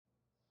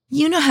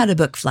You know how to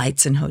book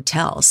flights and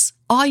hotels.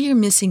 All you're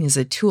missing is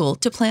a tool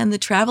to plan the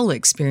travel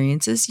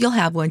experiences you'll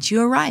have once you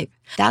arrive.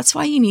 That's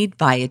why you need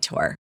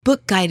Viator.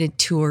 Book guided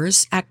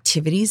tours,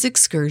 activities,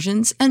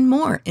 excursions, and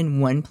more in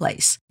one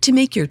place to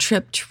make your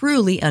trip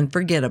truly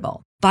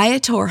unforgettable.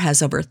 Viator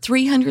has over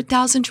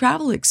 300,000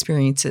 travel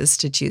experiences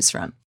to choose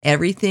from.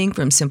 Everything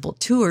from simple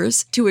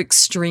tours to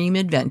extreme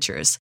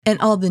adventures and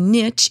all the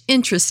niche,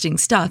 interesting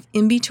stuff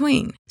in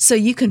between. So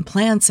you can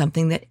plan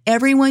something that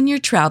everyone you're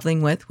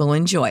traveling with will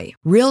enjoy.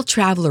 Real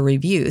traveler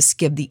reviews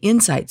give the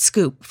inside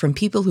scoop from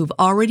people who've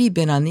already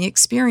been on the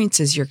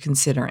experiences you're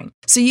considering.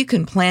 So you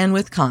can plan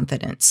with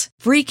confidence.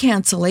 Free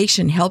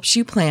cancellation helps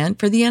you plan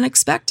for the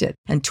unexpected.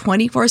 And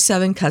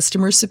 24/7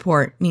 customer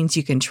support means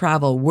you can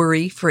travel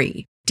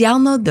worry-free.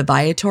 Download the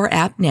Viator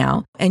app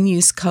now and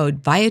use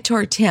code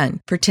Viator10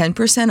 for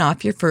 10%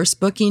 off your first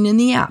booking in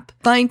the app.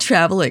 Find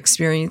travel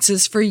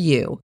experiences for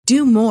you.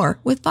 Do more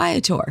with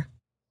Viator.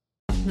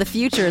 The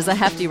future is a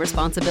hefty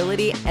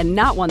responsibility and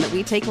not one that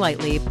we take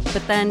lightly,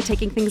 but then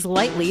taking things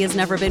lightly has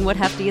never been what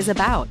Hefty is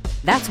about.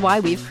 That's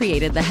why we've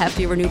created the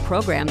Hefty Renew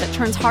program that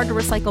turns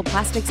hard-to-recycle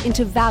plastics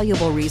into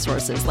valuable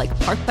resources like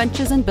park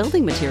benches and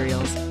building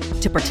materials.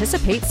 To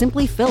participate,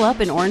 simply fill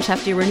up an orange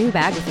Hefty Renew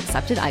bag with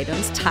accepted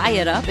items, tie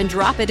it up, and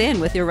drop it in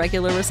with your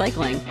regular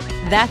recycling.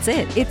 That's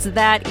it. It's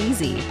that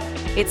easy.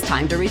 It's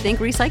time to rethink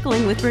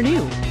recycling with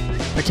Renew.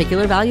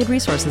 Particular valued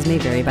resources may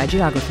vary by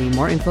geography.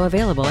 More info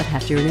available at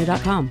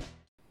heftyrenew.com.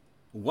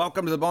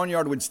 Welcome to the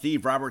Boneyard with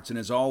Steve Robertson.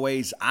 As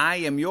always, I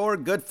am your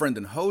good friend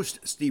and host,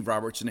 Steve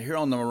Robertson, here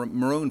on the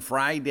Maroon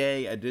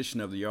Friday edition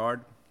of The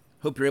Yard.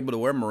 Hope you're able to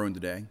wear maroon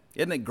today.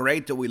 Isn't it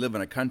great that we live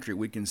in a country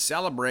we can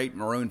celebrate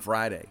Maroon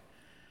Friday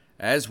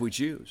as we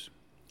choose?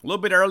 A little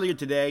bit earlier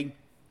today,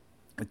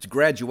 it's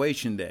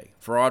graduation day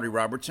for Audrey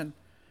Robertson.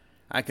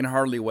 I can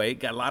hardly wait.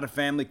 Got a lot of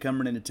family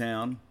coming into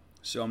town,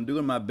 so I'm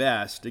doing my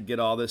best to get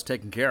all this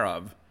taken care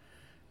of.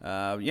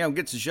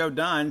 Gets the show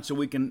done so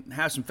we can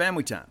have some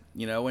family time,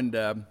 and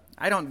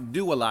I don't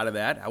do a lot of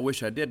that. I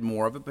wish I did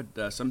more of it,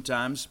 but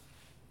sometimes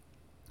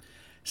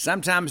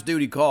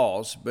duty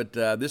calls. But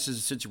this is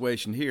a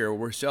situation here where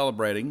we're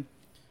celebrating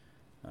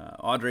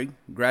Audrey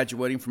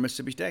graduating from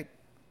Mississippi State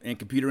in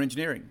computer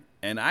engineering.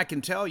 And I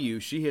can tell you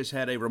she has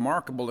had a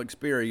remarkable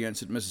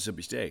experience at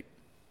Mississippi State.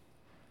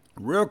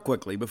 Real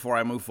quickly, before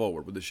I move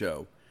forward with the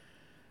show,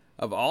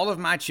 of all of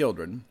my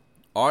children,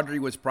 Audrey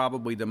was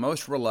probably the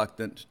most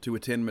reluctant to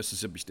attend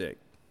Mississippi State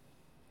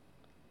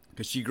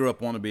because she grew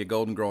up wanting to be a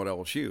Golden Girl at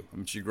LSU.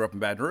 She grew up in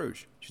Baton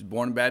Rouge. She was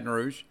born in Baton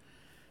Rouge,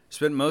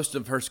 spent most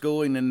of her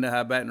schooling in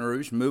Baton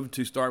Rouge, moved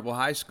to Starkville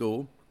High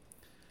School,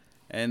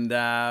 and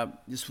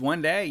just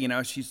one day,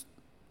 she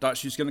thought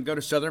she was going to go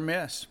to Southern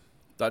Miss.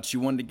 Thought she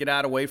wanted to get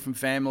out away from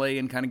family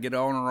and kind of get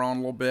on her own a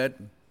little bit.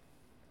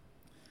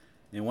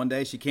 And one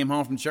day she came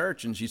home from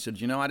church and she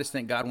said, I just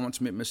think God wants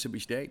me at Mississippi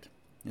State.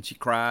 And she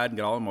cried and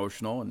got all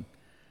emotional. And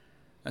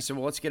I said,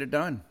 well, let's get it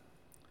done.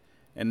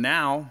 And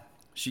now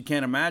she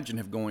can't imagine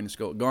gone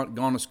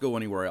to school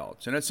anywhere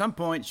else. And at some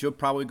point, she'll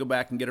probably go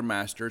back and get her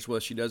master's,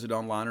 whether she does it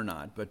online or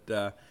not.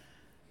 But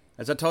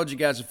as I told you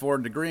guys before,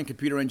 a degree in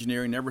computer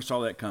engineering, never saw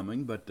that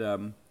coming. But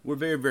we're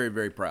very, very,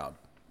 very proud.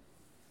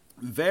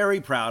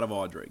 Very proud of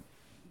Audrey,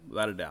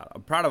 without a doubt.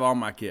 I'm proud of all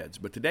my kids.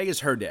 But today is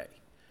her day.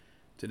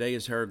 Today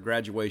is her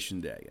graduation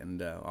day.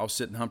 And I'll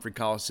sit in Humphrey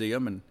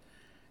Coliseum and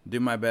do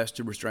my best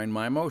to restrain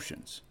my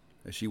emotions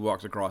as she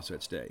walks across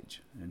that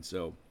stage. And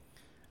so,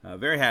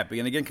 very happy.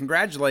 And again,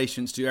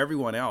 congratulations to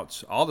everyone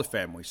else, all the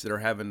families that are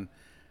having,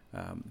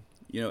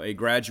 a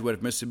graduate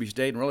of Mississippi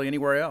State and really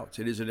anywhere else.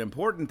 It is an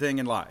important thing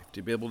in life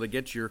to be able to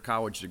get your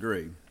college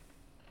degree.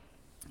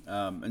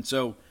 And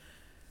so,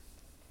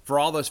 for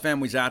all those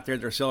families out there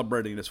that are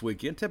celebrating this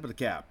weekend, tip of the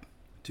cap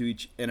to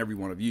each and every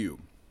one of you.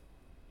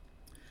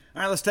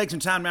 All right, let's take some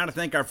time now to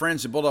thank our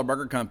friends at Bulldog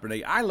Burger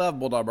Company. I love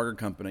Bulldog Burger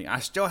Company. I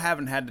still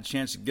haven't had the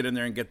chance to get in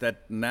there and get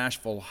that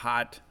Nashville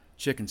hot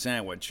chicken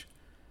sandwich.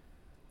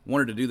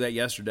 Wanted to do that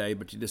yesterday,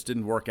 but it just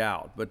didn't work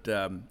out. But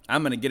I'm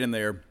going to get in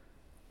there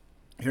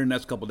here in the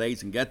next couple of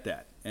days and get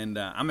that. And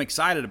I'm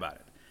excited about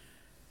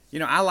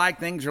it. I like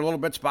things that are a little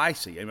bit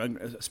spicy. I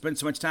spent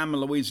so much time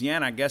in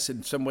Louisiana, I guess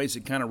in some ways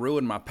it kind of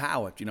ruined my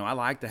palate. I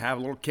like to have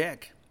a little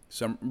kick.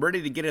 So I'm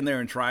ready to get in there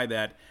and try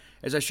that.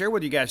 As I share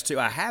with you guys, too,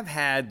 I have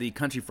had the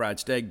Country Fried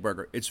Steak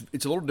Burger. It's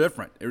a little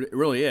different. It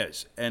really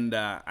is. And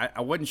I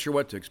wasn't sure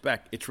what to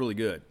expect. It's really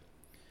good.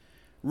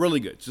 Really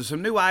good. So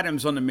some new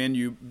items on the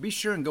menu. Be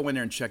sure and go in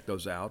there and check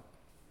those out.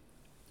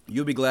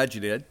 You'll be glad you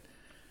did.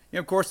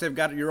 Of course, they've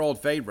got your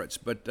old favorites,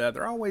 but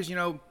they're always,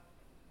 kind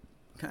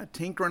of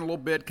tinkering a little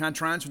bit, kind of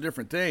trying some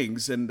different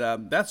things. And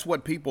that's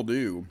what people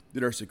do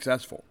that are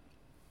successful.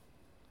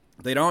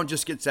 They don't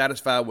just get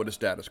satisfied with the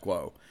status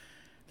quo.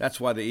 That's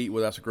why the Eat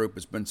With Us group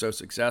has been so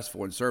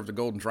successful and served the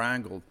Golden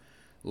Triangle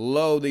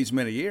low these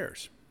many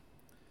years.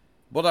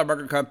 Bulldog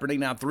Burger Company,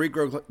 now 3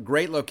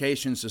 great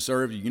locations to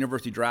serve you.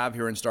 University Drive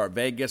here in Start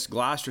Vegas,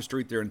 Gloucester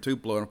Street there in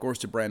Tupelo, and of course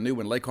the brand new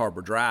one, Lake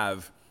Harbor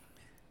Drive.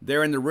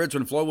 They're in the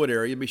Ridgeland, Flowood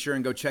area. Be sure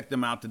and go check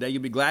them out today.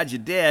 You'll be glad you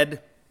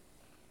did.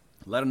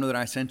 Let them know that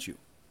I sent you.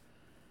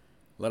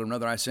 Let them know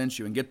that I sent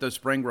you, and get those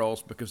spring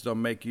rolls because they'll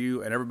make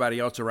you and everybody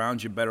else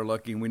around you better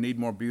looking. We need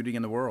more beauty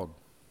in the world.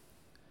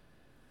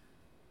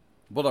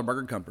 Bulldog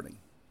Burger Company,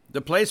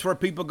 the place where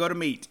people go to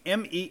meet.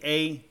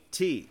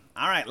 MEAT.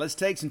 All right, let's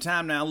take some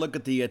time now and look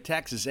at the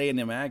Texas A&M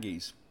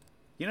Aggies.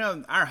 You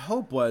know, our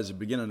hope was at the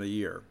beginning of the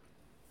year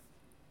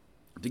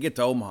to get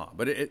to Omaha,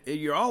 but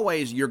you're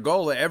always your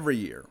goal every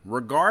year,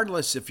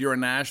 regardless if you're a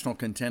national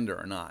contender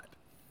or not.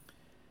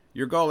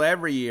 Your goal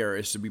every year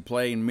is to be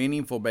playing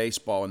meaningful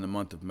baseball in the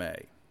month of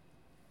May.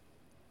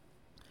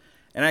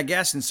 And I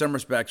guess in some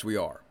respects we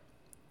are.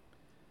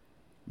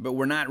 But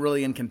we're not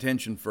really in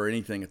contention for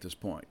anything at this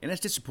point. And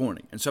it's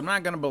disappointing. And so I'm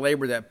not going to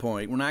belabor that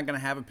point. We're not going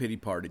to have a pity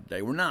party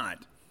today. We're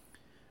not.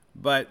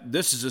 But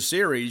this is a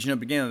series,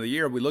 beginning of the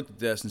year, we looked at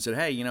this and said,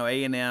 hey,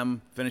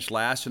 A&M finished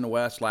last in the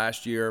West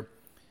last year.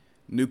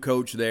 New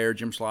coach there,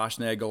 Jim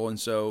Schlossnagle. And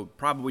so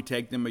probably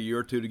take them a year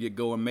or two to get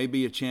going.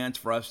 Maybe a chance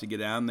for us to get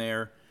down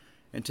there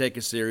and take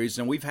a series.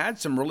 And we've had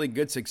some really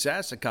good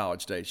success at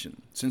College Station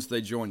since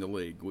they joined the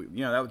league.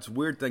 That was a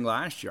weird thing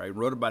last year. I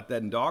wrote about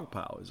that in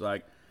Dogpile. It's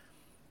like,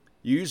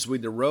 usually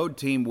the road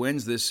team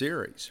wins this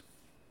series.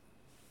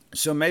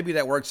 So maybe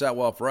that works out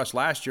well for us.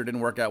 Last year it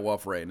didn't work out well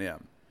for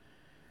A&M.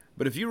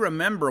 But if you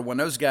remember when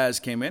those guys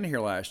came in here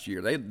last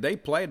year, they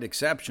played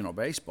exceptional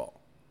baseball.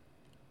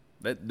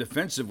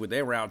 Defensively,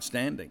 they were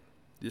outstanding.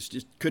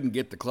 Just couldn't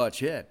get the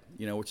clutch hit,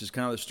 which is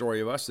kind of the story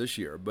of us this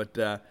year. But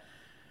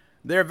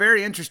they're a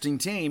very interesting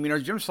team.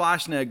 Jim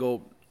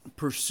Schlossnagle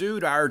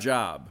pursued our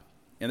job.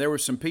 And there were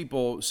some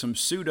people, some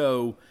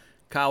pseudo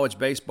college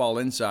baseball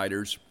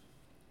insiders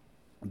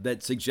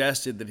that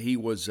suggested that he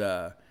was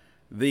the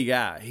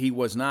guy. He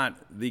was not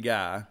the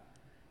guy.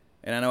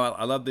 And I know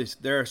I love this.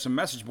 There are some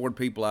message board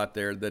people out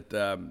there that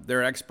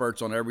they're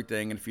experts on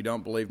everything, and if you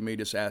don't believe me,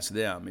 just ask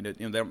them.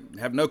 They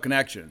have no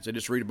connections. They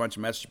just read a bunch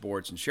of message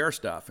boards and share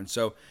stuff. And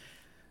so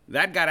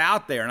that got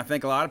out there, and I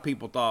think a lot of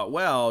people thought,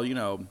 well,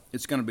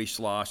 it's going to be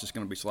Slosh. It's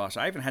going to be Slosh.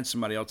 I even had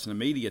somebody else in the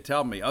media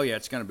tell me, oh, yeah,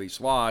 it's going to be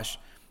Slosh.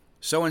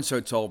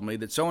 So-and-so told me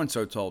that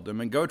so-and-so told them,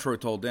 and Gotro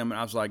told them, and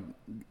I was like,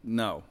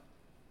 no,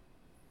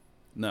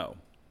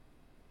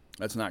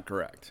 that's not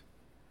correct.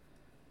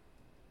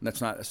 That's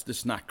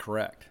just not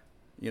correct.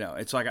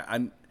 It's like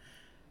at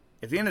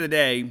the end of the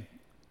day,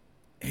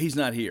 he's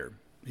not here.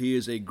 He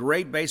is a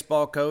great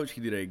baseball coach.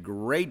 He did a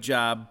great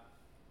job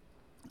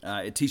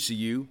at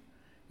TCU,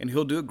 and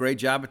he'll do a great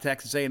job at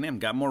Texas A&M.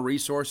 Got more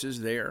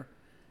resources there.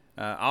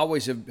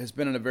 Always has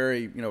been in a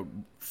very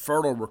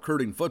fertile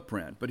recruiting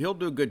footprint, but he'll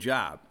do a good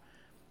job.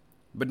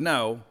 But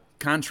no,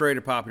 contrary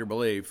to popular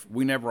belief,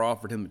 we never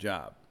offered him the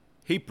job.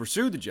 He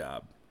pursued the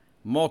job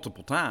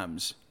multiple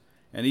times.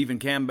 And even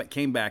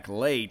came back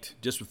late,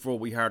 just before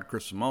we hired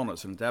Chris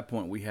Simonis, and at that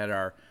point we had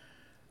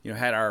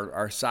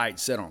our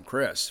sights set on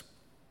Chris.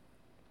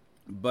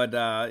 But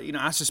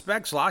I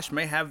suspect Slosh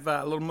may have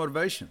a little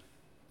motivation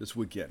this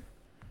weekend.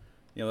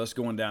 Us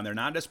going down there,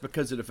 not just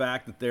because of the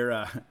fact that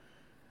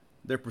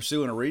they're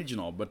pursuing a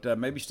regional, but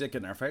maybe stick it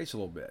in our face a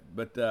little bit.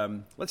 But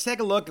let's take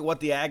a look at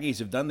what the Aggies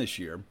have done this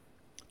year.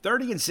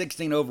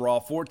 30-16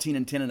 overall,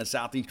 14-10 in the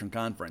Southeastern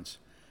Conference.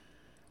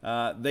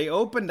 They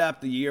opened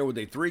up the year with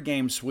a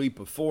 3-game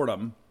sweep of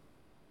Fordham.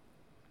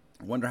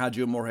 I wonder how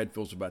Joe Moorhead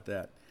feels about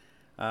that.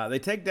 They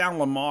take down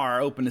Lamar,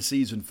 open the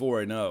season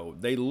 4-0.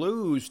 They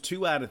lose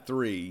 2 out of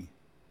 3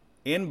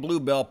 in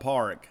Bluebell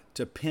Park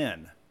to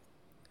Penn.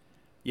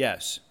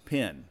 Yes,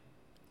 Penn.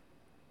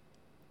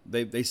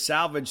 They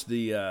salvaged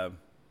the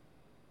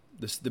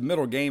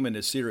middle game in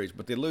this series,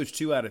 but they lose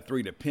 2 out of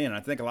 3 to Penn. I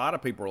think a lot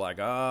of people are like,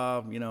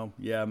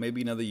 yeah,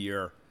 maybe another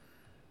year.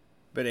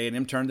 But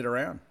A&M turned it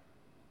around.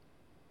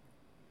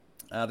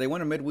 They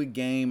win a midweek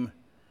game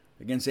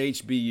against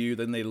HBU.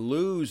 Then they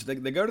lose. They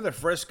go to the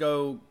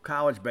Frisco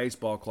College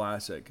Baseball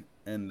Classic.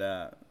 And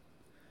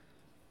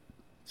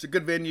it's a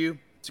good venue.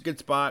 It's a good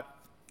spot.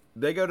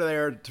 They go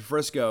to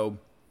Frisco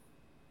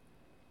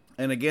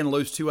and, again,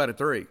 lose 2 out of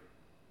 3.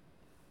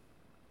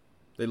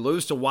 They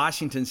lose to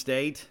Washington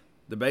State,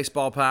 the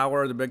baseball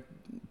power, the big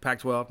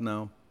Pac-12.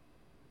 No.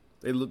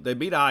 They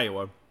beat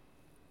Iowa.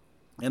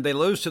 And they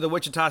lose to the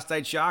Wichita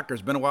State Shockers.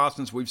 It's been a while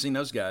since we've seen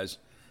those guys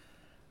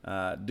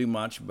do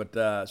much, but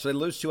so they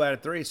lose 2 out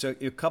of 3. So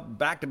a couple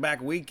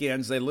back-to-back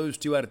weekends, they lose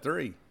 2 out of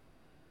 3.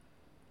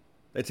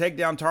 They take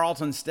down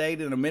Tarleton State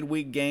in a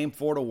midweek game,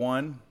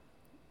 4-1.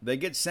 They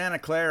get Santa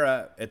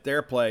Clara at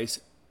their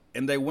place,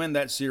 and they win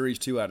that series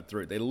 2 out of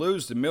 3. They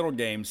lose the middle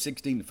game,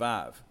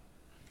 16-5.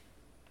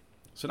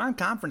 So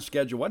non-conference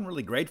schedule wasn't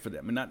really great for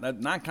them.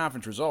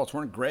 Non-conference results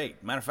weren't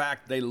great. Matter of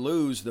fact, they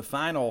lose the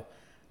final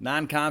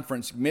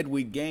non-conference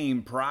midweek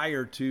game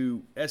prior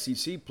to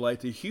SEC play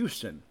to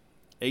Houston.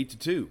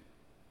 8-2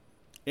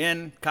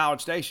 in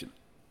College Station.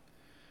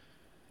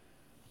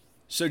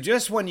 So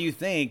just when you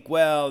think,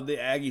 well, the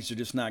Aggies are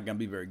just not going to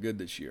be very good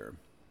this year,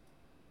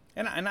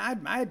 and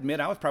I admit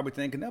I was probably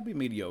thinking they'll be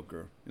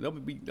mediocre.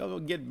 They'll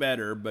get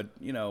better, but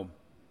they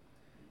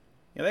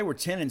were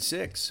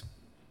 10-6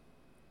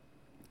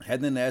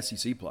 heading into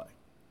SEC play,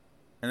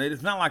 and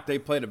it's not like they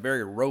played a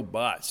very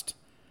robust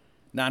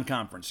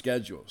non-conference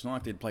schedule. It's not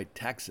like they played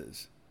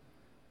Texas.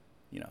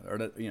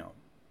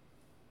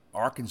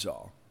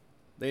 Arkansas.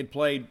 They had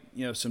played,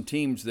 some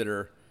teams that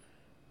are,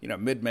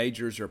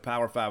 mid-majors or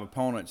Power 5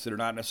 opponents that are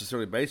not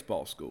necessarily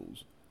baseball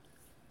schools.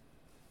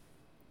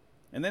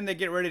 And then they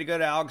get ready to go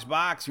to Alex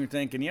Box, and you're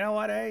thinking, you know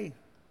what, hey,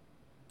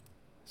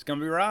 it's going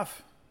to be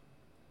rough.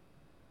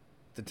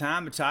 At the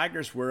time, the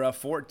Tigers were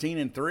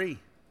 14-3,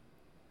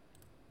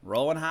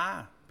 rolling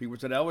high. People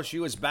said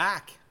LSU is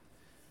back.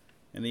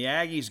 And the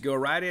Aggies go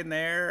right in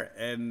there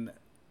and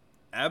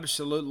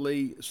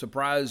absolutely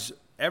surprise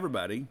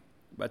everybody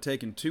by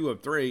taking 2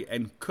 of 3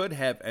 and could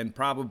have and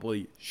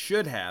probably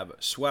should have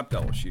swept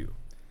LSU.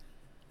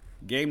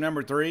 Game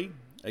number 3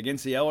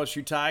 against the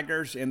LSU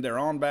Tigers in their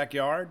own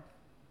backyard.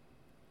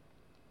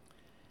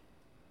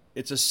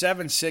 It's a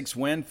 7-6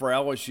 win for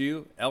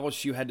LSU.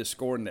 LSU had to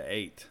score in the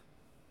 8th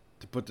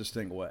to put this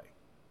thing away.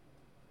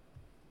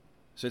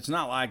 So it's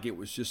not like it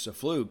was just a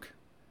fluke.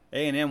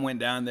 A&M went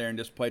down there and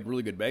just played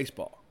really good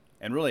baseball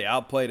and really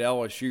outplayed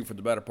LSU for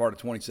the better part of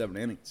 27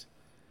 innings.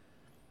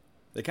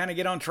 They kind of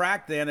get on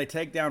track then. They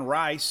take down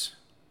Rice.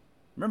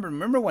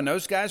 Remember when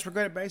those guys were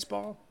good at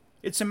baseball?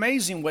 It's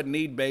amazing what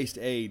need-based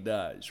aid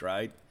does,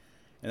 right?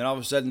 And then all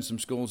of a sudden some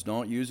schools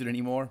don't use it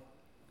anymore.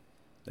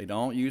 They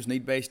don't use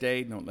need-based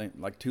aid,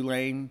 like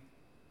Tulane.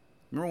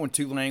 Remember when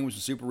Tulane was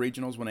the Super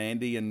Regionals when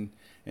Andy and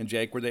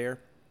Jake were there?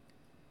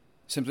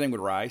 Same thing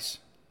with Rice.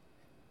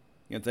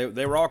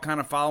 They were all kind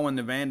of following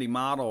the Vandy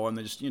model, and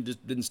they just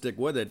didn't stick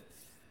with it.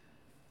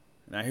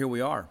 Now here we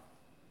are.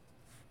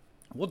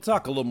 We'll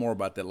talk a little more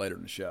about that later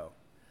in the show.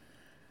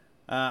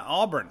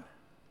 Auburn.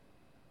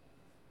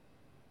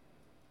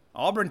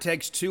 Auburn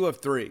takes 2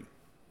 of 3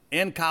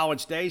 in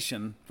College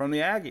Station from the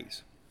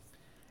Aggies.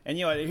 And,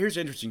 here's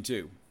interesting,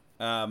 too.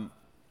 I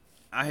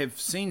have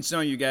seen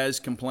some of you guys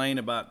complain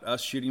about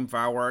us shooting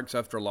fireworks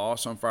after a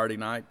loss on Friday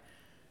night.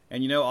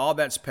 And, all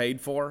that's paid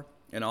for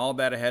and all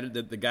that ahead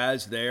of the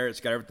guys there. It's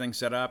got everything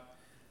set up.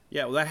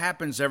 Yeah, well, that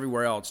happens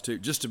everywhere else, too,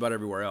 just about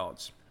everywhere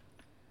else.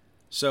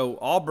 So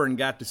Auburn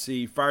got to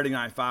see Friday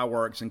night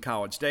fireworks in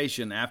College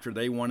Station after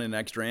they won in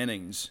extra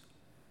innings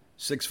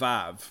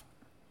 6-5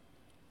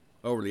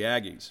 over the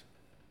Aggies.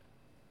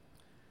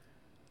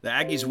 The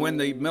Aggies win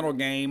the middle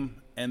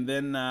game, and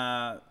then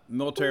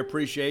Military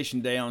Appreciation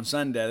Day on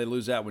Sunday, they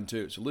lose that one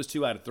too. So lose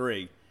 2 out of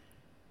 3.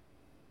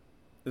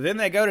 Then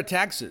they go to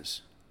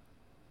Texas,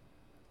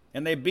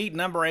 and they beat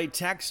number 8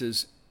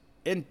 Texas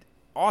in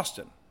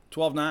Austin,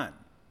 12-9.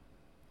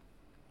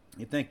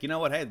 You think, you know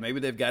what, hey, maybe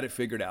they've got it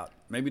figured out.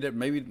 Maybe they're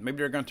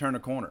going to turn a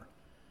corner.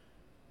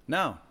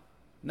 No.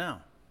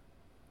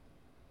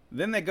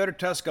 Then they go to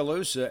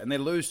Tuscaloosa, and they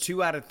lose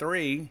 2 out of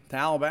 3 to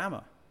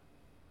Alabama.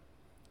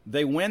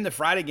 They win the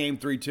Friday game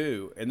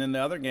 3-2, and then the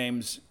other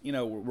games,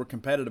 were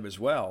competitive as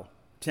well,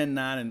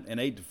 10-9 and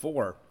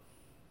 8-4.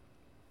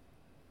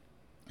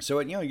 So,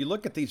 you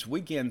look at these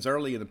weekends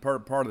early in the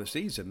part of the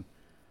season,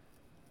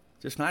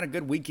 just not a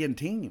good weekend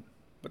team,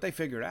 but they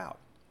figure it out.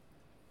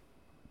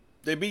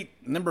 They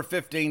beat number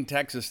 15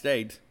 Texas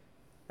State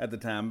at the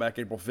time, back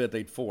April 5th,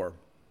 8-4.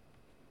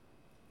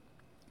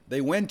 They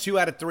win 2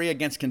 out of 3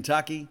 against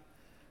Kentucky,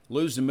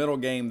 lose the middle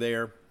game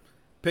there.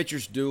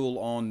 Pitchers duel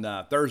on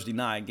Thursday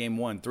night, game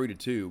 1,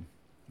 3-2,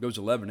 goes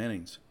 11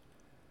 innings.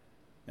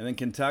 And then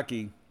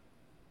Kentucky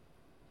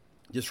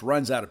just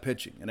runs out of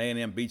pitching, and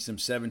A&M beats them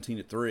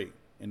 17-3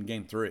 in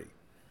game 3.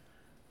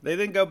 They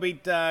then go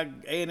beat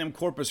A&M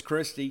Corpus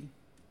Christi.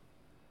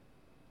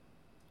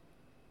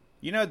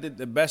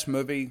 The best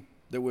movie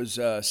that was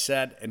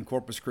set in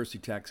Corpus Christi,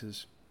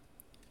 Texas?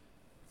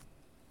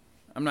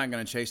 I'm not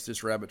going to chase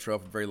this rabbit trail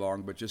for very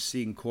long, but just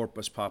seeing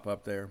Corpus pop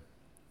up there.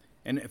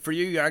 And for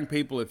you young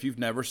people, if you've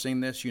never seen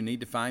this, you need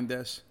to find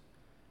this.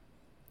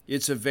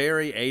 It's a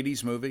very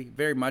 80s movie,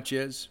 very much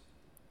is.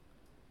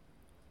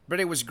 But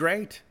it was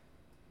great.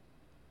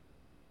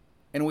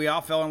 And we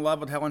all fell in love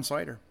with Helen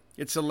Slater.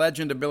 It's the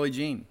legend of Billie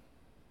Jean.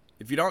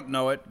 If you don't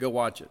know it, go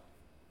watch it.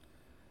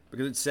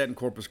 Because it's set in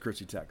Corpus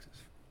Christi,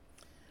 Texas.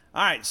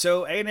 All right,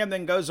 so A&M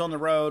then goes on the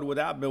road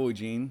without Billie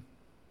Jean.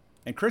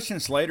 And Christian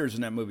Slater's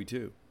in that movie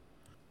too.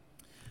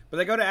 But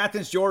they go to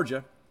Athens,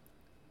 Georgia.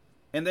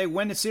 And they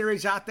win the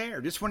series out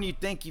there. Just when you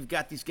think you've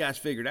got these guys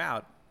figured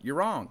out, you're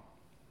wrong.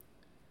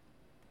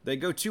 They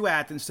go to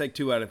Athens, take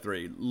 2 out of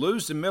 3.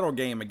 Lose the middle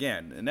game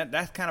again. And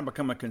that's kind of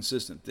become a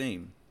consistent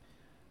theme.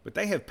 But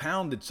they have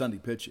pounded Sunday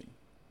pitching.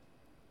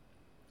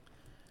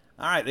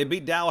 All right, they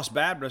beat Dallas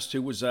Baptist,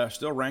 who was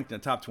still ranked in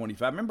the top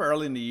 25. Remember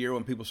early in the year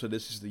when people said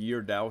this is the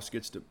year Dallas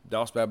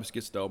Baptist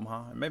gets to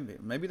Omaha?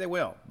 Maybe they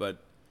will,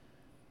 but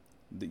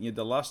the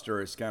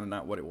luster is kind of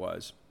not what it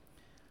was.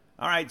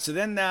 All right, so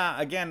then,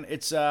 again,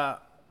 it's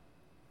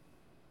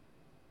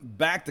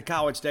back to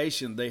College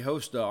Station. They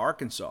host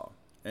Arkansas,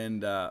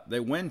 and they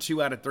win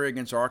 2 out of 3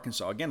 against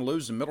Arkansas. Again,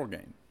 lose the middle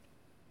game.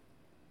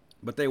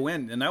 But they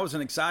win, and that was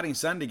an exciting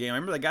Sunday game. I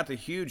remember they got the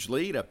huge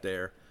lead up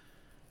there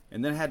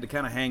and then had to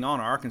kind of hang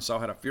on. Arkansas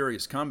had a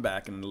furious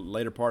comeback in the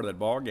later part of that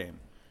ball game.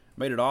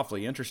 Made it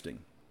awfully interesting.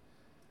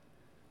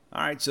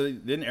 All right, so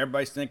then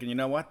everybody's thinking, you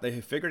know what?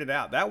 They figured it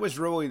out. That was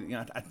really,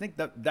 I think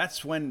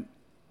that's when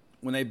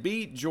when they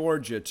beat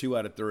Georgia 2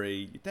 out of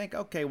 3, you think,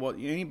 okay, well,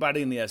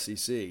 anybody in the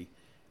SEC.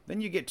 Then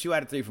you get 2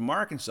 out of 3 from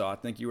Arkansas. I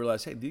think you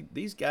realize, hey,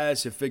 these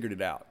guys have figured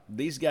it out.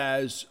 These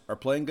guys are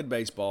playing good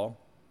baseball.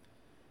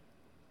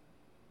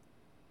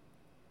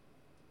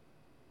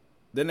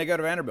 Then they go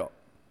to Vanderbilt,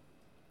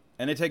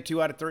 and they take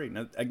 2 out of 3.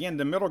 Now, again,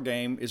 the middle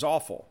game is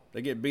awful.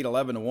 They get beat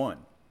 11-1.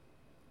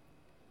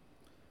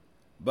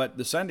 But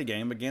the Sunday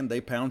game, again, they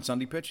pound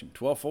Sunday pitching,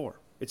 12-4.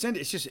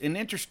 It's just an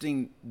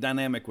interesting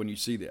dynamic when you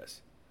see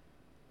this.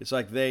 It's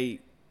like they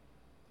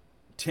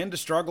tend to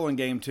struggle in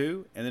game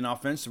 2, and then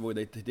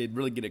offensively they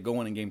really get it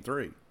going in game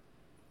 3.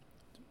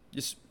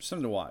 Just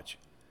something to watch.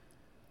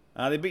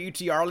 They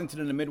beat UT Arlington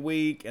in the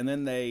midweek, and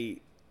then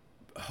they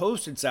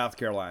hosted South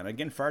Carolina.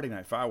 Again, Friday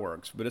night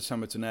fireworks, but this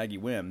time it's an Aggie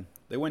win.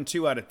 They win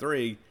 2 out of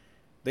 3.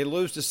 They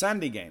lose the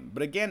Sunday game.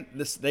 But again,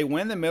 they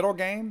win the middle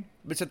game,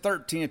 but it's a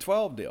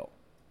 13-12 deal.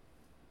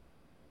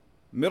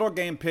 Middle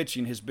game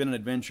pitching has been an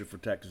adventure for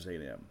Texas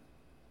A&M.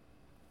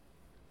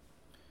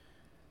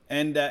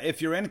 And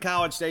if you're in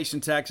College Station,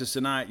 Texas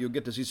tonight, you'll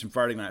get to see some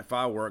Friday night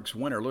fireworks,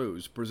 win or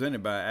lose,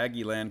 presented by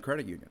Aggie Land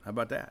Credit Union. How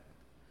about that?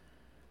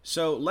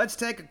 So let's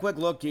take a quick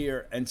look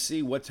here and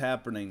see what's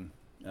happening,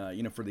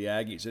 for the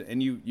Aggies.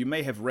 And you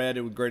may have read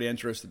it with great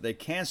interest that they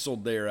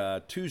canceled their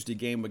Tuesday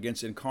game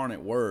against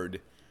Incarnate Word.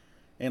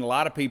 And a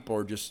lot of people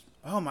are just,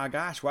 oh my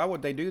gosh, why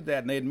would they do that?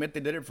 And they admit they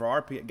did it for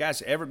RPI.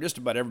 Guys, just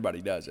about everybody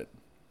does it.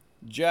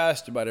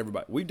 Just about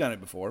everybody. We've done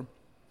it before.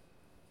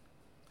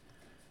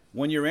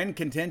 When you're in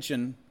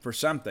contention for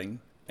something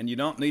and you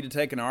don't need to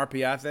take an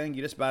RPI thing,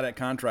 you just buy that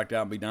contract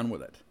out and be done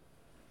with it.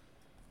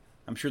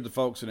 I'm sure the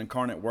folks at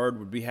Incarnate Word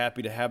would be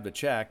happy to have the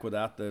check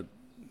without the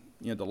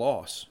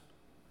loss.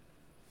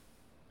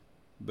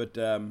 But,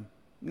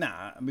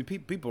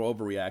 people are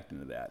overreacting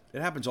to that.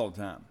 It happens all the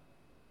time,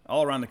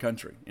 all around the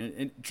country.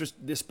 And just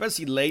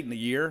especially late in the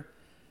year,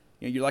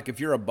 you're like if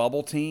you're a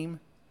bubble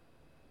team,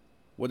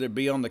 whether it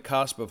be on the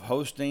cusp of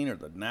hosting or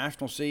the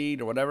national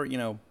seed or whatever, there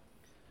are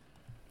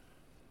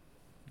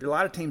a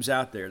lot of teams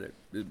out there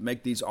that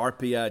make these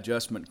RPI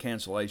adjustment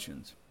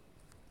cancellations.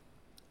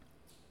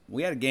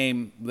 We had a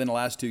game within the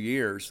last 2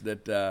 years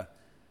that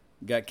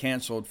got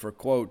canceled for,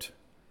 quote,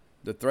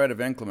 the threat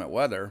of inclement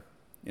weather,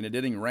 and it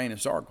didn't even rain in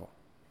Sarkle.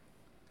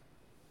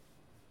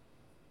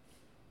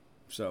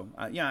 So,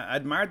 I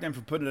admired them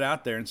for putting it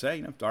out there and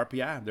say, the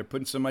RPI, they're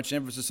putting so much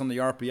emphasis on the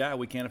RPI,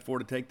 we can't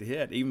afford to take the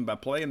hit. Even by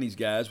playing these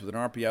guys with an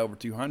RPI over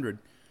 200,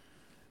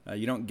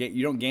 you don't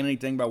gain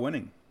anything by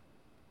winning.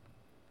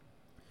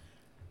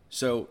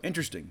 So,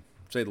 interesting,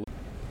 to say the least.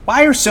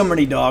 Why are so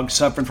many dogs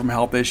suffering from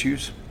health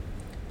issues?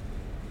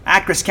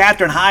 Actress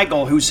Katherine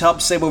Heigl, who's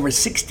helped save over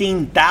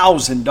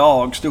 16,000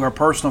 dogs through her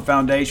personal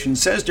foundation,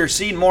 says they're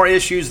seeing more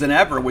issues than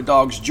ever with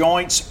dogs'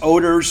 joints,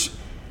 odors,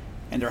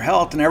 and their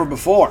health than ever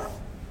before.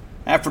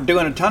 After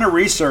doing a ton of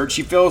research,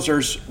 she feels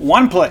there's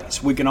one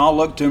place we can all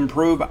look to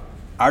improve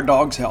our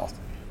dog's health: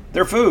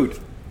 their food.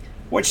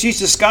 What she's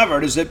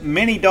discovered is that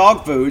many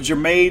dog foods are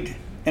made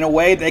in a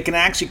way they can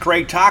actually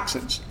create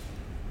toxins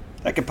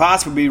that could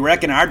possibly be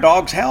wrecking our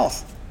dog's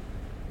health.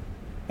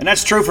 And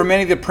that's true for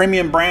many of the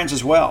premium brands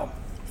as well.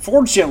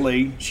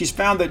 Fortunately, she's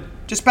found that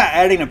just by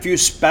adding a few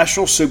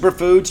special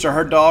superfoods to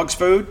her dog's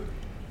food,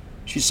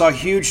 she saw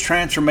huge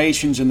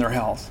transformations in their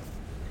health.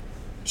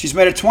 She's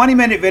made a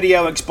 20-minute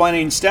video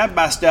explaining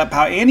step-by-step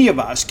how any of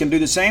us can do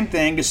the same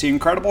thing to see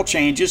incredible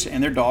changes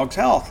in their dog's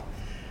health.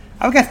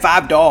 I've got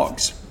 5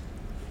 dogs.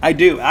 I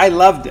do. I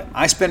love them.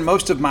 I spend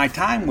most of my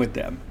time with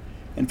them.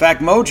 In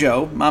fact,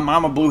 Mojo, my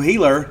Mama Blue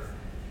Heeler,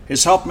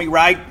 has helped me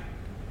write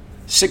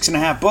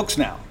 6.5 books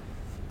now.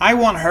 I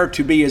want her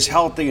to be as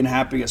healthy and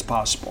happy as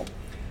possible.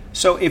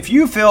 So if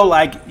you feel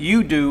like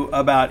you do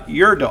about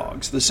your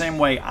dogs the same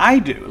way I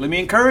do, let me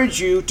encourage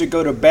you to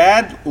go to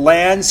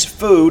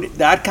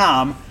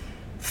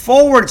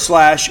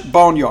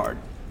badlandsfood.com/boneyard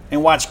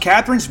and watch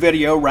Catherine's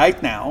video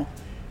right now.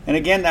 And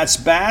again, that's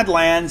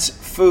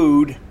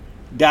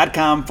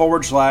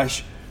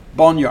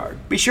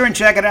badlandsfood.com/boneyard. Be sure and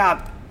check it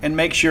out and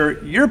make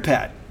sure your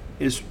pet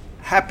is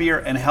happier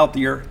and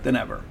healthier than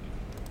ever.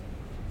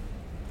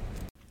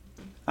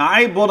 All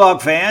right,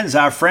 Bulldog fans,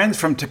 our friends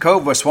from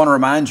Tecovas want to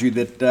remind you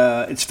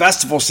that it's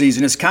festival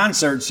season, it's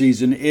concert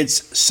season, it's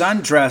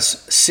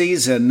sundress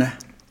season.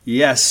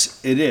 Yes,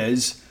 it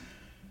is.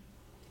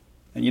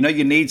 And you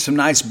need some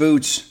nice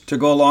boots to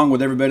go along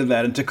with every bit of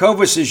that. And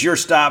Tecovas is your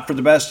stop for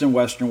the best in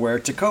Western wear.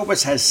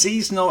 Tecovas has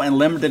seasonal and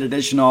limited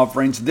edition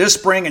offerings this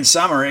spring and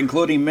summer,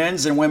 including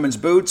men's and women's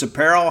boots,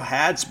 apparel,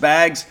 hats,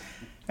 bags,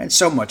 and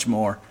so much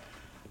more.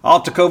 All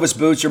Tecovas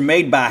boots are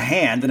made by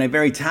hand in a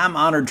very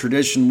time-honored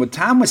tradition with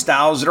timeless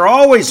styles that are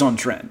always on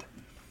trend.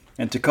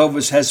 And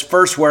Tecovas has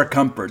first wear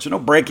comfort, so no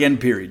break-in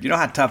period. You know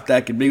how tough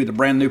that can be with a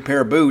brand new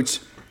pair of boots.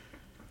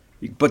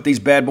 You can put these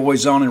bad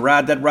boys on and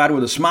ride that ride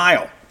with a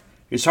smile.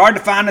 It's hard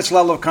to find this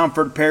level of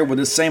comfort paired with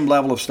this same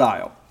level of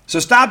style.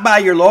 So stop by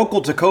your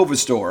local Tecovas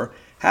store,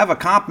 have a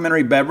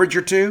complimentary beverage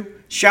or two,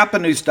 shop the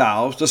new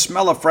styles, the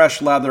smell of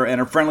fresh leather,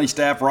 and our friendly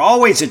staff are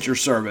always at your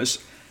service.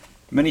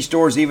 Many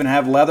stores even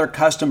have leather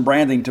custom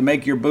branding to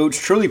make your boots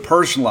truly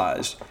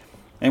personalized.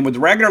 And with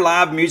regular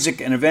live music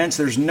and events,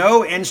 there's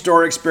no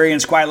in-store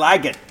experience quite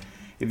like it.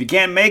 If you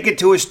can't make it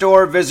to a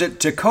store, visit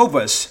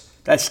Tecovas.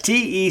 That's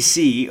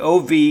TECOVAS.com.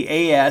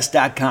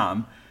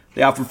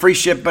 They offer free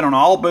shipping on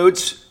all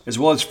boots, as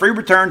well as free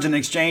returns and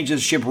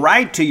exchanges shipped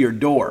right to your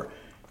door.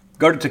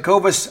 Go to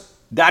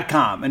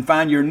Tecovas.com and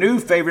find your new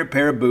favorite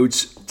pair of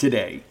boots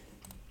today.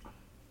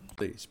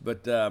 Please,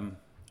 but all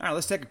right,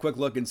 let's take a quick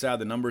look inside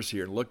the numbers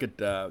here. Look at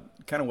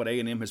kind of what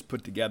A&M has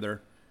put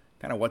together,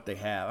 kind of what they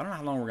have. I don't know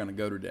how long we're going to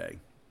go today.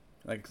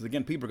 Because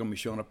again, people are going to be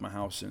showing up at my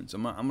house soon, so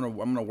I'm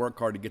going to work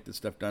hard to get this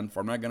stuff done for.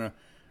 I'm not going to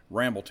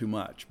ramble too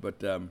much,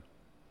 but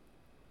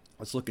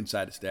let's look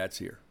inside the stats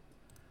here.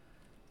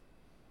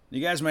 You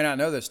guys may not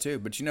know this too,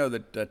 but you know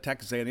that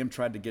Texas A&M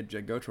tried to get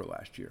Jay Gautreaux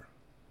last year.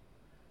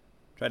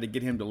 Tried to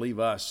get him to leave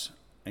us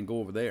and go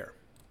over there.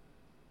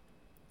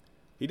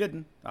 He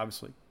didn't,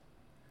 obviously.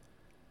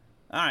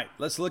 All right,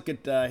 let's look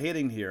at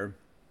hitting here.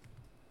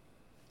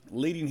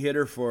 Leading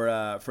hitter for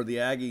the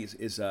Aggies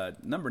is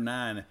number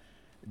 9.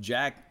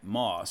 Jack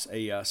Moss,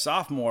 a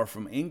sophomore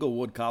from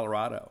Englewood,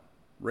 Colorado.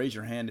 Raise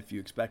your hand if you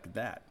expected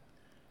that.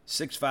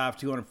 6'5",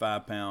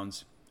 205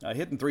 pounds,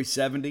 hitting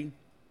 .370,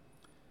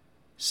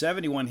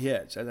 71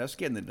 hits. That's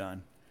getting it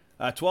done.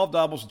 12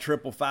 doubles, a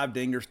triple, 5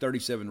 dingers,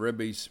 37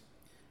 ribbies.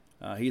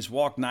 He's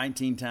walked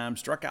 19 times,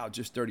 struck out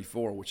just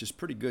 34, which is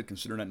pretty good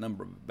considering that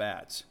number of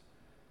bats.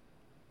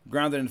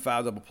 Grounded in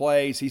 5 double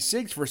plays. He's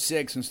 6 for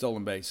 6 in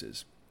stolen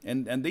bases.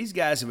 And these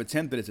guys have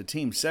attempted as a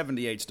team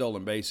 78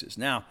 stolen bases.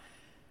 Now,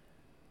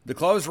 the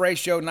close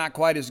ratio, not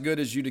quite as good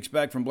as you'd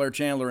expect from Blair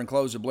Chandler and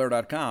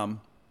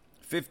closeatblair.com,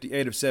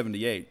 58 of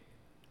 78.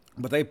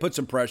 But they put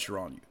some pressure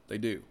on you. They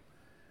do.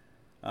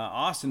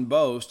 Austin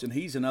Boast, and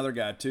he's another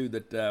guy, too,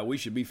 that we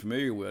should be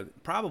familiar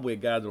with. Probably a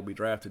guy that will be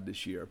drafted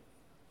this year.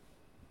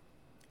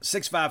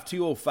 6'5",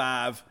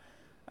 205,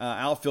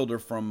 outfielder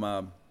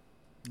from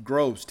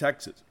Groves,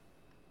 Texas.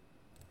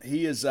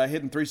 He is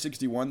hitting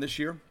 .361 this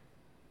year.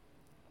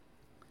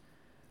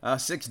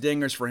 6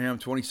 dingers for him,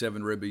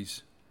 27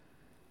 ribbies.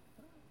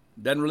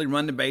 Doesn't really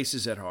run the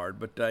bases that hard,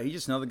 but he's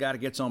just another guy that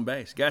gets on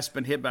base. Guy's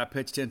been hit by a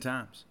pitch 10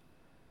 times.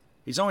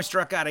 He's only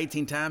struck out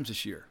 18 times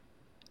this year.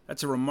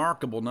 That's a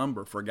remarkable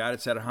number for a guy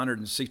that's had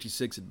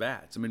 166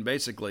 at-bats. I mean,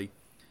 basically,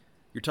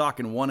 you're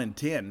talking 1 in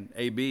 10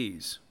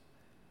 ABs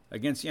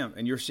against him,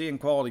 and you're seeing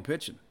quality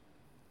pitching.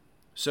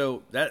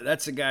 So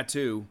that's a guy,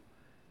 too,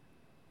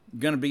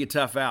 going to be a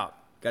tough out.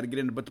 Got to get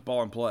in to put the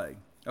ball in play.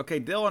 Okay,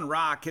 Dylan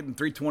Rock hitting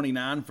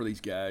 .329 for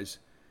these guys.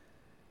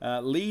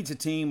 Leads a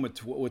team with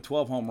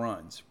 12 home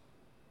runs.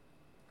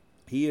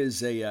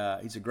 He's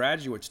a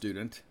graduate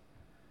student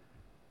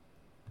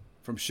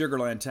from Sugar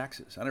Land,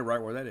 Texas. I know right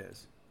where that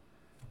is.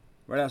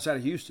 Right outside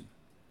of Houston.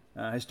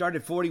 He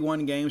started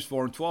 41 games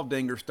for him, 12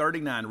 dingers,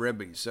 39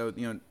 ribbies. So,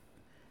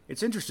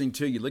 it's interesting,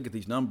 too. You look at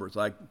these numbers.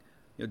 Like,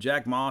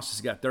 Jack Moss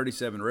has got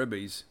 37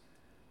 ribbies,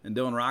 and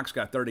Dylan Rock's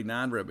got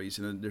 39 ribbies,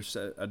 and there's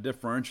a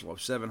differential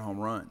of 7 home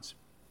runs.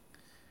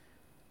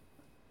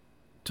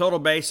 Total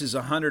base is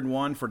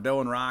 101 for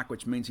Dylan Rock,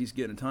 which means he's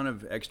getting a ton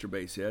of extra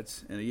base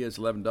hits, and he has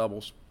 11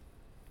 doubles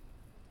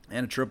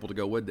and a triple to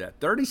go with that.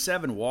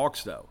 37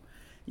 walks, though.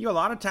 A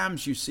lot of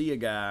times you see a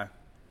guy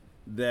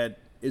that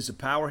is a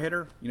power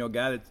hitter, a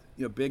guy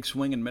that, big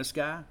swing and miss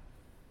guy.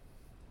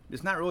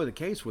 It's not really the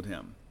case with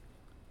him.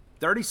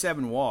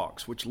 37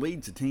 walks, which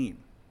leads the team.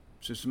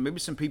 So maybe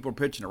some people are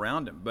pitching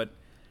around him, but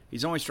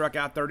he's only struck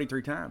out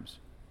 33 times.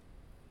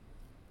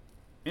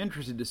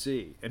 Interested to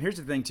see. And here's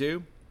the thing,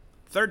 too.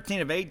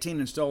 13 of 18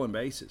 in stolen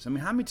bases. I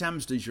mean, how many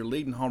times does your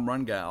leading home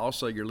run guy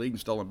also your leading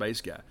stolen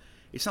base guy?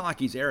 It's not like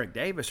he's Eric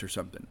Davis or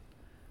something.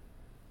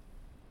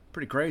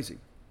 Pretty crazy.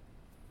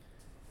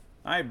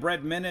 All right,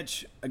 Brett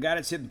Minich, a guy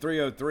that's hitting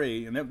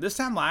 .303. And this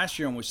time last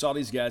year when we saw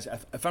these guys,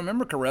 if I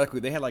remember correctly,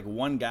 they had like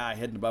one guy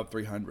hitting above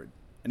 300.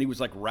 And he was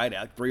like right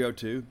at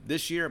 302.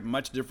 This year,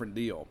 much different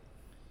deal.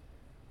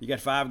 You got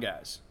 5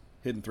 guys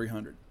hitting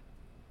 300.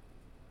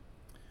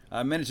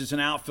 Minich is an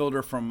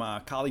outfielder from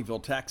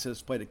Colleyville,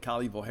 Texas. Played at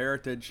Colleyville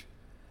Heritage.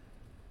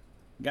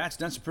 Guy's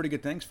done some pretty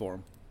good things for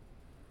him.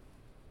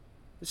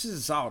 This is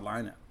a solid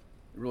lineup.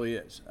 It really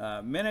is.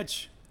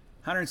 Minich,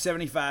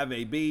 175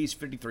 ABs,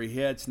 53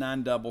 hits,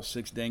 9 doubles,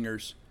 6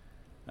 dingers,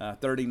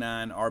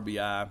 39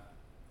 RBI,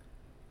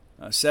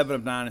 7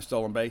 of 9 in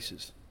stolen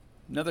bases.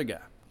 Another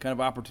guy, kind of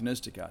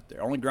opportunistic out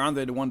there. Only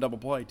grounded to 1 double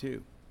play,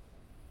 too.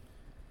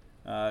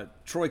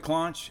 Troy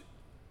Claunch,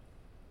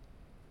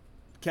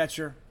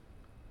 catcher.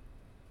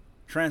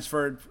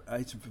 Transferred,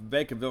 he's from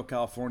Vacaville,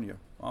 California.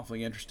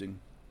 Awfully interesting.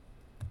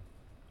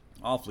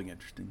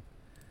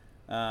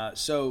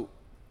 So,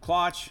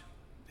 Klotch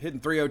hitting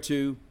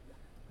 .302,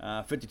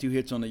 52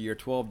 hits on the year,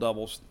 12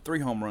 doubles, 3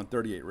 home runs,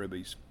 38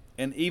 ribbies.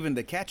 And even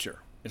the catcher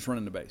is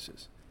running the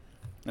bases.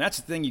 And that's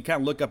the thing, you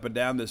kind of look up and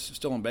down this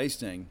stolen base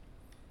thing.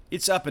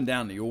 It's up and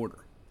down the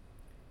order.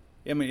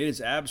 I mean, it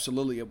is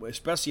absolutely,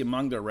 especially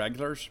among their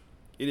regulars,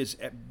 it is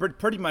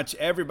pretty much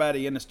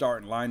everybody in the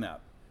starting lineup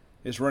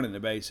is running the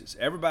bases.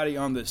 Everybody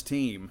on this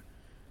team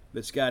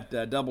that's got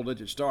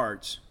double-digit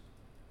starts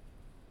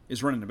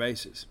is running the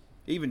bases.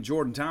 Even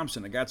Jordan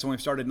Thompson, a guy that's only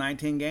started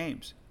 19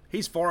 games,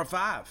 He's 4 of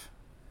 5.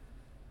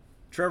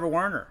 Trevor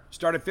Werner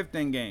started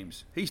 15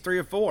 games. He's 3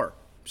 of 4.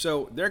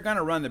 So they're going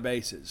to run the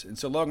bases. And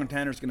so Logan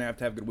Tanner's going to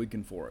have a good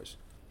weekend for us.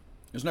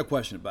 There's no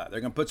question about it. They're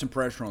going to put some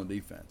pressure on the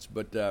defense.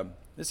 But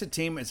it's a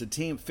team,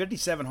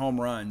 57 home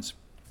runs.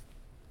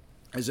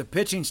 As a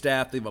pitching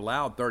staff, they've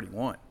allowed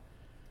 31.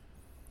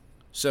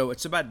 So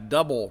it's about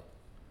double.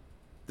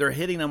 They're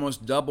hitting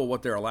almost double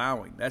what they're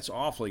allowing. That's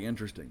awfully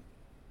interesting.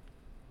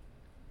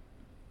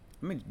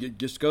 I mean, it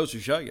just goes to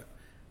show you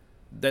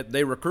that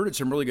they recruited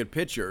some really good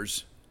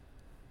pitchers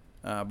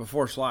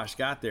before Slosh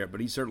got there,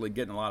 but he's certainly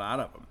getting a lot out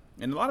of them.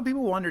 And a lot of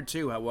people wondered,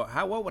 too,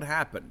 what would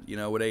happen,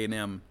 with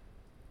A&M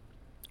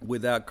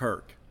without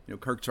Kirk.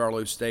 Kirk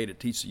Charlo stayed at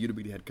TCU to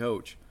be the head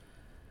coach.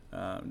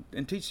 And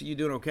TCU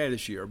doing okay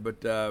this year,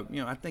 but,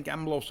 I think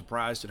I'm a little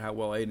surprised at how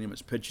well A&M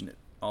is pitching it,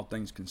 all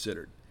things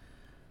considered.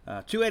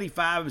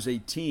 285 is a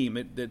team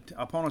that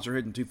opponents are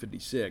hitting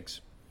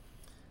 256.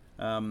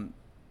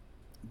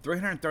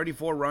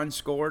 334 runs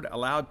scored,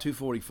 allowed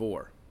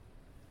 244.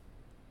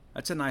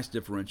 That's a nice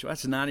differential.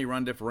 That's a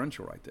 90-run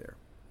differential right there.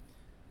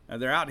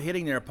 They're out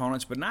hitting their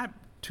opponents, but not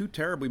too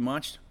terribly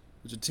much.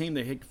 There's a team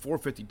that hit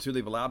 452.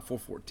 They've allowed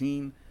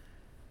 414.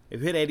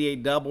 They've hit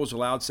 88 doubles,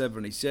 allowed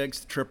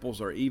 76. The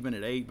triples are even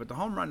at 8, but the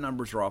home run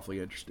numbers are awfully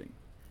interesting.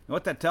 And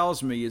what that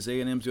tells me is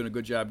A&M's doing a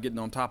good job getting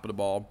on top of the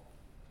ball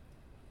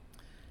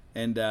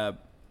and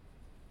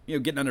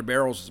getting under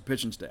barrels as a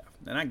pitching staff.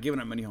 They're not giving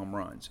up many home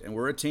runs. And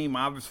we're a team,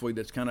 obviously,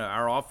 that's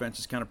our offense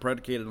is kind of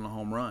predicated on a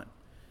home run.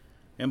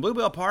 And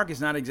Bluebell Park is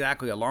not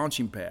exactly a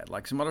launching pad.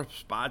 Like some other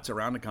spots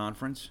around the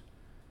conference,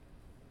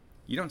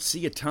 you don't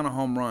see a ton of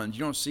home runs.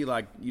 You don't see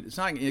it's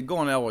not like you go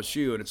on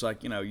LSU and it's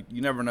like, you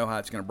never know how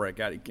it's going to break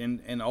out.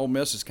 And Ole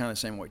Miss is kind of the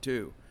same way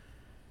too.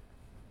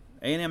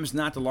 A&M is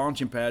not the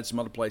launching pad some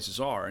other places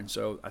are. And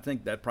so I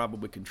think that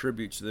probably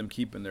contributes to them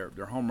keeping their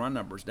home run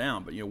numbers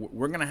down. But,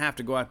 we're going to have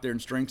to go out there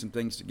and string some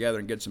things together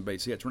and get some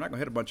base hits. We're not going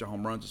to hit a bunch of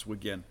home runs this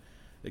weekend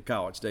at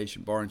College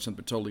Station, barring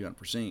something totally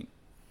unforeseen.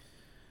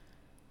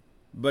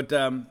 But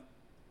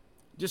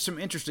just some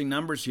interesting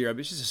numbers here.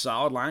 This is a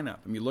solid lineup.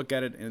 I mean, you look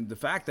at it, and the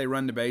fact they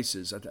run the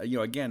bases,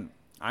 again,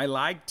 I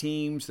like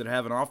teams that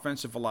have an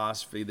offensive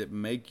philosophy that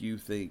make you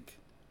think.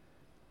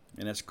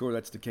 And that's cool.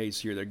 That's the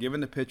case here. They're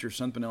giving the pitcher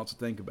something else to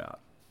think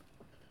about.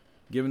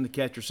 Giving the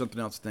catcher something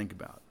else to think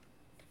about.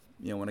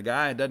 When a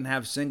guy doesn't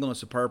have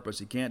singleness of purpose,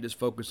 he can't just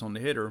focus on the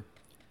hitter.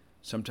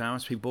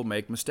 Sometimes people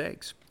make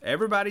mistakes.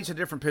 Everybody's a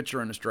different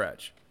pitcher in the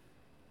stretch.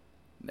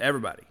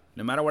 Everybody.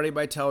 No matter what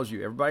anybody tells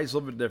you, everybody's a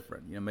little bit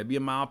different. Maybe a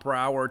mile per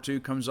hour or two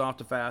comes off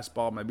the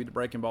fastball. Maybe the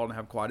breaking ball doesn't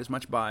have quite as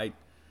much bite.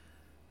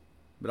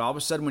 But all of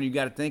a sudden, when you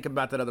got to think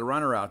about that other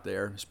runner out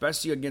there,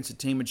 especially against a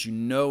team that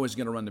is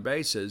going to run the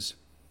bases,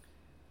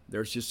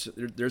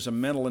 there's a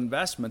mental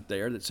investment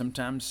there that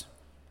sometimes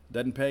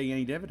doesn't pay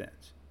any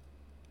dividends.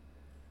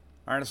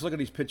 All right, let's look at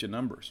these pitching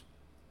numbers.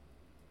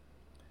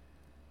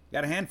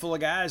 Got a handful of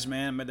guys,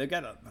 man. They've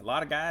got a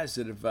lot of guys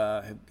that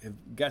have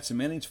got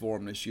some innings for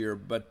them this year,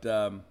 but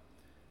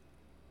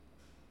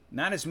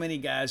not as many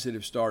guys that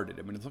have started.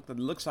 I mean, it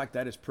looks like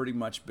that has pretty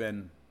much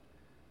been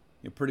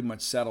pretty much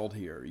settled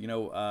here.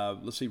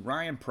 Let's see.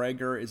 Ryan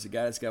Prager is the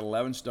guy that's got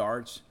 11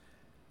 starts.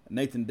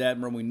 Nathan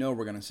Detmer, we know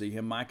we're going to see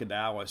him. Micah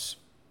Dallas,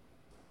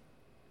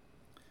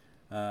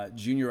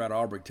 junior out of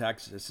Auburn,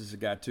 Texas. This is a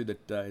guy, too,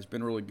 that has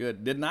been really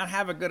good. Did not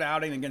have a good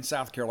outing against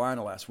South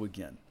Carolina last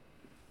weekend.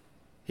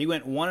 He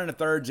went 1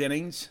 1/3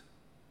 innings,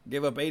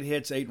 gave up 8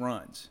 hits, 8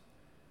 runs.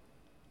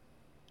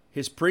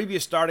 His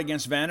previous start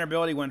against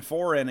Vanderbilt, he went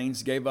 4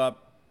 innings, gave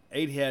up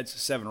 8 hits,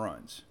 7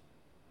 runs.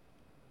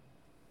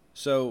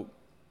 So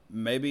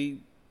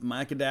maybe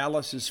Micah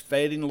Dallas is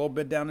fading a little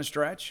bit down the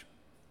stretch.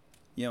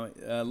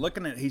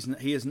 Looking at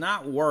he has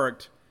not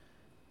worked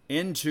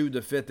into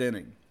the 5th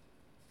inning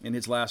in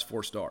his last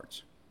 4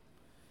 starts.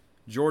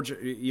 Georgia,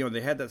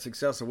 they had that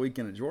successful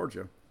weekend at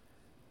Georgia,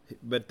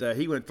 but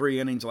he went 3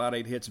 innings, allowed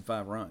 8 hits and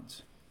 5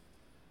 runs.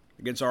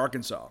 Against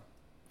Arkansas,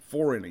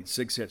 4 innings,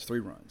 6 hits, 3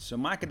 runs. So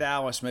Micah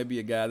Dallas may be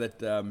a guy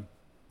that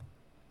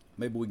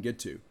maybe we can get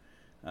to.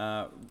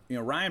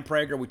 Ryan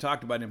Prager, we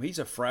talked about him. He's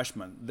a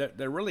freshman.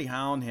 They're really high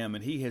on him,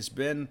 and he has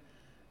been,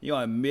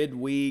 a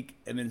midweek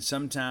and then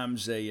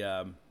sometimes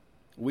a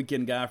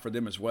weekend guy for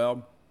them as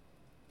well.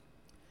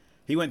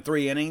 He went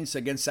 3 innings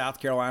against South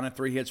Carolina,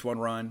 3 hits, 1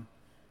 run,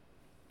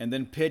 and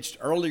then pitched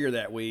earlier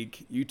that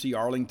week, UT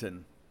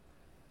Arlington.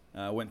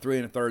 Went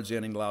 3 1/3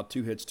 inning, allowed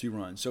 2 hits, 2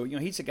 runs. So,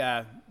 he's a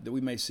guy that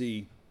we may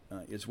see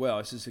as well.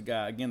 This is a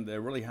guy, again,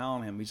 they're really high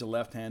on him. He's a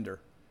left-hander.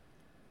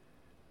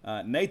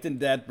 Nathan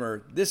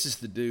Detmer, this is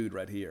the dude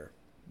right here.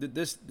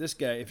 This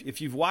guy,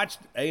 if you've watched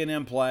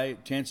A&M play,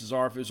 chances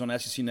are if it was on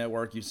SEC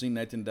Network, you've seen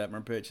Nathan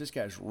Detmer pitch. This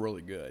guy's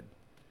really good.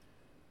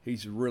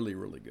 He's really,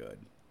 really good.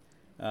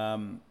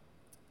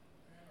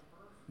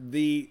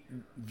 The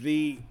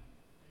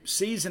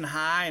season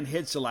high in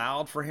hits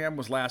allowed for him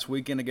was last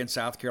weekend against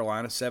South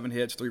Carolina, 7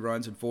 hits, 3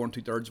 runs, and 4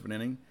 2/3 of an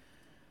inning.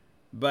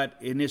 But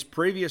in his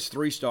previous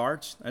 3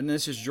 starts, and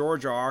this is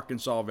Georgia,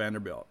 Arkansas,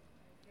 Vanderbilt,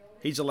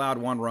 he's allowed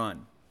 1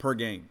 run per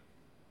game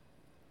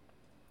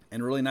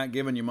and really not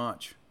giving you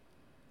much.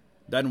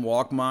 doesn't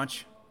walk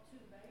much.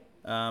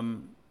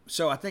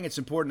 So I think it's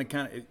important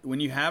to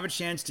when you have a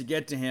chance to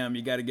get to him,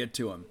 you got to get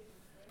to him.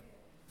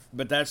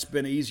 But that's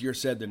been easier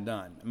said than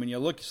done. I mean,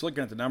 just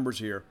looking at the numbers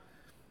here.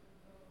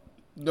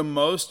 The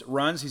most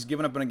runs he's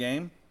given up in a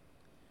game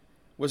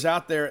was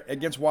out there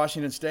against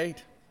Washington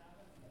State.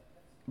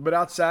 But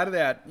outside of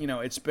that,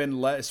 it's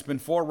been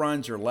 4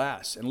 runs or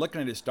less. And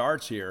looking at his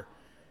starts here,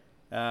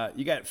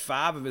 you got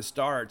 5 of his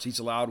starts, he's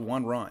allowed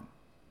 1 run.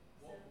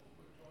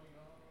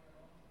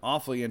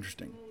 Awfully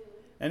interesting.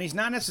 And he's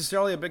not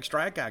necessarily a big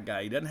strikeout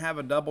guy. He doesn't have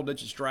a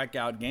double-digit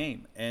strikeout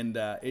game. And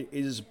it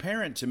is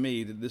apparent to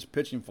me that this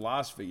pitching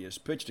philosophy is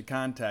pitch to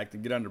contact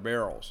and get under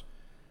barrels,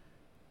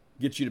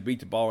 get you to beat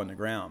the ball in the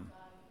ground.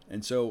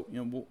 And so,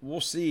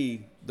 we'll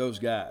see those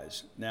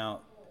guys.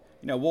 Now,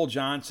 Will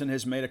Johnson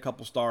has made a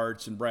couple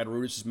starts and Brad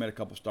Rudis has made a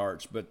couple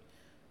starts. But,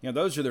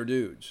 those are their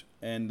dudes.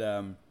 And,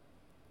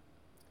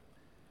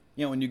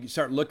 when you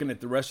start looking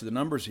at the rest of the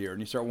numbers here and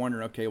you start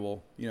wondering, okay,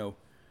 well,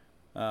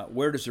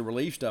 where does the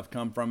relief stuff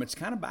come from? It's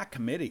kind of by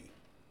committee.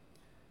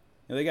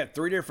 They got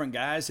 3 different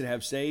guys that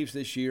have saves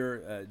this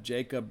year.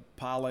 Jacob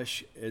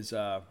Polish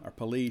or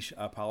Polish,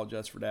 I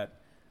apologize for that,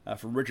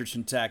 from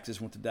Richardson,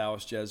 Texas, went to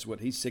Dallas Jesuit.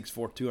 He's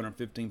 6'4",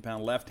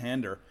 215-pound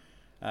left-hander.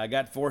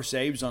 Got 4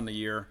 saves on the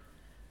year.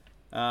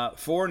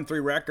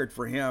 4-3 record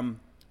for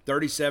him,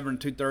 37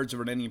 2/3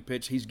 of an inning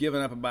pitch. He's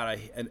given up about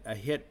a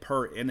hit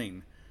per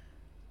inning,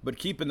 but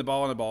keeping the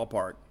ball in the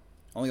ballpark.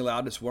 Only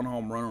allowed us 1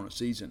 home run on a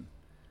season.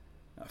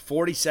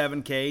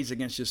 47 Ks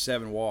against just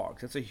 7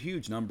 walks. That's a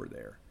huge number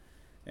there.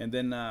 And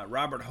then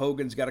Robert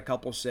Hogan's got a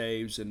couple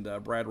saves, and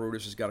Brad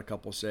Rudis has got a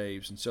couple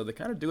saves. And so they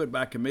kind of do it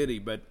by committee.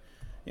 But,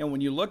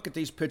 when you look at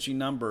these pitching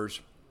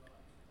numbers,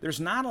 there's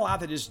not a lot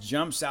that just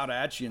jumps out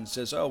at you and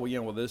says, oh,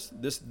 well,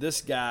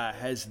 this guy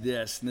has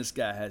this and this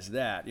guy has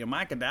that.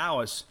 Micah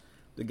Dallas,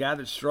 the guy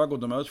that struggled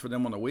the most for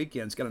them on the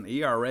weekends, got an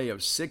ERA of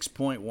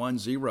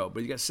 6.10, but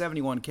he's got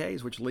 71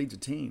 Ks, which leads the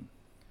team.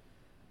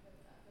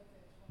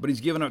 But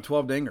he's given up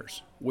 12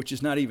 dingers, which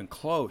is not even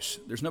close.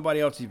 There's nobody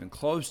else even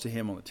close to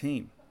him on the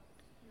team.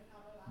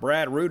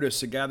 Brad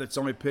Rudis, a guy that's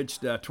only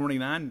pitched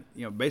 29,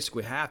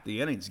 basically half the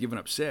innings, giving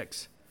up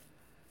 6.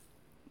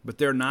 But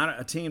they're not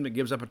a team that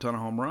gives up a ton of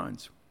home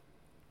runs.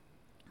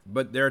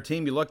 But they're a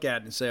team you look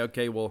at and say,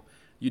 okay, well,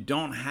 you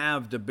don't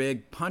have the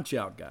big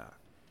punch-out guy.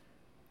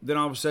 Then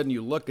all of a sudden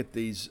you look at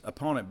these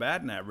opponent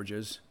batting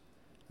averages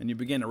and you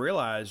begin to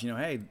realize,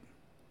 hey,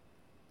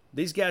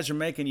 these guys are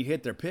making you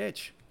hit their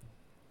pitch.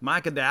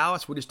 Micah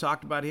Dallas, we just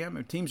talked about him,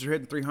 and teams are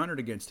hitting 300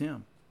 against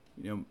him.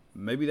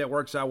 Maybe that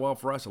works out well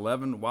for us,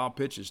 11 wild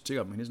pitches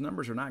too. I mean, his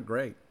numbers are not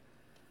great.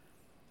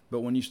 But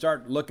when you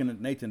start looking at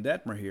Nathan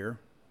Detmer here,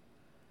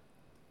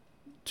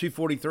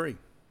 243.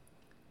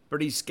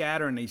 But he's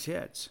scattering these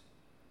hits.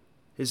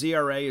 His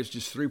ERA is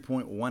just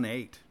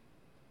 3.18.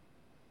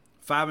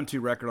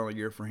 5-2 record on the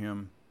year for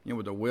him,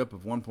 with a whip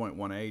of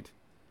 1.18.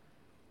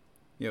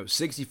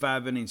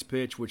 65 innings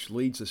pitched, which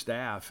leads the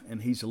staff,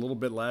 and he's a little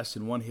bit less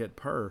than 1 hit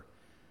per.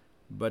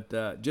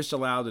 But just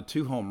allowed the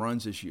 2 home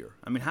runs this year.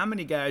 I mean, how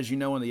many guys in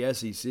the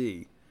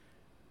SEC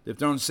they've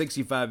thrown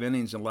 65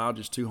 innings and allowed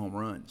just 2 home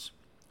runs?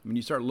 I mean,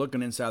 you start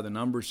looking inside the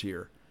numbers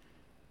here.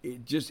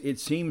 It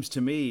seems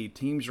to me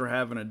teams are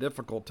having a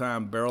difficult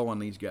time barreling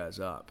these guys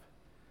up.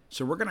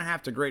 So we're going to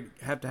have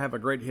to have a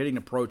great hitting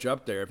approach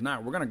up there. If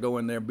not, we're going to go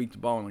in there and beat the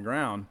ball on the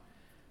ground,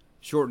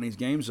 shorten these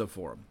games up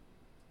for them.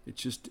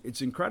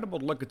 It's incredible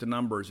to look at the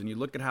numbers, and you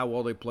look at how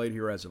well they played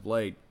here as of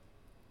late.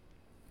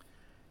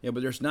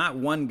 But there's not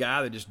one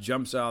guy that just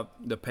jumps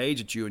out the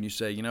page at you and you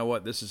say, you know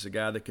what, this is a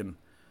guy that can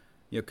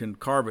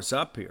carve us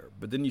up here.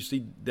 But then you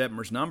see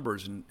Detmer's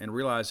numbers and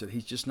realize that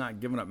he's just not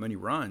giving up many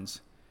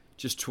runs.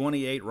 Just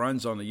 28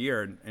 runs on the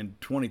year,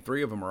 and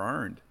 23 of them are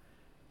earned.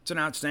 It's an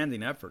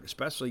outstanding effort,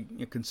 especially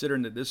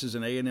considering that this is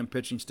an A&M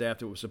pitching staff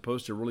that was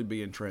supposed to really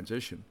be in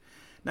transition.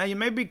 Now, you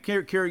may be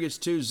curious,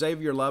 too.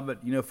 Xavier Lovett,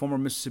 former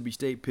Mississippi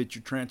State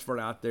pitcher, transferred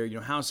out there.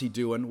 How's he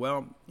doing?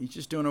 Well, he's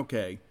just doing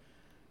okay.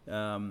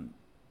 One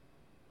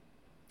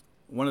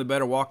of the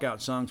better walkout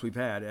songs we've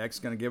had. X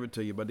going to give it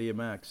to you by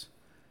DMX.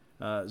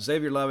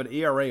 Xavier Lovett,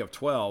 ERA of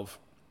 12.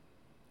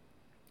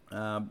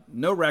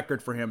 No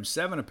record for him.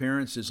 7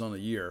 appearances on the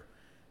year.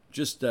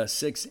 Just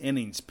 6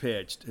 innings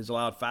pitched. Has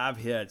allowed 5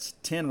 hits,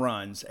 10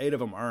 runs, 8 of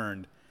them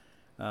earned.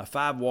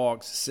 5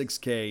 walks, 6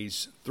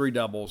 Ks, 3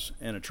 doubles,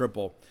 and a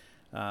triple.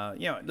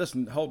 It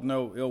doesn't hold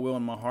no ill will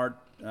in my heart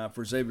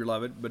for Xavier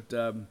Lovett. But,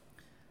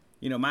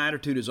 my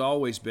attitude has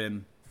always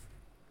been,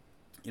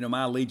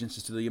 my allegiance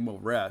is to the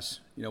Emerald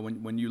Rest.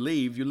 When you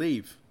leave, you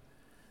leave.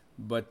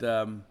 But,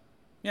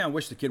 I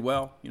wish the kid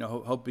well.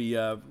 Hope he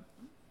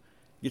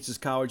gets his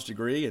college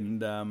degree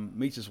and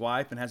meets his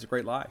wife and has a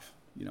great life.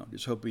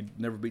 Just hope he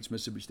never beats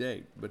Mississippi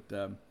State.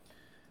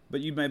 But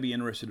you may be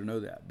interested to know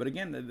that. But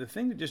again, the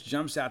thing that just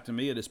jumps out to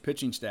me at his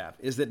pitching staff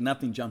is that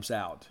nothing jumps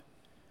out.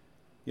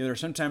 There are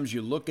sometimes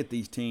you look at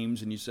these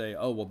teams and you say,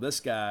 oh, well, this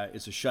guy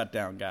is a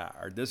shutdown guy,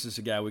 or this is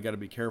a guy we got to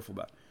be careful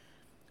about.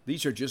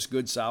 These are just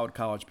good, solid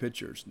college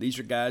pitchers. These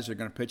are guys that are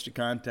going to pitch to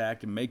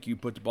contact and make you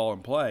put the ball in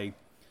play.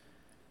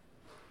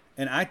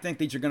 And I think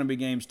these are going to be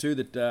games, too,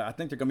 that I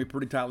think they're going to be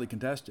pretty tightly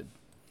contested.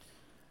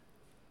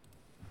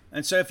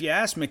 And so if you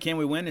ask me, can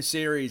we win the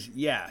series?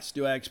 Yes.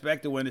 Do I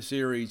expect to win the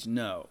series?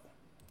 No.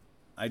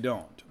 I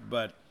don't.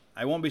 But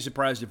I won't be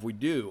surprised if we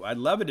do. I'd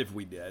love it if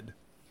we did.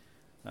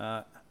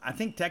 I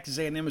think Texas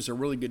A&M is a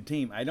really good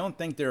team. I don't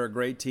think they're a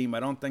great team. I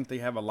don't think they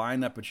have a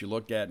lineup that you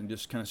look at and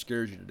just kind of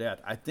scares you to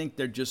death. I think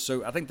they're just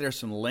so – I think there's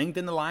some length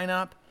in the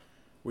lineup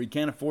where you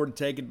can't afford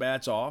to take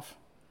at-bats off.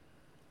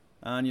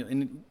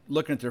 And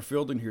looking at their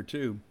fielding here,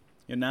 too,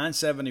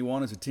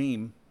 971 as a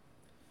team.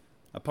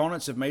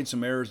 Opponents have made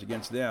some errors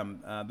against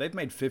them. They've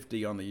made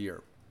 50 on the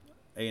year.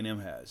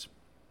 A&M has.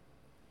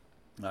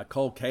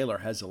 Cole Kaler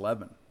has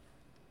 11.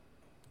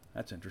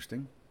 That's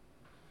interesting.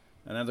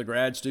 Another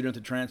grad student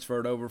that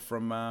transferred over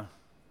from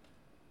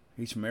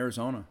he's from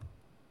Arizona.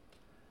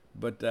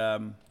 But,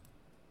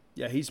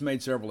 yeah, he's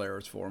made several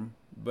errors for him.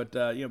 But,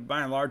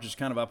 by and large, it's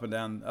kind of up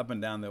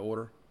and down the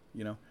order.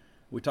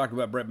 We talked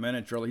about Brett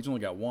Minich earlier. He's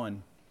only got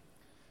 1.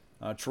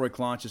 Troy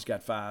Claunch has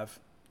got 5.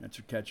 That's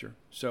your catcher.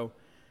 So,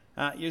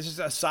 it's just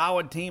a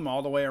solid team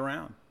all the way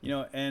around.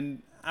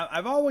 And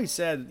I've always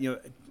said,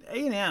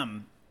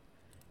 A&M,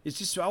 it's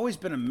just always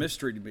been a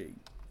mystery to me.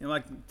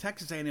 Like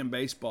Texas A&M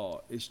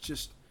baseball, it's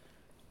just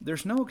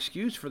there's no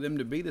excuse for them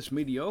to be this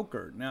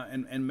mediocre. Now,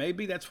 and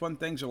maybe that's when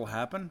things will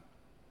happen.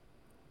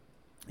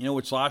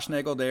 With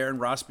Schlossnagle there and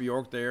Ross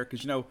Bjork there,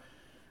 because,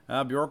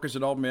 Bjork is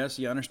at Ole Miss.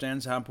 He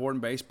understands how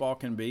important baseball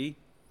can be.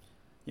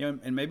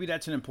 And maybe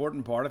that's an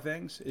important part of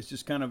things. It's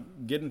just kind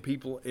of getting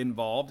people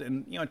involved.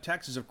 And, in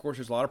Texas, of course,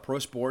 there's a lot of pro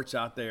sports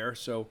out there.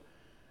 So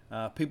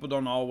people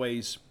don't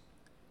always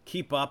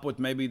keep up with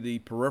maybe the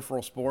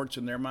peripheral sports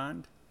in their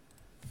mind.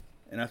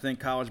 And I think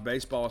college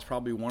baseball is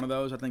probably one of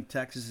those. I think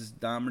Texas has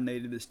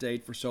dominated the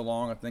state for so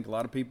long. I think a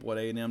lot of people at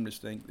A&M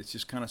just think it's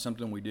just kind of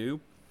something we do.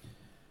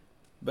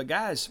 But,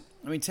 guys,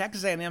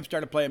 Texas A&M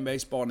started playing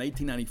baseball in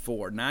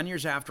 1894, 9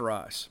 years after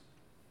us.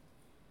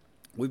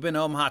 We've been to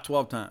Omaha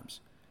 12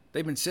 times.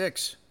 They've been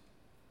 6.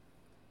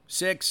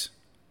 6.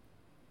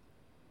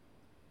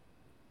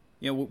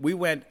 We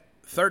went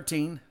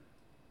 13,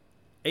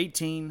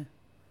 18,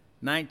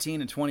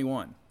 19, and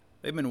 21.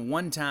 They've been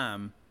one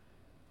time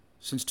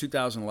since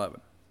 2011.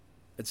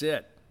 That's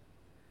it.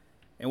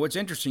 And what's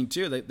interesting,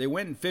 too, they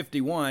went in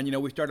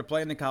 51. We started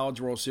playing the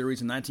College World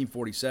Series in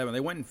 1947. They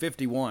went in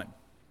 51.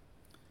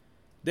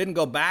 Didn't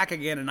go back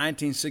again in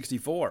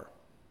 1964.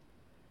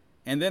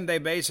 And then they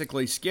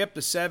basically skipped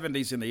the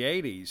 70s and the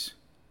 80s.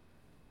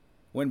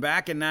 Went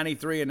back in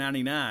 93 and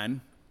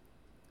 99.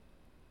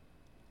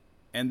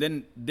 And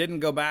then didn't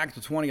go back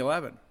to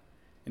 2011.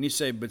 And you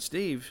say, but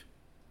Steve,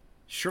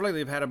 surely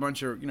they've had a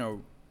bunch of,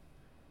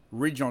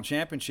 regional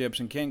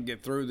championships and can't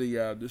get through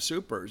the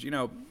supers.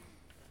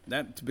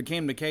 That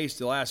became the case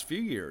the last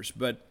few years.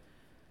 But,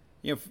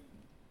 they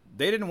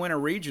didn't win a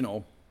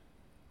regional.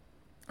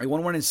 They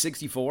won one in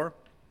 64,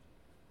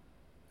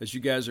 as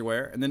you guys are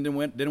aware, and then didn't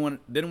win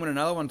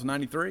another one until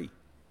 93.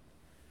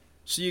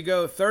 So you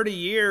go 30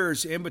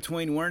 years in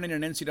between winning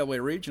an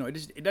NCAA regional.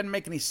 It doesn't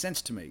make any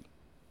sense to me.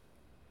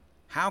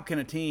 How can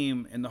a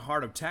team in the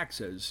heart of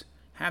Texas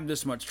have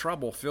this much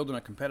trouble fielding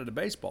a competitive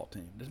baseball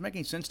team? It doesn't make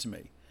any sense to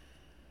me.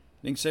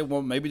 You can say,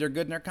 well, maybe they're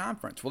good in their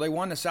conference. Well, they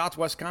won the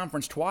Southwest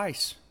Conference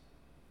twice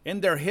in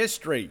their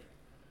history.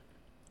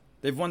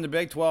 They've won the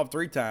Big 12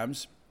 3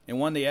 times and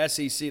won the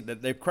SEC.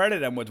 They've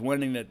credited them with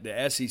winning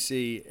the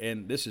SEC,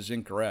 and this is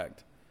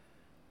incorrect.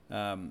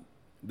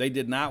 They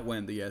did not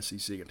win the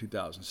SEC in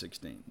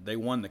 2016. They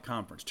won the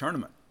conference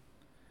tournament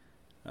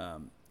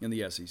in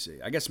the SEC.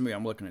 I guess maybe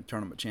I'm looking at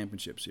tournament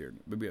championships here.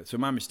 So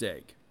my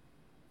mistake.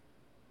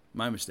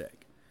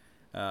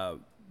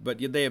 But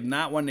they have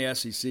not won the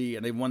SEC,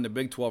 and they've won the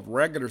Big 12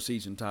 regular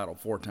season title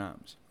 4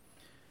 times.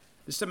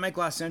 This doesn't make a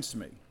lot of sense to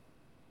me.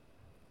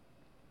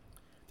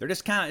 They're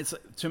just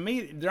to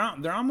me,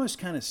 they're almost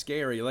kind of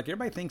scary. Like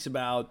everybody thinks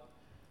about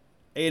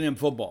A&M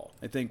football.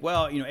 They think,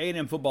 well,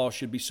 A&M football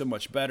should be so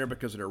much better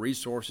because of their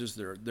resources,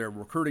 their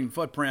recruiting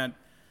footprint.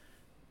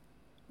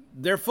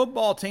 Their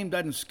football team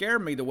doesn't scare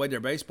me the way their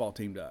baseball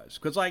team does.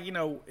 Because,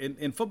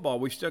 in football,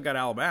 we've still got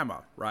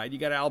Alabama, right? You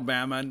got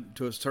Alabama, and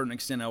to a certain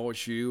extent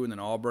LSU, and then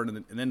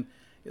Auburn. And then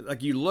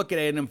you look at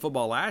A&M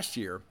football last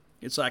year,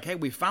 it's like, hey,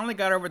 we finally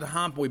got over the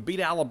hump. We beat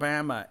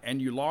Alabama,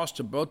 and you lost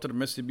to both of the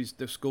Mississippi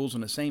schools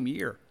in the same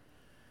year.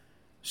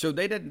 So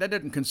that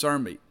didn't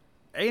concern me.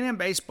 A&M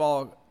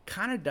baseball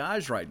kind of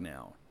does right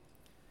now.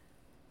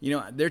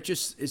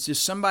 It's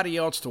just somebody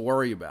else to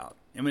worry about.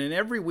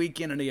 Every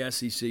weekend in the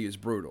SEC is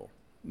brutal.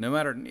 No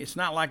matter, it's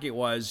not like it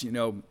was,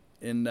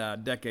 in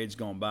decades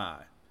gone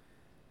by.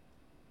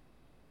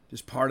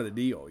 Just part of the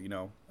deal,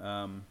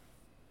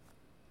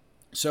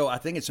 So I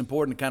think it's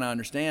important to kind of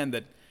understand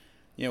that,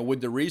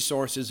 with the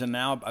resources and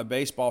now a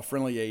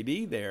baseball-friendly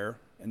AD there,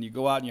 and you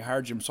go out and you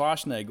hire Jim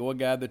Schlossnagle, a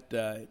guy that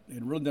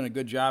had really done a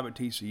good job at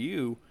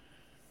TCU,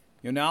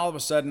 now all of a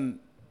sudden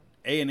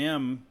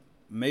A&M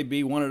may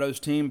be one of those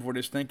teams where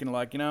just thinking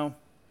like,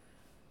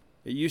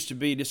 it used to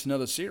be just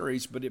another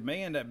series, but it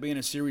may end up being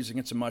a series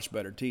against a much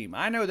better team.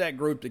 I know that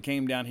group that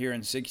came down here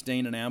in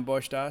 16 and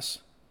ambushed us.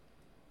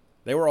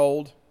 They were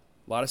old,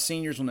 a lot of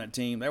seniors on that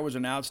team. That was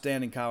an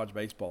outstanding college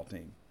baseball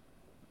team.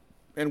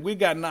 And we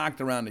got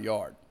knocked around the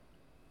yard.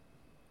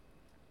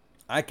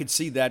 I could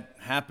see that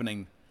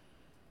happening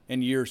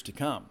in years to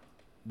come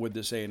with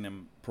this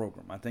A&M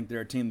program. I think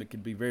they're a team that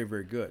could be very,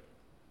 very good.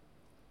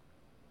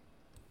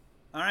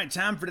 All right,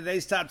 time for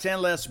today's Top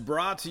 10 list,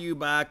 brought to you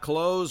by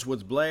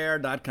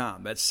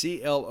closewithblair.com. That's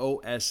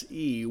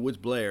C-L-O-S-E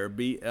with Blair,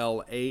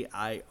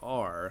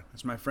 B-L-A-I-R.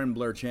 That's my friend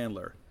Blair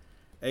Chandler.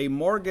 A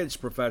mortgage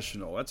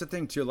professional. That's a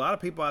thing, too. A lot of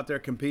people out there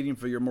competing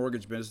for your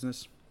mortgage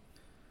business.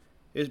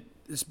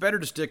 It's better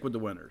to stick with the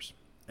winners.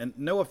 And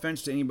no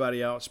offense to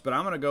anybody else, but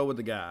I'm going to go with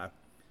the guy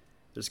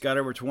that's got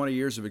over 20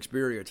 years of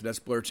experience, and that's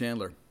Blair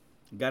Chandler.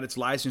 Got its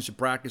license to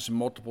practice in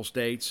multiple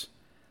states.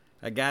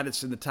 A guy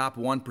that's in the top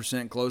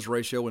 1% close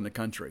ratio in the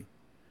country.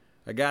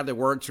 A guy that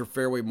works for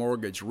Fairway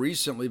Mortgage,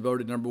 recently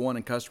voted number 1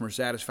 in customer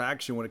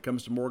satisfaction when it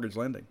comes to mortgage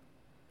lending.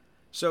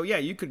 So, yeah,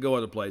 you could go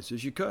other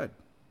places. You could.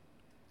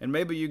 And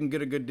maybe you can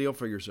get a good deal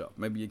for yourself.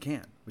 Maybe you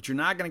can. But you're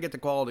not going to get the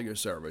quality of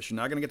service. You're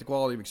not going to get the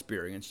quality of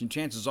experience. And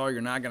chances are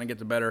you're not going to get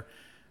the better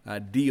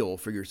deal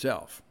for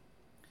yourself.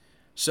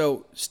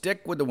 So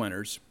stick with the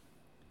winners.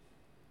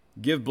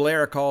 Give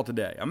Blair a call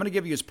today. I'm going to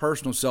give you his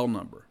personal cell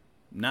number.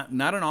 Not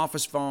an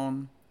office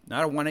phone.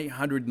 Not a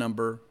 1-800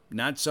 number,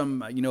 not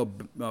some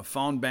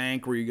phone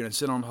bank where you're going to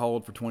sit on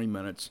hold for 20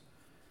 minutes.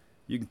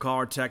 You can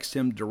call or text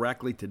him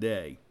directly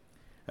today.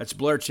 That's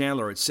Blair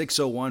Chandler at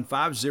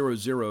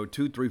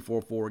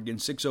 601-500-2344. Again,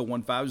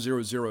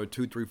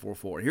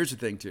 601-500-2344. And here's the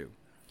thing, too.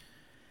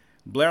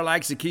 Blair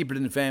likes to keep it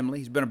in the family.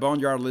 He's been a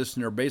Boneyard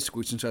listener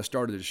basically since I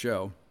started the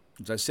show.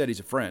 As I said, he's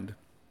a friend.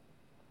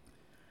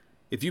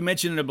 If you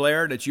mention to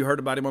Blair that you heard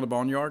about him on the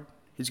Boneyard,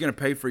 he's going to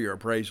pay for your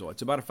appraisal.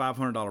 It's about a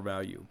 $500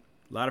 value.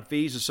 A lot of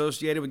fees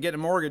associated with getting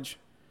a mortgage.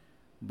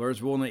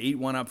 Blair's willing to eat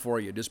one up for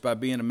you just by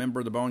being a member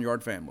of the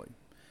Boneyard family.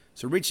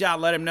 So reach out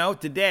and let him know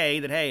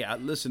today that, hey,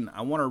 listen,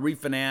 I want to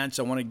refinance.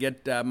 I want to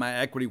get my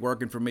equity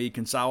working for me,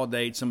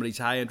 consolidate some of these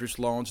high-interest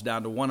loans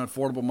down to one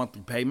affordable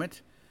monthly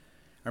payment.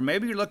 Or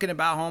maybe you're looking to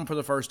buy a home for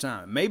the first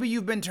time. Maybe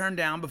you've been turned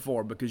down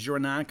before because you're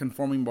a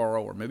non-conforming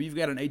borrower. Maybe you've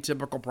got an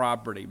atypical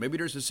property. Maybe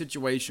there's a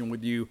situation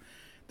with you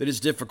that is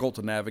difficult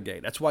to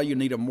navigate. That's why you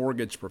need a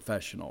mortgage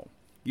professional.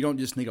 You don't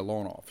just need a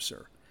loan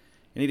officer.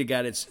 You need a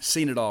guy that's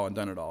seen it all and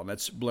done it all, and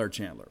that's Blair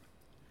Chandler.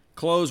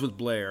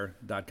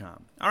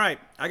 Closewithblair.com. All right,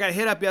 I got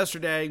hit up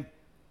yesterday,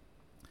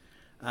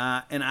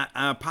 and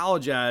I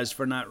apologize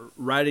for not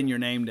writing your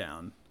name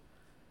down.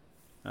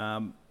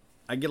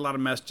 I get a lot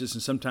of messages,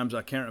 and sometimes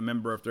I can't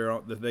remember if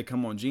they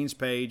come on Gene's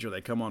page or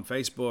they come on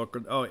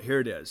Facebook. Oh, here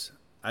it is.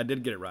 I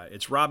did get it right.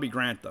 It's Robbie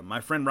Grantham,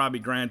 my friend Robbie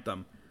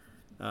Grantham.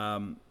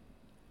 And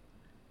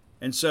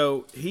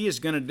so he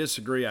is going to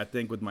disagree, I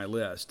think, with my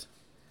list.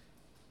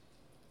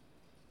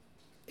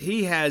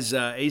 He has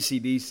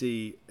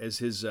AC/DC as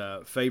his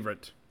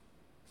favorite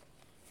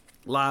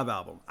live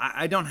album.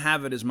 I don't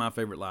have it as my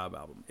favorite live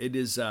album. It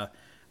is.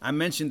 I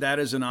mentioned that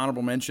as an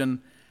honorable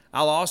mention.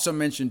 I'll also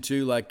mention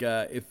too, like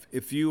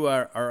if you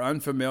are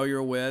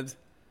unfamiliar with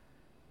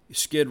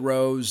Skid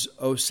Row's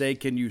 "Oh Say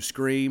Can You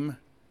Scream,"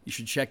 you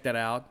should check that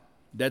out.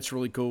 That's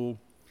really cool.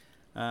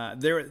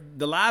 The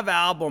live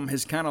album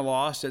has kind of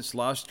lost its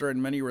luster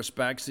in many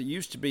respects. It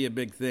used to be a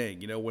big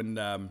thing,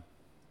 when.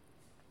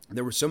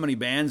 There were so many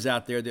bands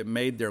out there that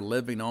made their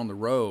living on the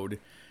road,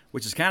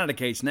 which is kind of the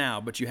case now.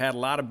 But you had a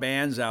lot of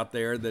bands out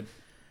there that,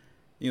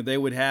 they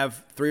would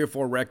have 3 or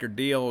 4 record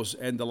deals.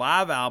 And the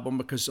live album,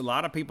 because a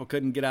lot of people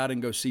couldn't get out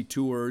and go see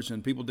tours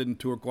and people didn't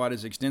tour quite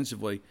as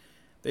extensively,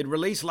 they'd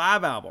release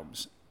live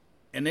albums.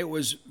 And it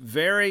was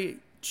very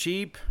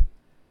cheap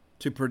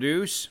to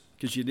produce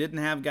because you didn't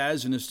have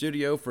guys in the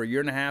studio for 1.5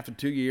 years to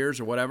 2 years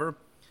or whatever.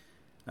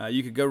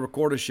 You could go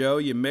record a show,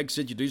 you mix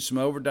it, you do some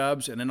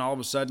overdubs, and then all of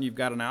a sudden you've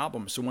got an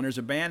album. So when there's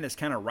a band that's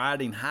kind of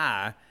riding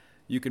high,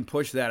 you can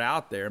push that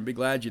out there and be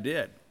glad you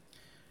did.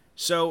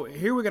 So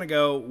here we're going to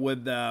go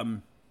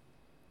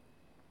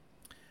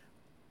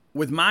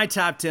with my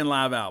top 10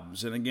 live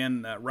albums. And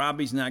again,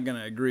 Robbie's not going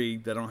to agree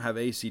that I don't have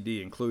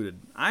ACD included.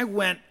 I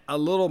went a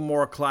little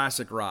more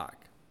classic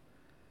rock.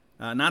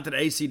 Not that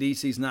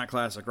AC/DC is not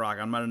classic rock.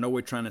 I'm not in no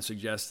way trying to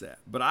suggest that.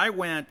 But I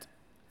went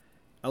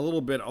a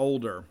little bit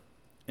older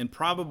and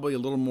probably a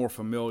little more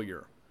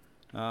familiar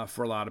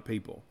for a lot of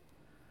people.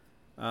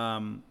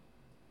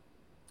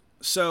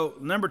 So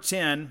number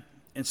 10,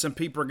 and some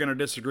people are going to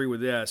disagree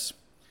with this,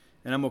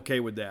 and I'm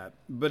okay with that.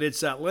 But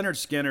it's Lynyrd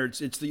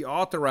Skynyrd's. It's the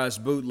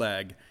authorized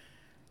bootleg.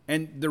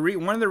 And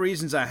one of the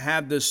reasons I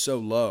have this so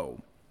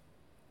low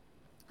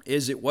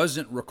is it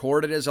wasn't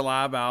recorded as a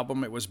live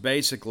album. It was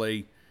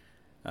basically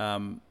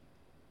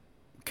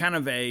kind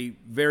of a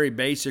very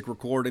basic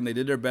recording. They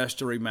did their best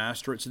to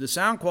remaster it. So the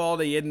sound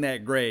quality isn't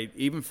that great.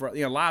 Even for,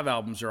 live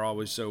albums are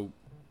always so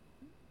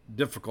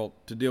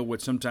difficult to deal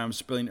with sometimes,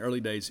 especially in the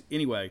early days.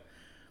 Anyway,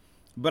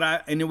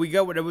 but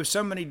there was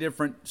so many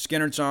different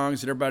Skynyrd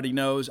songs that everybody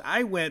knows.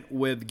 I went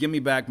with Gimme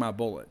Back My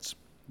Bullets.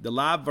 The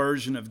live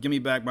version of Gimme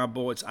Back My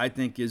Bullets, I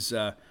think, is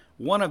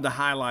one of the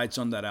highlights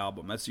on that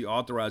album. That's the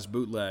authorized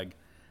bootleg.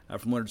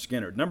 from Lynyrd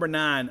Skynyrd. Number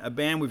 9, a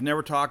band we've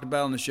never talked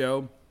about on the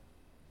show.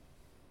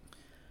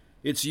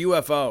 It's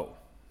UFO.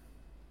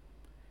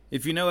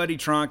 If you know Eddie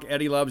Trunk,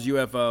 Eddie loves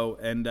UFO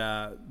and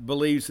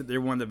believes that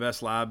they're one of the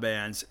best live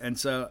bands. And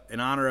so in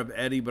honor of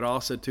Eddie, but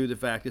also to the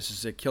fact this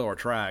is a killer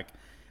track,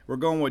 we're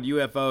going with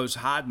UFO's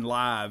Hot and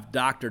Live,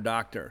 Doctor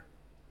Doctor.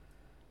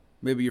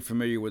 Maybe you're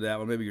familiar with that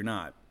one, maybe you're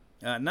not.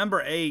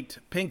 Number 8,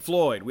 Pink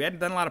Floyd. We hadn't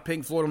done a lot of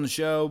Pink Floyd on the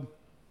show.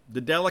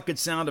 The Delicate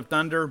Sound of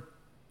Thunder.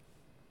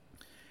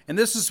 And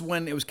this is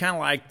when it was kind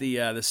of like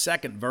the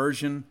second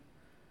version,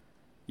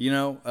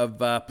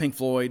 of Pink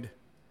Floyd.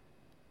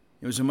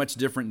 It was a much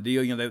different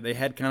deal. They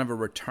had kind of a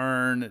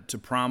return to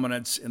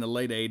prominence in the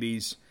late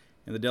 80s,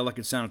 and the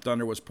Delicate Sound of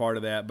Thunder was part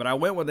of that. But I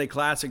went with a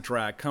classic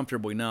track,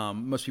 Comfortably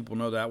Numb. Most people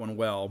know that one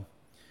well.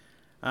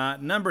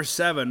 Number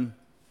 7,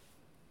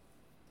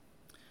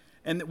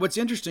 and what's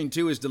interesting,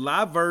 too, is the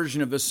live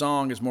version of this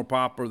song is more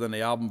popular than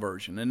the album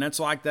version, and that's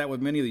like that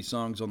with many of these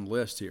songs on the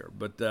list here.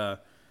 But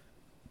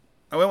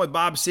I went with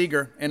Bob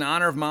Seger in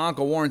honor of my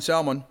uncle, Warren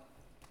Selman.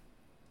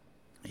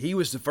 He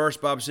was the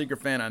first Bob Seger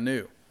fan I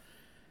knew.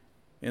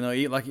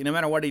 No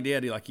matter what he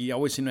did, he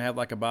always seemed to have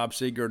like a Bob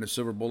Seger and a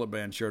Silver Bullet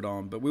Band shirt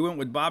on. But we went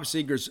with Bob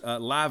Seger's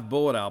Live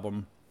Bullet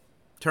album,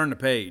 Turn the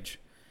Page,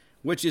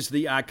 which is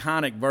the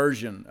iconic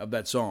version of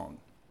that song.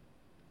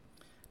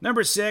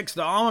 Number 6,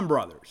 the Allman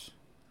Brothers.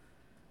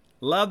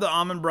 Love the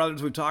Allman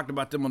Brothers. We've talked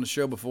about them on the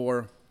show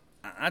before.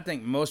 I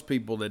think most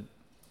people that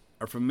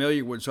are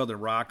familiar with Southern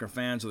rock are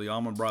fans of the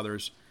Allman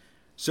Brothers.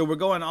 So we're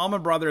going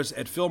Allman Brothers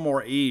at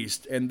Fillmore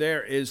East, and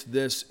there is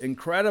this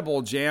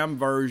incredible jam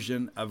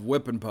version of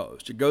Whippin'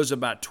 Post. It goes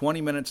about 20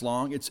 minutes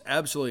long. It's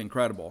absolutely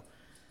incredible.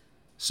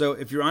 So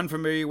if you're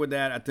unfamiliar with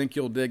that, I think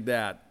you'll dig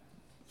that.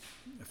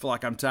 I feel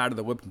like I'm tired of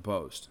the Whippin'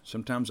 Post.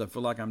 Sometimes I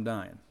feel like I'm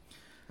dying.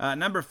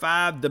 Number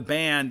 5, the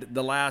band,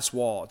 The Last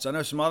Waltz. I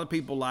know some other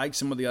people like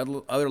some of the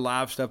other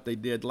live stuff they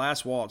did.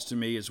 Last Waltz, to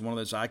me, is one of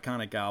those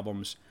iconic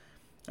albums.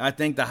 I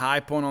think the high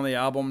point on the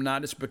album,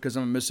 not just because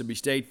I'm a Mississippi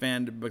State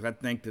fan, but I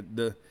think that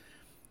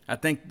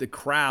the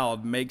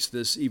crowd makes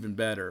this even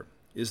better,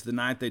 is the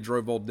night they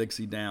drove Old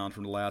Dixie down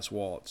from The Last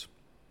Waltz.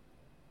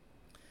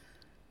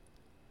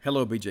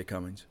 Hello, B.J.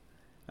 Cummings.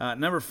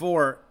 Number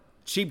 4,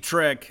 Cheap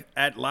Trick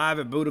live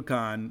at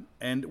Budokan.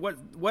 And what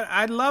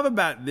I love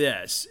about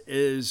this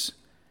is,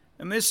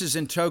 and this is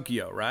in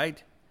Tokyo,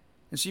 right?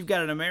 And so you've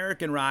got an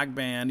American rock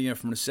band,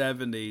 from the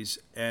 70s,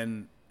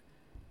 and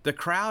the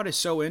crowd is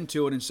so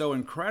into it and so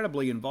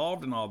incredibly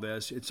involved in all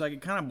this. It's like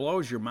it kind of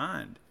blows your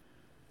mind.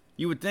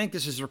 You would think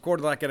this is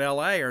recorded like in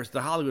L.A. or it's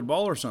the Hollywood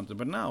Bowl or something,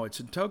 but no, it's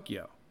in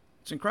Tokyo.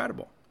 It's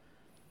incredible.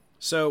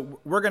 So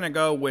we're going to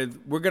go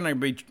with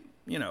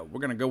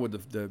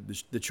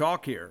the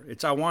chalk here.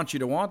 It's I Want You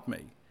to Want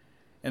Me.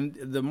 And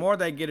the more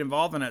they get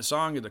involved in that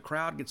song, the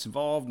crowd gets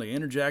involved and they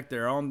interject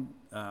their own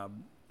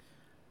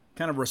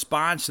kind of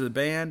response to the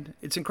band.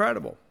 It's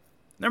incredible.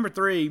 Number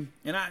 3,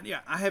 and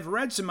I have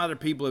read some other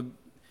people,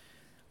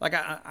 like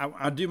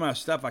I do my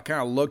stuff, I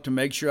kind of look to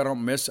make sure I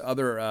don't miss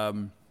other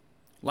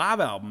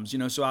live albums,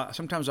 so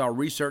sometimes I'll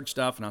research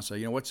stuff and I'll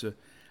say,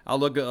 I'll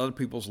look at other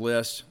people's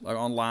lists, like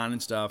online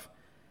and stuff.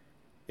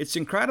 It's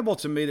incredible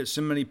to me that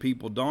so many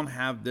people don't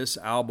have this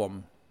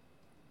album,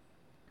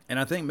 and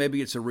I think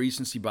maybe it's a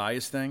recency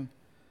bias thing.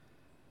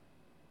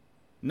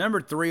 Number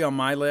 3 on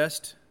my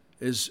list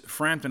is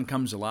Frampton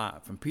Comes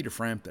Alive from Peter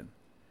Frampton.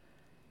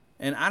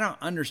 And I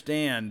don't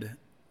understand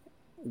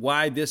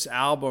why this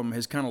album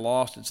has kind of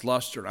lost its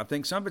luster. I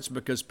think some of it's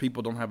because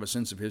people don't have a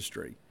sense of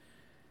history.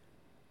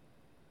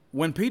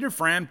 When Peter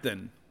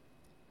Frampton,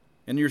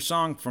 and your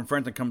song from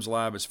Frampton Comes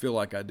Alive is Feel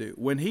Like I Do.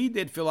 When he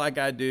did Feel Like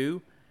I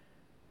Do,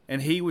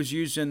 and he was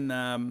using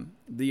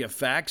the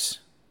effects,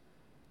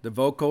 the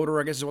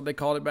vocoder, I guess is what they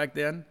called it back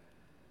then,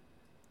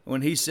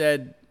 when he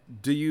said,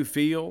 "Do you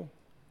feel?"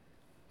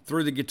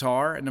 through the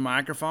guitar and the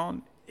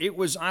microphone, it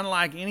was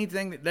unlike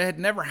anything that had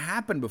never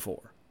happened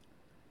before.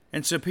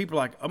 And so people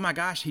are like, oh my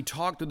gosh, he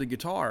talked through the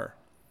guitar.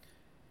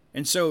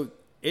 And so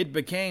it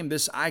became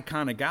this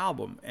iconic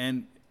album.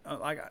 And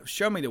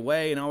Show Me the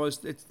Way and all this.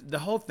 The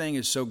whole thing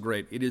is so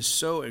great. It is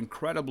so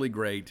incredibly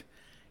great.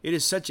 It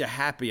is such a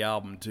happy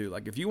album too.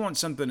 Like if you want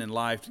something in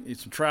life,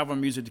 it's some traveling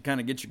music to kind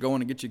of get you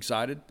going and get you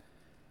excited.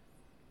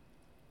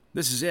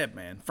 This is it,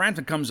 man.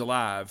 Frampton Comes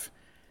Alive.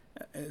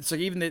 It's like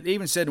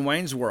even said in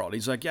Wayne's World,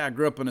 he's like, yeah, I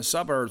grew up in the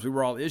suburbs. We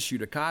were all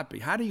issued a copy.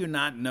 How do you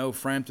not know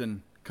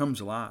Frampton Comes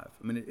Alive?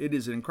 I mean, it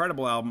is an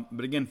incredible album.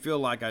 But again, Feel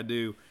Like I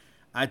Do,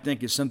 I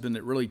think is something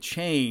that really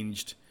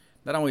changed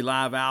not only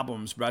live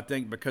albums, but I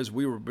think because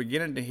we were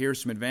beginning to hear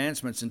some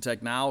advancements in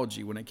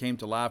technology when it came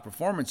to live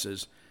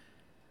performances,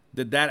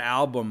 that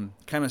album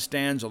kind of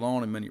stands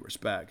alone in many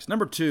respects.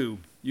 Number 2,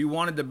 you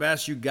wanted the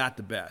best, you got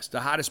the best.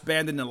 The hottest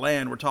band in the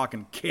land, we're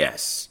talking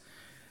Kiss.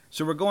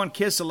 So we're going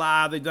Kiss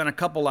Alive. They've done a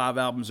couple live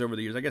albums over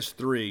the years, I guess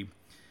 3.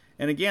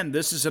 And again,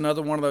 this is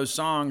another one of those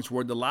songs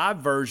where the live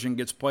version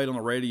gets played on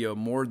the radio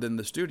more than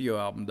the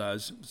studio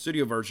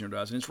version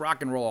does. And it's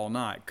Rock and Roll All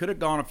Night. Could have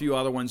gone a few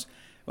other ones.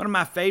 One of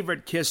my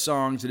favorite Kiss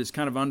songs that is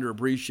kind of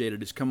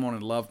underappreciated is Come On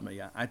and Love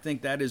Me. I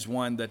think that is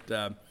one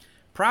that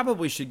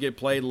probably should get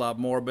played a lot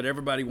more, but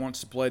everybody wants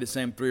to play the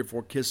same 3 or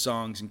 4 Kiss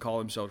songs and call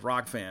themselves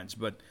rock fans.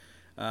 But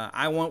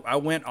I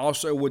went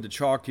also with the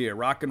chalk here,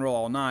 Rock and Roll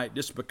All Night,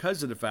 just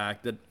because of the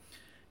fact that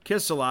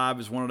Kiss Alive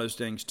is one of those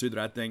things, too, that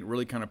I think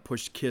really kind of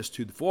pushed Kiss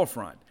to the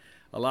forefront.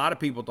 A lot of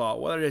people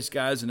thought, well, there's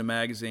guys in the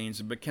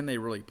magazines, but can they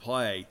really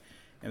play?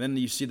 And then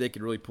you see they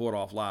could really pull it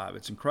off live.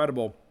 It's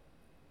incredible.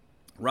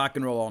 Rock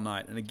and Roll All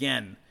Night. And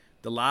again,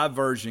 the live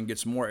version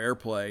gets more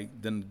airplay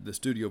than the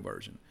studio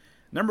version.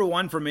 Number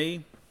 1 for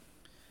me,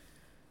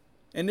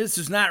 and this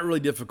is not really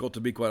difficult,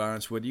 to be quite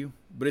honest with you,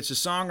 but it's A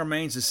Song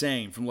Remains the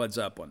Same from Led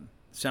Zeppelin.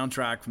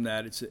 Soundtrack from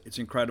that, it's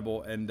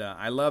incredible. And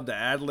I love the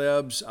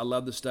ad-libs. I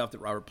love the stuff that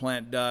Robert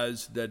Plant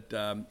does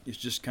that is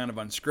just kind of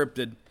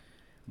unscripted.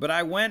 But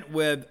I went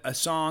with a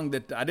song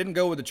that I didn't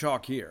go with the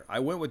chalk here. I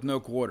went with No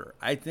Quarter.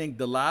 I think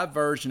the live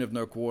version of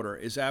No Quarter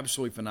is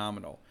absolutely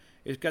phenomenal.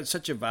 It's got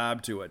such a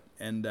vibe to it.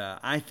 And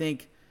I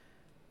think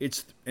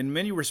it's, in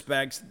many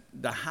respects,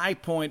 the high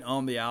point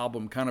on the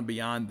album, kind of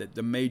beyond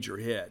the major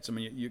hits. I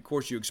mean, of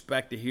course, you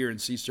expect to hear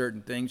and see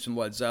certain things from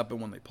Led Zeppelin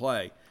when they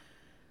play.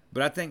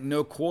 But I think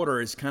No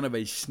Quarter is kind of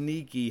a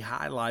sneaky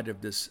highlight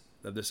of this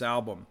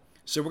album.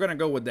 So we're going to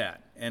go with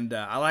that. And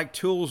I like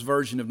Tool's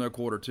version of No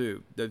Quarter,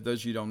 too.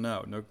 Those of you who don't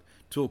know,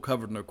 Tool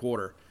covered No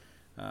Quarter.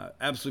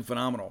 Absolutely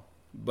phenomenal.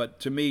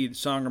 But to me, the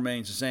song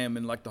remains the same,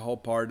 and like the whole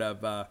part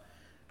of, on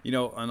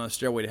a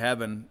Stairway to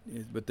Heaven,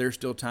 but there's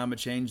still time to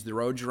change the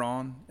road you're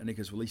on, and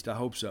because at least I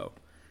hope so.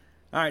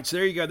 All right, so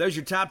there you go. Those are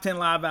your top 10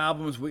 live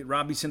albums.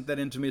 Robbie sent that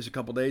in to me a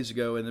couple days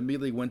ago, and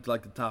immediately went to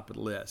like the top of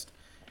the list.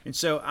 And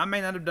so I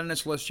may not have done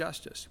this list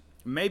justice.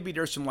 Maybe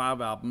there's some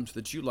live albums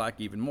that you like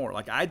even more.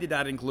 Like I did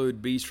not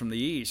include Beast from the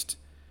East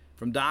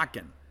from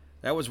Dokken.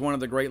 That was one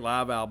of the great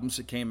live albums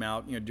that came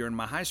out, during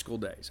my high school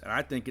days. And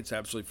I think it's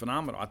absolutely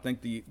phenomenal. I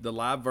think the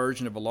live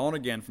version of Alone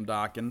Again from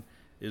Dokken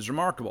is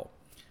remarkable.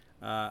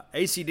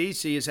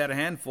 AC/DC has had a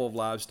handful of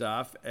live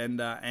stuff, and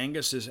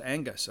Angus is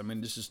Angus. I mean,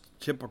 this is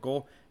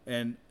typical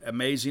and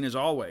amazing as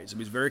always. I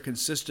mean, he's very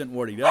consistent in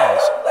what he does.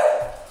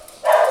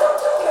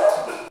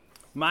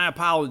 My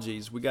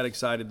apologies. We got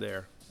excited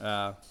there.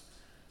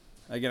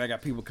 Again, I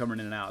got people coming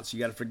in and out, so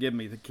you got to forgive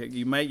me.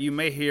 You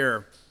may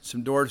hear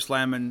some doors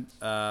slamming.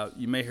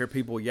 You may hear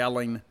people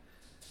yelling.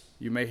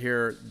 You may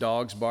hear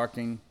dogs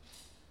barking.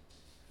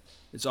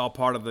 It's all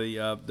part of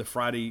the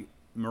Friday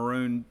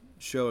Maroon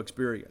show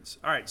experience.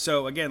 All right,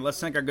 so again, let's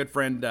thank our good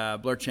friend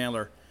Blair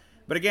Chandler.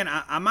 But again,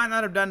 I might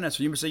not have done this.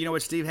 So you may say, you know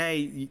what, Steve?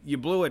 Hey, you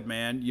blew it,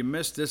 man. You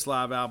missed this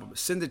live album.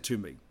 Send it to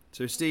me.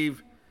 So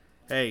Steve,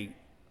 hey,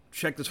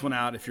 check this one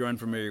out if you're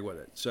unfamiliar with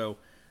it. So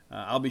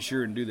I'll be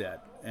sure and do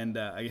that. And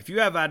if you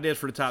have ideas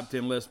for the top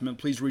 10 list,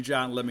 please reach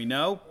out and let me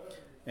know.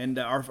 And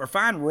or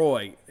find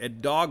Roy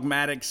at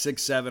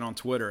Dogmatic67 on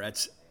Twitter.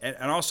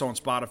 And also on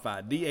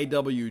Spotify,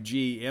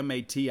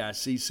 DAWGMATIC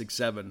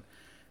 67.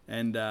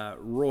 And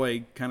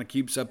Roy kind of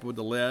keeps up with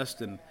the list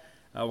and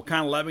will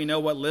kind of let me know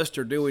what lists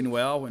are doing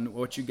well and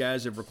what you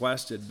guys have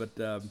requested.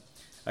 But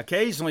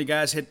occasionally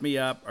guys hit me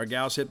up or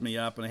gals hit me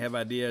up and they have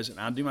ideas, and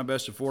I'll do my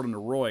best to forward them to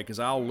Roy because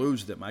I'll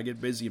lose them. I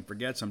get busy and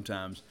forget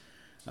sometimes.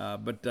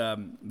 But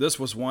this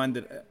was one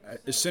that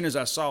as soon as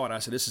I saw it, I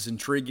said, this is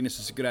intriguing. This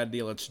is a good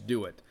idea. Let's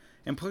do it.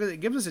 And it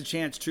gives us a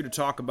chance, too, to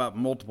talk about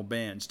multiple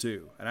bands,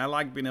 too. And I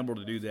like being able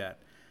to do that.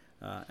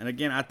 And,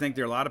 again, I think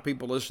there are a lot of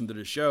people listening to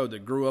the show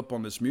that grew up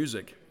on this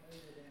music.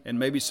 And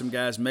maybe some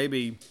guys,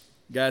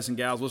 guys and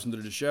gals listen to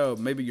the show,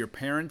 maybe your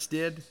parents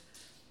did.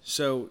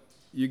 So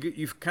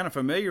you've kind of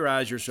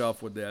familiarized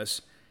yourself with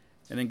this.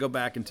 And then go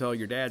back and tell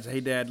your dads, hey,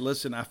 Dad,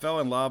 listen, I fell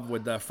in love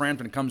with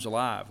Frampton Comes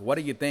Alive. What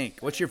do you think?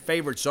 What's your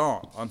favorite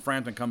song on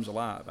Frampton Comes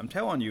Alive? I'm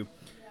telling you,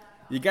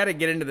 you got to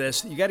get into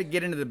this. You got to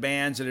get into the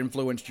bands that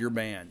influenced your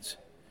bands.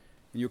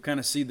 And you'll kind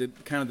of see the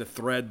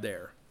thread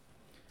there.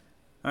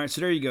 All right,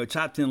 so there you go,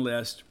 top 10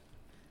 list.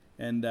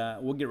 And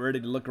we'll get ready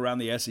to look around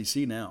the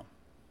SEC now.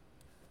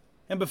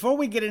 And before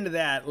we get into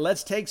that,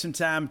 let's take some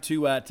time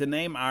to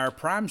name our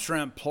Prime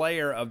Shrimp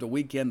Player of the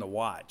Weekend to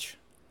watch.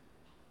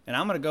 And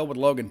I'm going to go with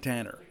Logan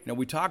Tanner.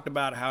 We talked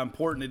about how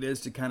important it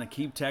is to kind of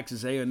keep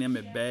Texas A&M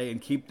at bay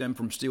and keep them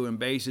from stealing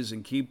bases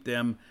and keep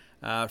them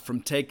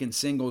from taking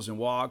singles and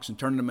walks and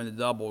turning them into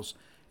doubles.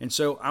 And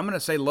so I'm going to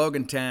say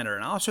Logan Tanner.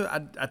 And also,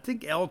 I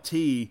think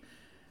LT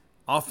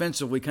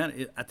offensively,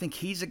 I think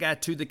he's a guy,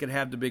 too, that could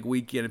have the big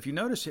weekend. If you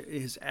notice,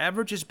 his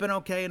average has been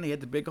okay, and he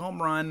had the big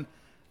home run.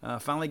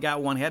 Finally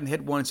got one. He hadn't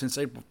hit one since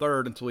April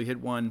 3rd until he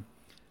hit one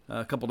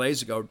a couple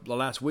days ago, the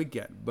last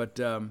weekend. But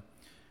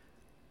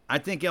I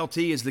think LT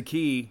is the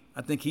key.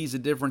 I think he's the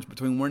difference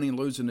between winning and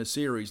losing a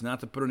series, not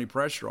to put any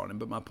pressure on him.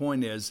 But my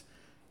point is,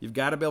 you've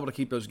got to be able to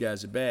keep those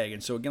guys at bay.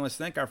 And so, again, let's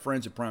thank our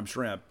friends at Prime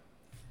Shrimp.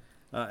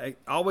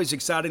 Always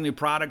exciting new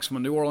products from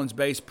a New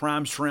Orleans-based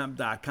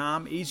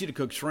primeshrimp.com. Easy to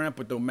cook shrimp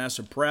with no mess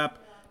or prep.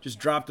 Just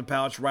drop the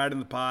pouch right in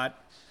the pot,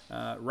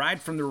 right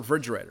from the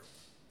refrigerator.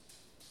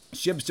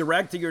 Ships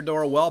direct to your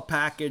door, well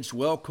packaged,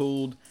 well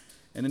cooled,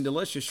 and then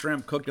delicious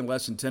shrimp cooked in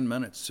less than 10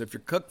 minutes. So if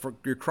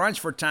you're crunched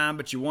for time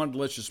but you want a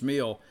delicious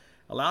meal,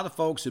 allow the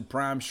folks at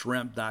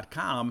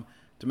primeshrimp.com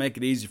to make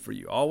it easy for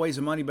you. Always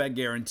a money-back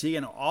guarantee,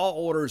 and all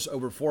orders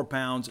over 4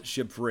 pounds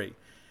ship free.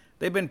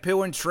 They've been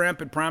peeling shrimp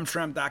at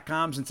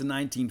primeshrimp.com since the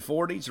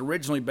 1940s,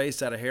 originally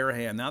based out of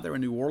Harahan. Now they're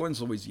in New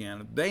Orleans,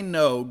 Louisiana. They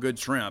know good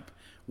shrimp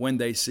when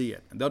they see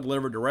it, and they'll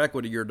deliver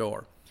directly to your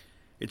door.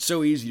 It's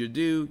so easy to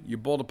do. You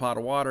boil a pot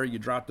of water, you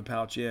drop the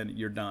pouch in,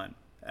 you're done.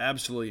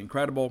 Absolutely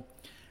incredible.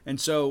 And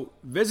so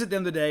visit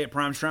them today at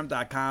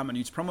primeshrimp.com and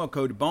use promo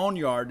code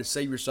Boneyard to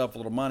save yourself a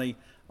little money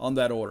on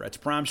that order. It's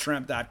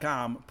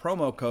primeshrimp.com,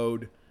 promo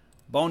code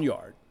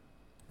Boneyard.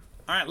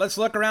 All right, let's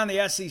look around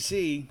the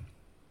SEC.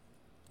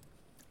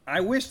 I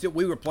wish that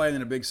we were playing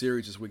in a big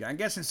series this weekend. I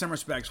guess in some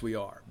respects we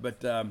are.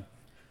 But,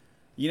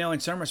 in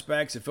some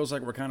respects it feels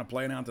like we're kind of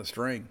playing out the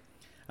string.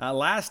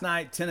 Last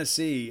night,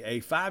 Tennessee, a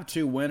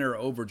 5-2 winner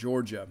over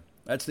Georgia.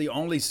 That's the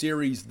only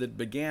series that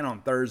began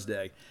on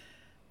Thursday.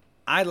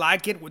 I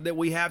like it that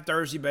we have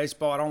Thursday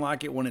baseball. I don't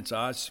like it when it's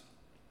us.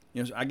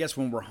 I guess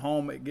when we're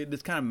home,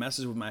 it kind of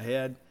messes with my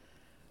head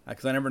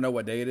because I never know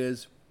what day it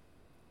is.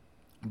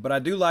 But I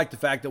do like the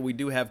fact that we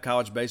do have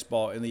college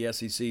baseball in the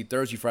SEC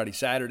Thursday, Friday,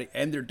 Saturday,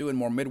 and they're doing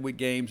more midweek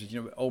games.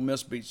 Ole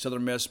Miss beat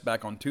Southern Miss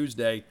back on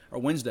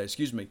Wednesday.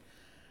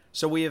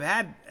 So we have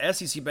had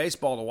SEC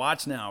baseball to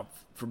watch now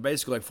for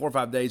basically like 4 or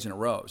 5 days in a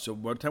row. So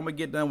by the time we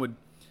get done with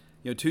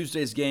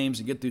Tuesday's games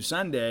and get through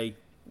Sunday,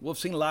 we'll have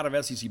seen a lot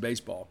of SEC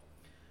baseball.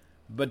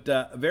 But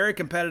a very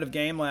competitive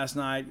game last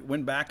night.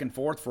 Went back and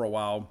forth for a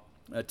while.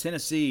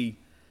 Tennessee,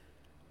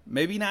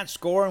 maybe not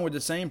scoring with the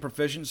same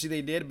proficiency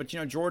they did, but,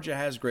 Georgia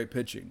has great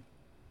pitching.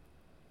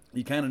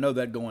 You kind of know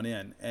that going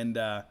in.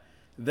 And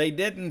they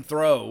didn't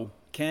throw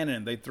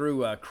Cannon. They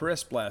threw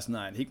Crisp last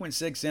night. He went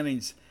 6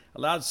 innings,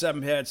 allowed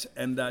 7 hits,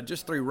 and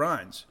just 3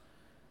 runs.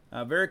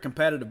 Very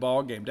competitive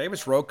ball game.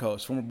 Davis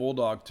Rocos, former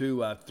Bulldog,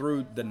 too,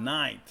 threw the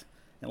 9th.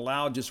 And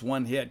allowed just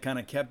 1 hit, kind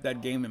of kept that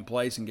game in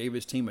place and gave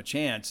his team a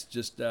chance.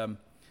 Just,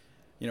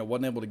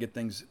 wasn't able to get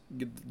things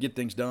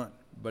done.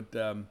 But,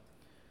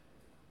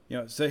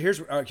 so here's,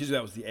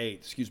 that was the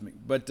 8th,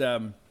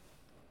 But,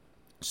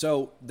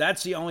 so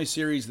that's the only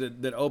series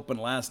that opened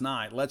last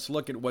night. Let's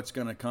look at what's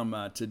going to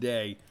come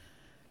today.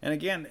 And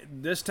again,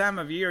 this time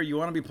of year, you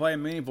want to be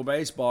playing meaningful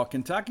baseball.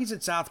 Kentucky's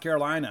at South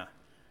Carolina.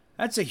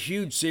 That's a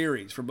huge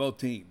series for both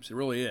teams. It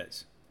really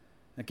is.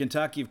 And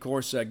Kentucky, of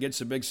course, gets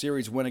a big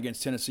series win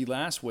against Tennessee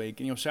last week.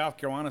 And, South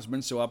Carolina's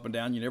been so up and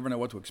down, you never know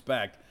what to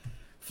expect.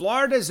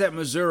 Florida's at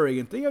Missouri.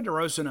 And Theo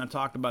DeRosa and I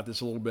talked about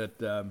this a little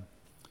bit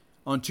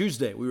on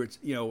Tuesday. We were,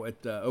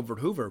 over at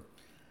Hoover.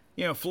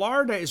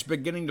 Florida is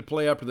beginning to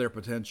play up to their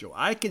potential.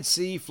 I could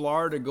see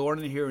Florida going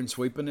in here and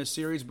sweeping this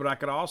series, but I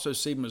could also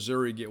see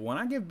Missouri get one.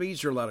 I give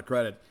Beezer a lot of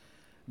credit.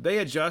 They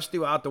adjust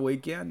throughout the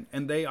weekend,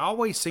 and they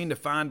always seem to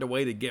find a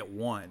way to get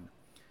one.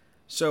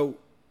 So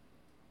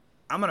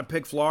I'm going to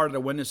pick Florida to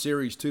win the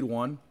series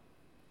 2-1,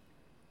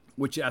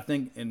 which I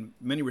think in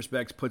many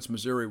respects puts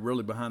Missouri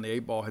really behind the 8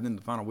 ball heading into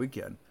the final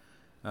weekend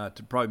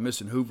to probably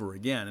missing Hoover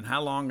again. And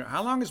how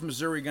long is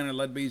Missouri going to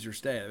let Beezer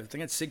stay? I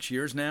think it's 6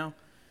 years now.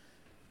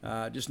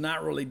 Just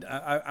not really.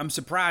 I'm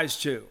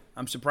surprised, too.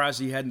 I'm surprised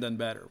he hadn't done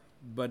better.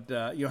 But,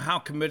 how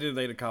committed are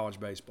they to college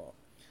baseball?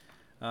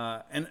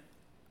 And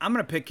I'm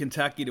going to pick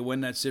Kentucky to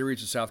win that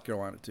series with South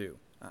Carolina, too.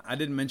 I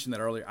didn't mention that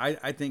earlier.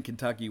 I think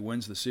Kentucky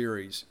wins the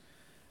series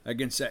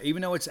against,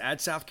 even though it's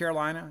at South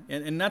Carolina,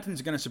 and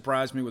nothing's going to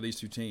surprise me with these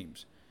two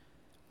teams.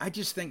 I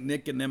just think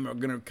Nick and them are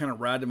going to kind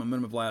of ride the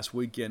momentum of last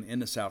weekend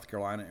into South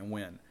Carolina and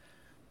win.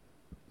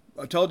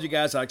 I told you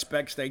guys I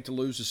expect State to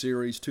lose the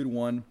series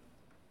 2-1.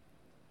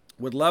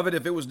 Would love it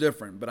if it was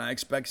different, but I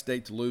expect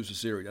State to lose the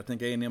series. I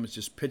think A&M is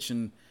just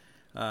pitching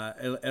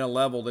at a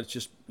level that's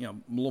just a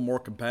little more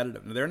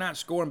competitive. Now, they're not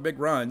scoring big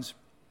runs,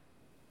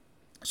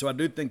 so I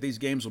do think these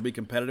games will be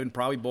competitive and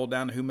probably boil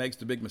down to who makes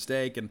the big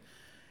mistake. And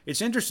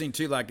it's interesting,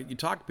 too, like you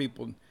talk to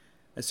people,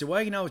 they say,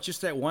 well, it's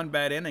just that one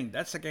bad inning.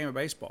 That's the game of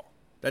baseball.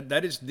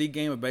 That is the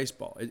game of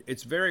baseball.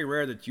 It's very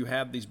rare that you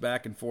have these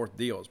back-and-forth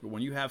deals. But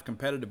when you have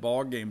competitive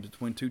ball games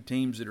between two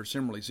teams that are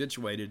similarly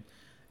situated,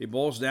 it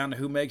boils down to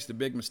who makes the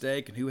big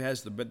mistake and who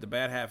has the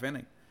bad half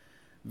inning.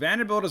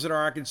 Vanderbilt is at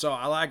Arkansas.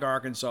 I like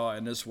Arkansas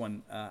in this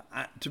one.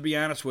 To be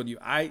honest with you,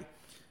 I'm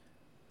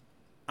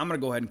going to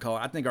go ahead and call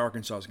it. I think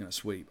Arkansas is going to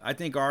sweep. I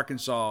think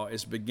Arkansas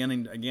is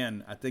beginning,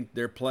 again, I think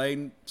they're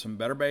playing some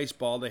better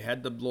baseball. They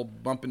had the little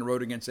bump in the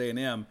road against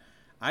A&M.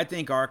 I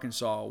think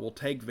Arkansas will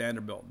take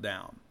Vanderbilt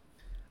down.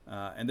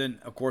 And then,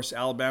 of course,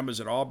 Alabama's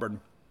at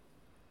Auburn.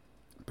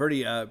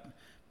 Pretty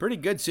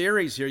good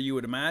series here, you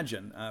would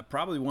imagine.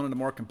 Probably one of the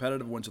more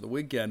competitive ones of the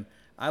weekend.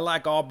 I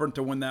like Auburn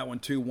to win that one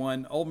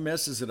 2-1. Ole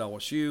Miss is at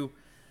LSU.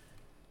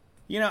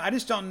 I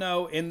just don't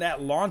know in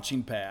that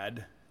launching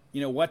pad,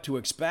 what to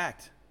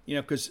expect.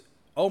 Because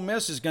Ole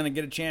Miss is going to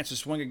get a chance to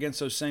swing against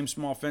those same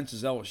small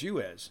fences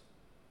LSU is.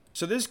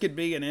 So this could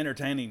be an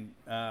entertaining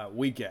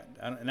weekend,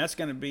 and that's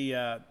going to be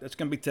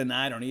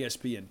tonight on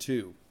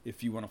ESPN2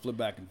 if you want to flip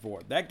back and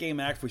forth. That game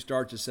actually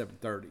starts at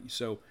 7:30,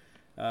 so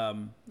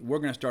we're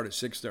going to start at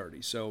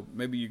 6:30. So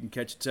maybe you can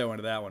catch a tail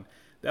into that one.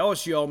 The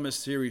LSU Ole Miss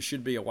series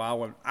should be a wild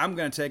one. I'm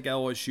going to take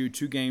LSU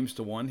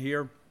 2-1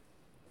 here,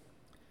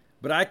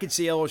 but I could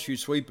see LSU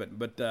sweeping.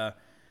 But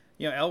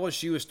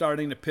LSU is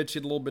starting to pitch it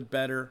a little bit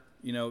better.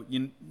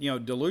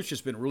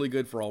 DeLucia's been really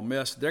good for Ole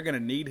Miss. They're going to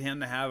need him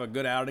to have a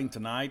good outing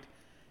tonight.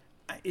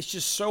 It's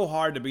just so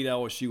hard to beat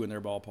LSU in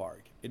their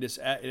ballpark. It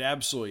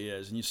absolutely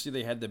is. And you see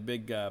they had the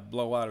big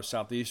blowout of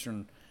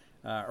Southeastern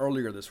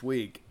earlier this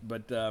week.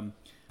 But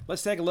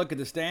let's take a look at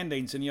the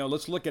standings, and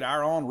let's look at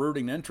our own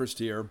rooting interest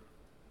here.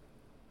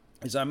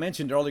 As I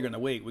mentioned earlier in the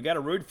week, we got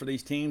to root for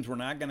these teams we're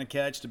not going to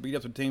catch to beat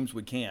up the teams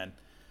we can.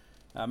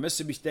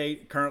 Mississippi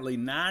State currently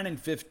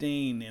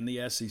 9-15 in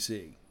the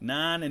SEC.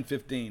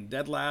 9-15,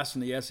 dead last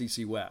in the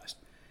SEC West.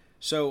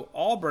 So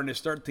Auburn is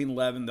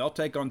 13-11. They'll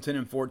take on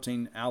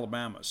 10-14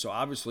 Alabama. So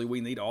obviously we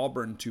need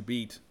Auburn to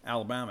beat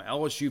Alabama.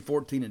 LSU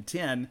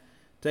 14-10,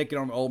 taking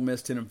on Ole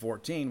Miss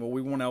 10-14. Well,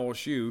 we want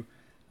LSU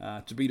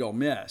to beat Ole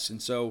Miss,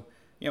 and so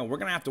we're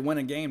going to have to win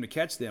a game to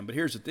catch them. But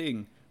here's the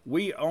thing: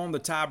 we own the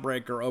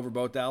tiebreaker over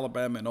both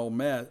Alabama and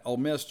Ole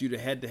Miss due to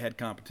head-to-head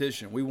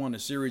competition. We won the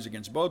series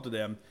against both of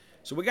them.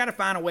 So we got to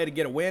find a way to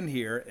get a win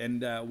here,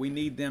 and we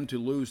need them to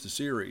lose the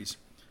series.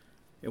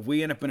 If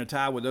we end up in a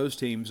tie with those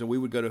teams, then we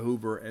would go to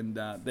Hoover, and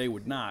they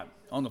would not.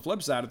 On the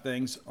flip side of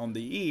things, on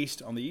the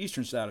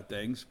eastern side of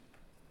things,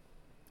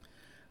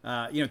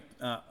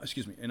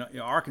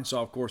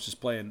 Arkansas, of course, is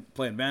playing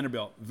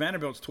Vanderbilt.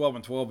 Vanderbilt's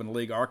 12-12 in the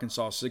league.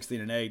 Arkansas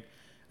 16-8.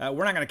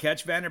 We're not going to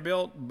catch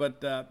Vanderbilt,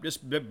 but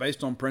just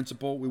based on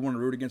principle, we want to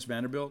root against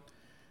Vanderbilt.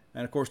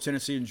 And, of course,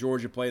 Tennessee and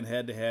Georgia playing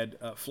head-to-head.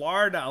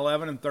 Florida,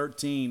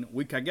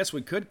 11-13. I guess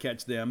we could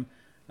catch them,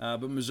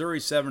 but Missouri,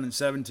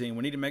 7-17.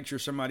 We need to make sure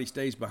somebody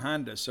stays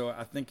behind us. So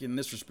I think in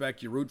this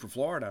respect, you root for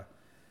Florida.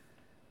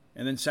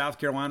 And then South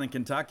Carolina and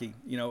Kentucky.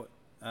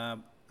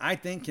 I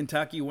think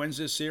Kentucky wins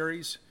this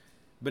series,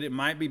 but it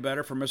might be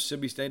better for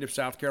Mississippi State if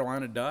South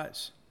Carolina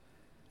does.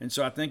 And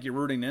so I think your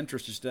rooting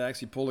interest is to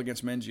actually pull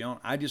against Mangione.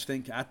 I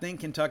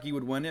think Kentucky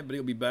would win it, but it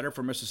would be better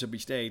for Mississippi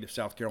State if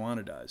South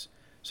Carolina does.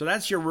 So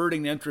that's your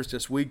rooting interest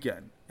this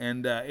weekend.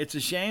 And it's a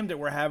shame that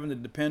we're having to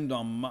depend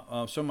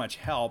on so much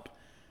help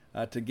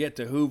to get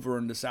to Hoover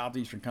in the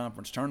Southeastern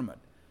Conference tournament.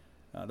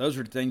 Those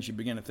are the things you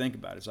begin to think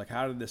about. It's like,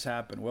 how did this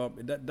happen? Well,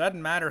 it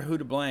doesn't matter who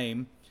to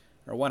blame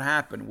or what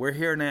happened. We're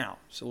here now.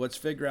 So let's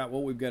figure out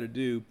what we've got to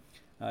do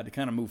to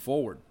kind of move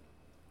forward.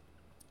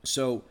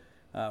 So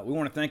we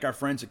want to thank our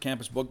friends at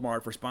Campus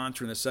Bookmart for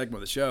sponsoring this segment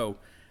of the show.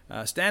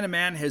 Stan the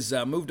Man has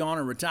moved on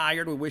and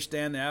retired. We wish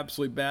Stan the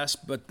absolute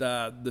best, but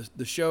the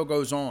show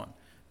goes on.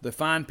 The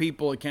fine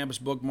people at Campus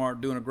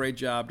Bookmart doing a great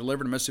job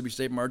delivering Mississippi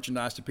State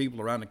merchandise to people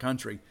around the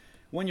country.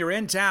 When you're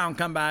in town,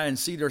 come by and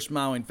see their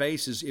smiling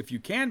faces. If you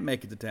can't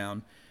make it to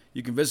town,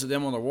 you can visit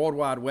them on the World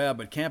Wide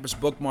Web at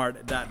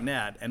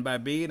campusbookmart.net. And by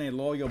being a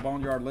loyal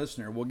Boneyard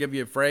listener, we'll give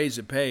you a phrase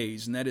that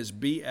pays, and that is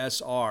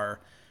BSR,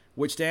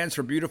 which stands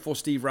for Beautiful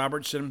Steve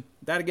Robertson.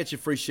 That'll get you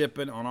free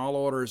shipping on all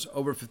orders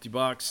over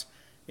 $50.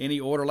 Any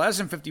order less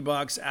than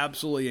 $50,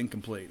 absolutely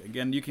incomplete.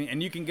 Again, you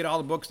can get all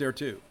the books there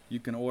too. You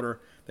can order.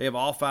 They have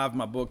all 5 of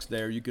my books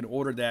there. You can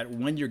order that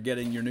when you're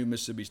getting your new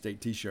Mississippi State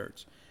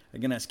T-shirts.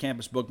 Again, that's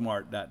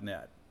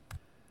campusbookmart.net.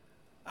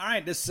 All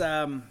right, this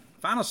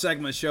final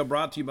segment of the show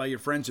brought to you by your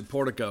friends at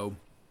Portico.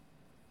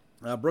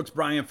 Brooks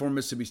Bryant, former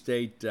Mississippi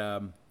State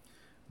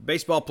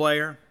baseball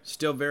player,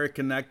 still very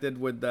connected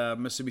with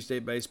Mississippi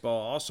State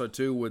baseball. Also,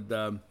 too, with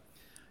trying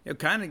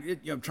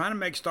to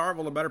make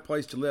Starkville a better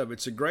place to live.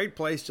 It's a great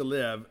place to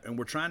live, and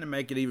we're trying to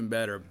make it even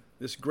better.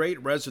 This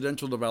great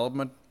residential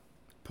development,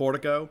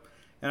 Portico,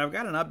 and I've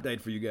got an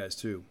update for you guys,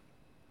 too.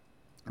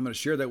 I'm going to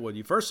share that with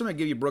you. First, I'm going to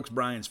give you Brooks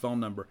Bryant's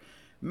phone number.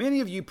 Many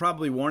of you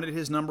probably wanted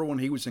his number when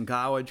he was in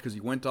college because he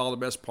went to all the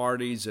best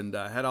parties and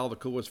had all the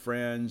coolest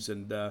friends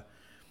and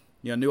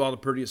knew all the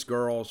prettiest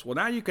girls. Well,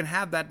 now you can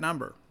have that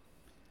number.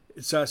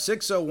 It's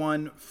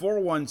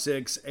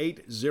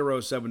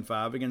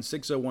 601-416-8075. Again,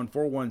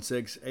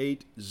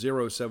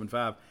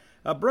 601-416-8075.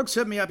 Brooks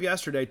hit me up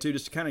yesterday, too,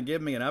 just to kind of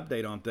give me an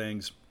update on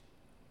things.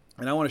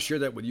 And I want to share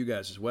that with you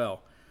guys as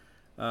well.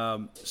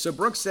 So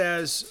Brooks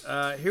says,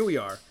 here we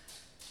are.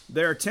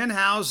 There are 10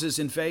 houses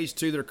in Phase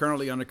 2 that are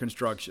currently under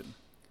construction.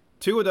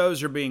 2 of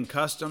those are being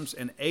customs,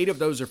 and 8 of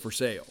those are for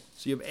sale.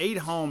 So you have 8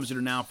 homes that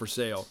are now for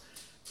sale.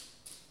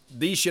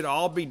 These should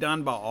all be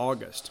done by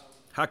August.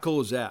 How cool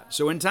is that?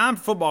 So in time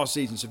for football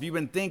season, so if you've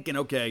been thinking,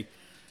 okay,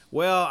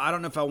 well, I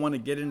don't know if I want to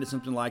get into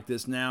something like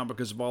this now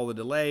because of all the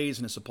delays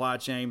and the supply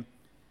chain.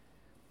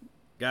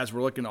 Guys,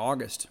 we're looking at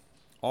August.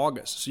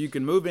 So you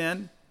can move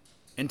in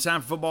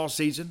time for football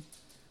season.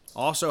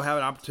 Also have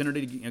an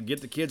opportunity to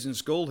get the kids in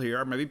school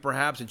here, maybe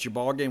perhaps it's your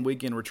ball game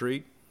weekend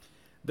retreat.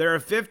 There are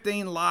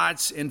 15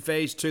 lots in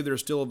Phase 2 that are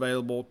still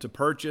available to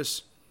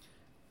purchase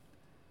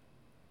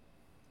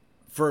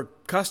for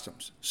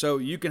customs. So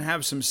you can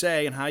have some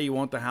say in how you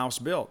want the house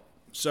built.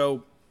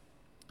 So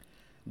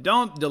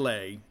don't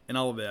delay in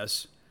all of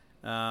this.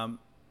 And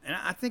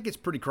I think it's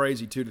pretty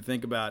crazy, too, to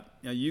think about.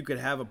 You could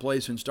have a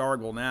place in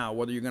Starkville now,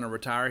 whether you're going to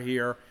retire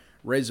here,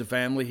 raise a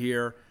family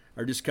here,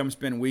 or just come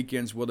spend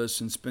weekends with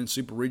us and spend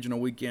super regional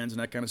weekends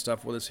and that kind of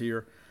stuff with us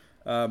here.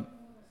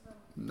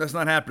 That's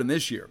not happening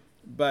this year.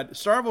 But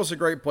Starkville's a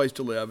great place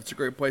to live. It's a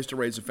great place to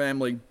raise a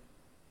family.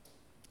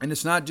 And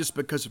it's not just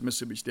because of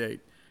Mississippi State.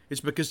 It's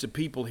because the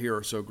people here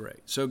are so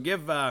great. So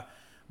give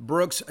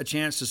Brooks a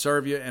chance to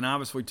serve you, and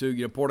obviously,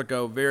 too,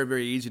 Portico, very,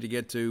 very easy to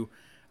get to.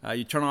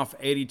 You turn off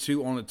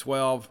 82 on the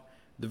 12.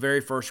 The very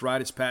first right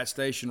is Pat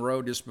Station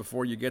Road just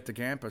before you get to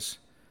campus.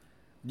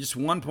 Just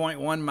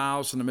 1.1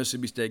 miles from the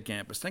Mississippi State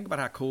campus. Think about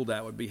how cool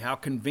that would be, how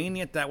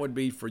convenient that would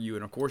be for you.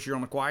 And, of course, you're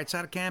on the quiet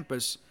side of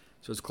campus,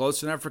 so it's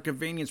close enough for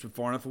convenience but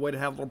far enough away to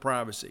have a little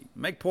privacy.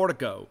 Make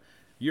Portico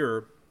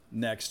your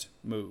next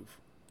move.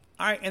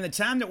 All right, in the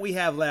time that we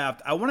have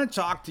left, I want to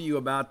talk to you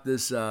about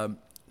this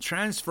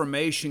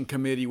transformation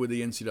committee with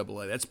the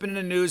NCAA. That's been in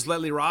the news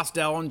lately. Ross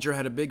Dellinger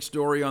had a big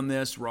story on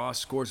this.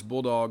 Ross, of course,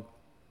 Bulldog.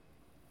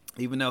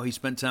 Even though he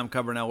spent time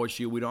covering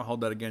LSU, we don't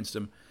hold that against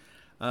him.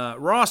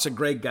 Ross, a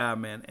great guy,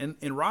 man.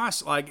 And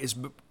Ross, is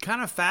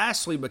kind of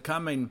fastly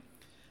becoming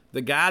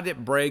the guy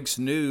that breaks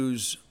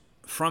news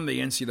from the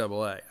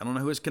NCAA. I don't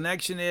know who his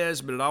connection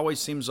is, but it always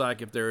seems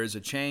like if there is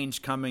a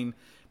change coming,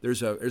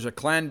 there's a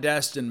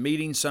clandestine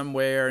meeting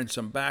somewhere in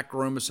some back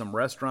room of some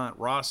restaurant.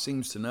 Ross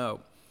seems to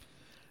know.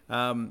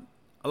 A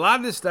lot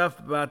of this stuff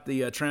about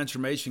the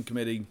transformation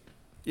committee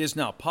is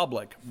now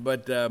public,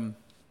 but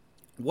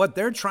what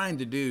they're trying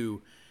to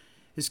do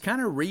is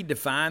kind of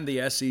redefine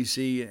the SEC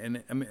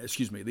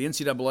the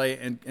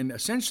NCAA and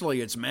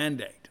essentially its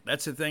mandate.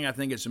 That's the thing I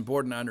think it's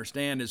important to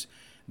understand is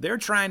they're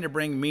trying to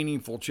bring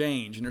meaningful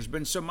change. And there's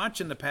been so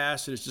much in the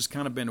past that it's just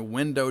kind of been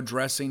window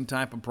dressing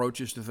type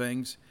approaches to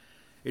things.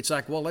 It's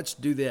like, well, let's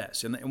do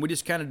this. And we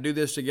just kind of do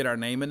this to get our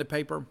name in the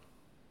paper.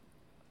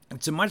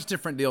 It's a much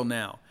different deal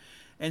now.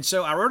 And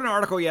so I wrote an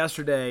article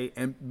yesterday,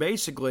 and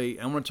basically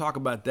I'm going to talk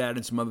about that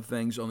and some other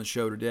things on the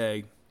show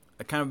today,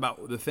 kind of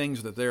about the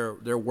things that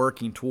they're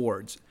working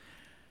towards.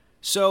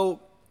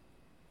 So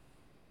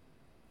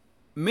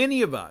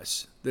many of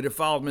us that have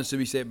followed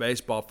Mississippi State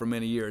baseball for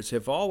many years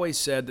have always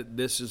said that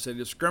this is a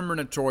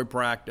discriminatory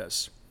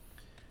practice,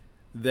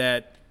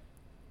 that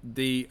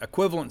the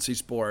equivalency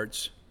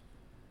sports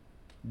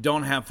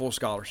don't have full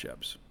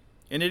scholarships.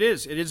 And it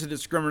is a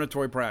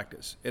discriminatory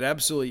practice. It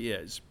absolutely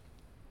is.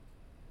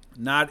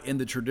 Not in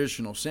the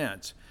traditional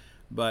sense.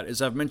 But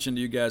as I've mentioned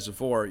to you guys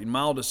before,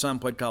 my oldest son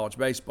played college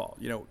baseball.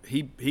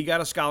 He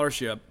got a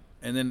scholarship,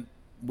 and then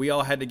we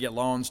all had to get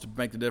loans to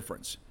make the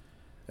difference.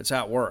 That's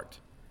how it worked.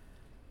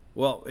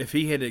 Well, if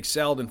he had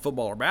excelled in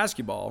football or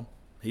basketball,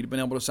 he'd have been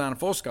able to sign a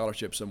full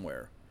scholarship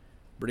somewhere.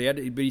 But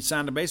he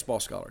signed a baseball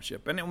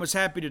scholarship, and was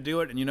happy to do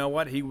it. And you know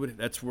what?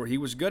 That's where he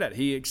was good at.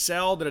 He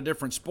excelled at a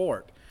different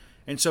sport.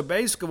 And so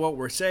basically what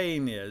we're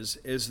saying is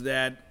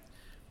that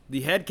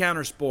the head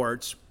counter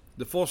sports,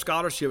 the full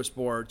scholarship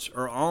sports,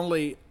 are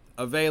only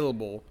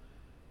available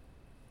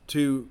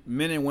to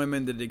men and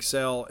women that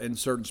excel in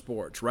certain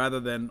sports rather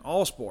than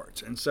all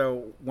sports. And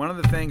so one of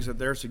the things that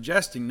they're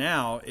suggesting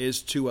now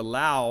is to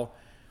allow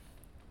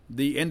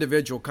the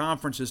individual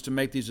conferences to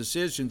make these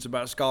decisions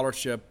about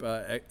scholarship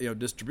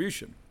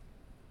distribution.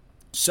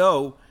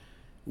 So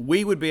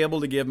we would be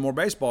able to give more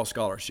baseball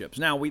scholarships.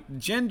 Now,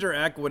 gender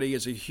equity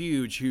is a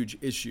huge, huge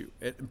issue,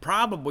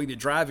 probably the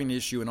driving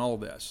issue in all of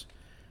this,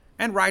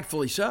 and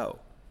rightfully so.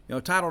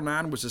 Title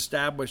IX was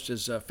established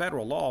as a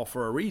federal law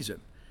for a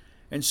reason.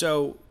 And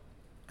so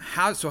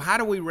how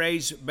do we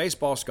raise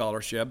baseball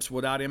scholarships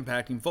without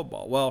impacting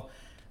football? Well,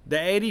 the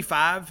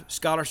 85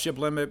 scholarship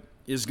limit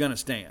is going to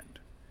stand.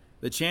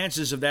 The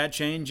chances of that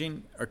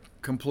changing are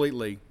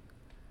completely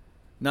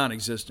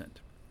non-existent.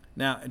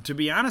 Now, to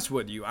be honest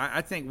with you,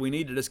 I think we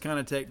need to just kind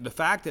of take the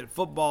fact that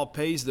football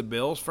pays the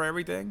bills for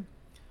everything.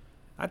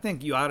 I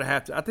think you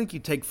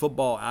take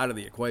football out of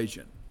the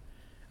equation.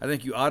 I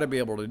think you ought to be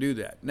able to do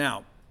that.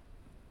 Now,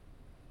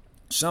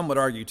 some would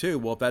argue, too,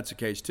 well, if that's the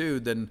case,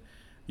 too, then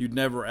you'd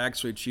never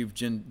actually achieve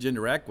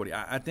gender equity.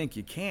 I think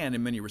you can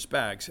in many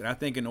respects. And I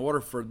think in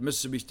order for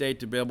Mississippi State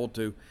to be able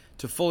to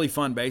fully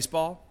fund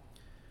baseball,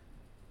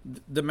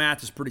 the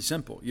math is pretty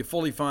simple. You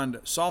fully fund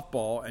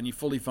softball and you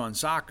fully fund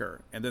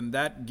soccer. And then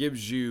that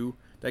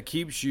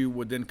keeps you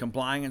within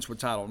compliance with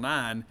Title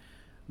IX,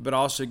 but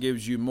also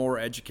gives you more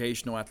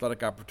educational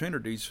athletic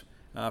opportunities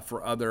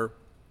for other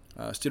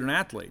student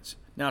athletes.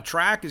 Now,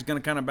 track is going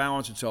to kind of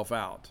balance itself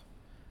out.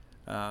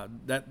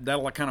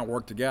 That'll kind of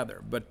work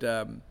together. But,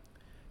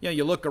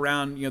 you look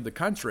around, the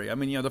country. I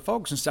mean, the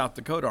folks in South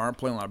Dakota aren't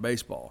playing a lot of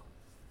baseball.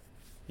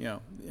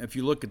 If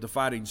you look at the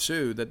Fighting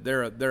Sioux, that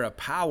they're a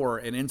power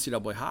in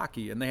NCAA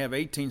hockey, and they have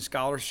 18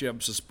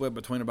 scholarships to split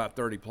between about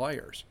 30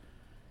 players.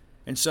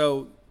 And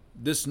so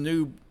this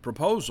new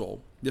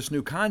proposal, this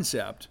new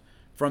concept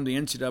from the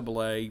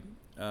NCAA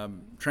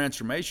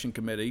Transformation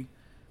Committee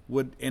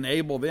would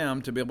enable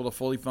them to be able to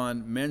fully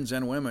fund men's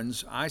and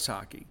women's ice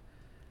hockey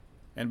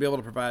and be able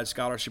to provide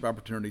scholarship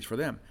opportunities for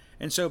them.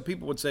 And so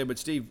people would say, but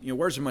Steve,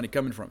 where's the money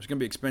coming from? It's going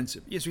to be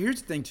expensive. Yeah, so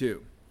here's the thing,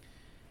 too.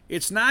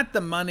 It's not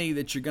the money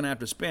that you're going to have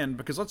to spend,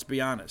 because let's be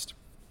honest.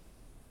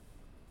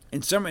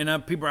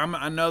 People,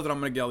 I know that I'm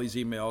going to get all these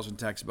emails and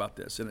texts about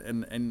this,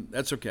 and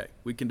that's okay.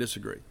 We can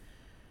disagree.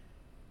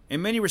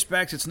 In many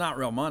respects, it's not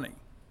real money.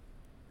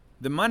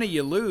 The money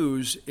you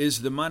lose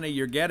is the money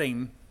you're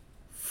getting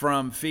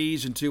from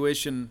fees and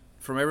tuition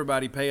from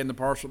everybody paying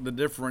the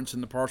difference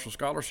in the partial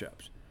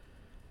scholarships.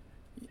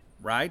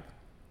 right?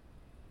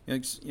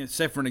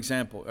 Say for an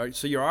example,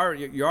 so you're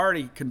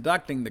already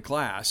conducting the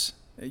class.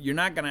 You're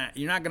not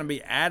gonna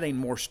be adding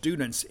more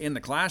students in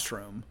the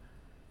classroom.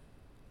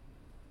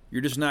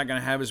 You're just not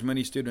gonna have as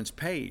many students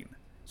paid.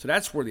 So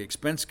that's where the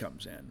expense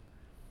comes in.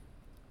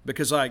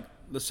 Because, like,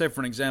 let's say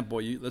for an example,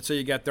 let's say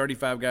you got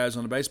 35 guys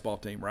on the baseball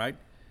team, right?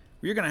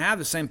 Well, you're gonna have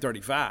the same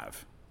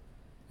 35.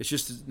 It's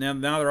just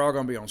now they're all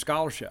gonna be on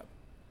scholarship,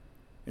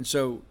 and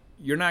so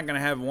you're not gonna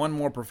have one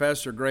more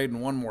professor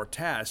grading one more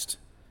test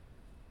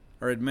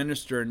or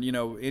administering,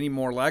 any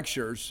more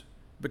lectures,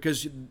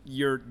 because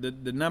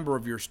the number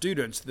of your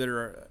students that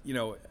are,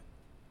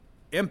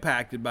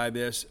 impacted by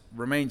this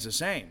remains the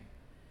same.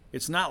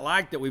 It's not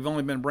like that we've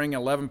only been bringing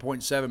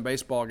 11.7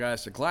 baseball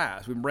guys to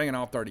class. We've been bringing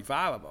all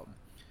 35 of them.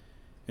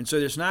 And so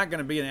there's not going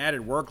to be an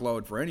added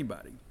workload for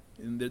anybody.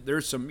 And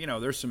there's some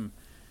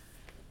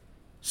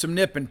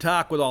nip and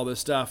tuck with all this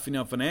stuff,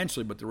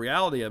 financially. But the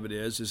reality of it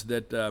is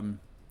that,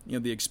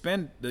 the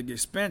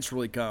expense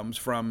really comes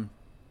from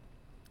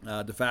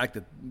the fact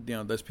that,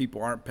 those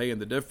people aren't paying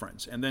the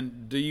difference. And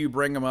then do you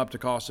bring them up to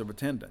cost of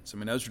attendance? I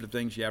mean, those are the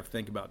things you have to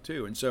think about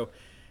too. And so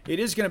it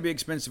is going to be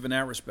expensive in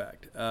that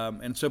respect.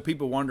 And so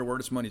people wonder where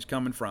this money's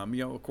coming from.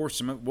 Of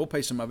course, we'll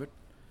pay some of it,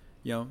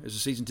 as a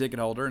season ticket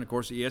holder. And, of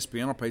course,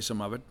 ESPN will pay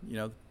some of it,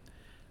 And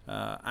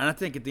I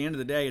think at the end of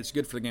the day, it's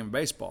good for the game of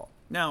baseball.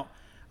 Now,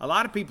 a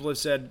lot of people have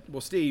said,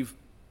 well, Steve,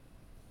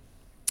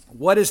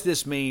 what does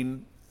this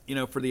mean,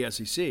 for the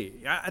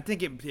SEC? I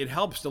think it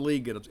helps the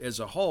league as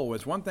a whole.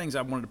 It's one thing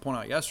I wanted to point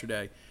out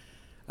yesterday.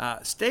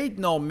 State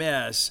and Ole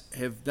Miss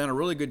have done a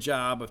really good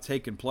job of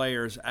taking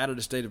players out of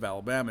the state of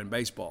Alabama in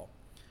baseball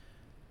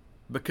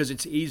because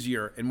it's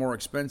easier and more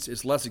expensive.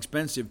 It's less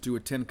expensive to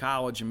attend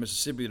college in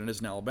Mississippi than it is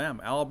in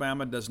Alabama.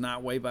 Alabama does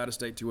not waive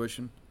out-of-state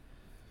tuition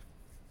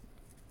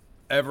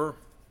ever,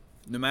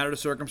 no matter the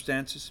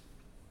circumstances.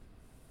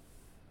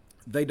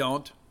 They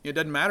don't. It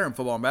doesn't matter in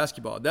football and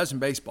basketball. It does in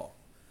baseball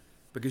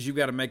because you've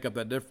got to make up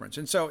that difference.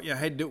 And so,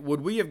 hey, would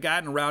we have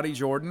gotten Rowdy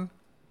Jordan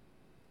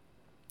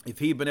if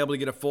he'd been able to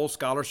get a full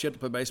scholarship to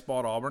play baseball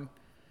at Auburn?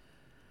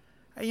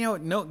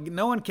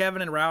 Knowing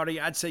Kevin and Rowdy,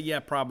 I'd say, yeah,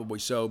 probably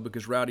so,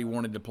 because Rowdy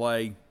wanted to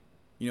play,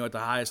 at the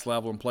highest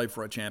level and play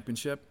for a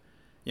championship.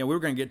 We were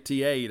going to get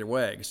TA either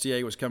way because TA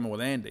was coming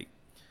with Andy.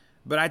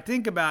 But I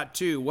think about,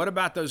 too, what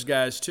about those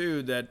guys,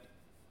 too, that,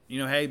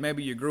 hey,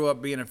 maybe you grew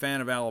up being a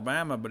fan of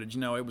Alabama, but,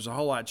 it was a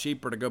whole lot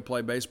cheaper to go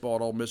play baseball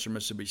at Ole Miss or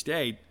Mississippi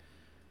State.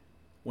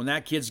 When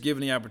that kid's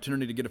given the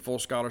opportunity to get a full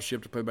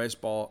scholarship to play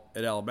baseball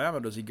at Alabama,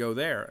 does he go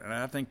there? And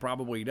I think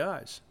probably he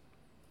does.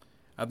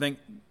 I think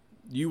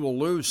you will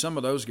lose some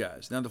of those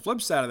guys. Now, the flip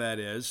side of that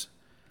is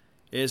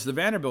the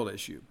Vanderbilt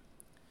issue.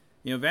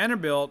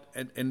 Vanderbilt,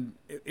 and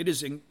it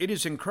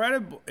is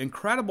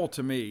incredible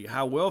to me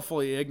how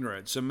willfully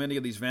ignorant so many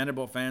of these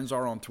Vanderbilt fans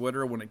are on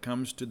Twitter when it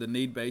comes to the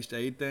need-based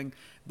aid thing.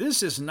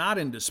 This is not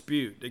in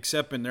dispute,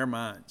 except in their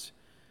minds.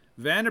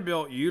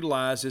 Vanderbilt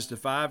utilizes the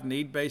 5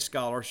 need-based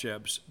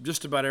scholarships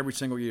just about every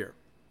single year.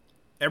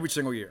 Every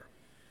single year.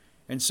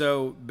 And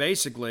so,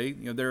 basically,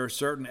 there are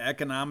certain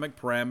economic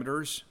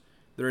parameters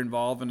that are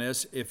involved in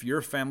this. If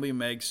your family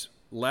makes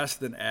less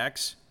than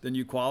X, then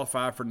you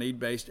qualify for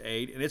need-based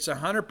aid, and it's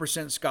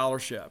 100%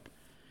 scholarship.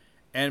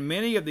 And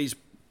many of these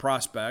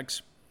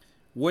prospects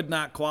would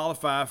not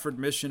qualify for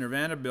admission at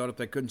Vanderbilt if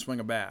they couldn't swing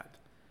a bat.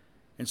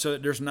 And so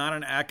there's not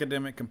an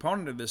academic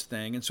component of this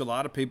thing, and so a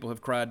lot of people have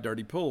cried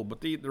dirty pool.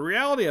 But the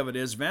reality of it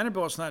is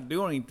Vanderbilt's not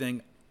doing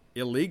anything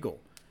illegal.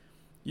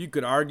 You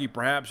could argue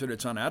perhaps that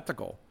it's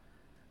unethical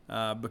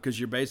because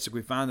you're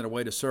basically finding a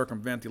way to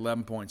circumvent the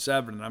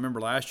 11.7. And I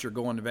remember last year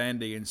going to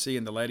Vandy and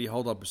seeing the lady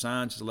hold up a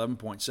sign that says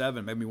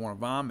 11.7, made me want to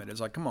vomit. It's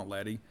like, come on,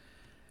 lady.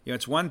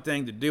 It's one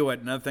thing to do it,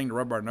 another thing to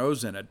rub our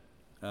nose in it.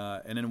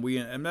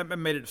 And that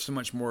made it so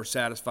much more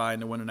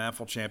satisfying to win an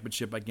AFL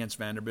championship against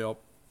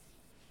Vanderbilt.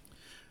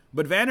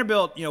 But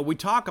Vanderbilt, we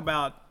talk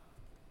about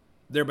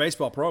their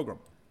baseball program.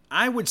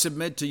 I would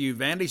submit to you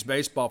Vandy's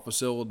baseball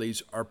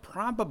facilities are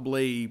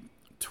probably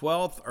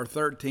 12th or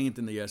 13th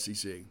in the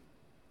SEC.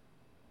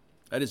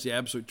 That is the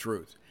absolute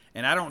truth.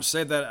 And I don't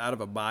say that out of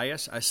a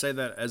bias. I say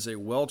that as a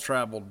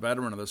well-traveled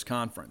veteran of this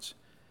conference.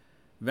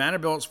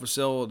 Vanderbilt's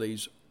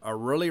facilities are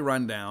really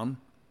run down.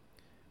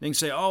 You can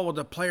say, oh, well,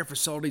 the player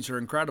facilities are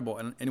incredible.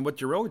 And what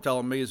you're really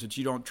telling me is that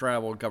you don't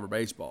travel and cover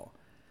baseball.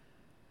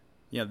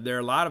 There are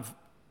a lot of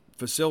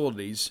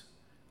facilities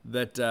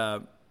that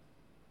are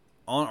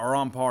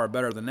on par or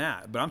better than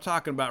that. But I'm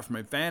talking about from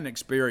a fan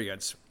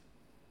experience.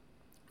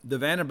 The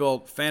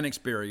Vanderbilt fan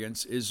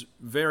experience is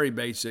very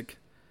basic,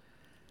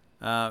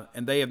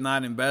 and they have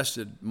not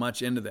invested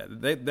much into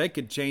that. They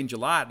could change a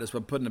lot just by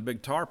putting a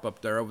big tarp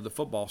up there over the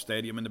football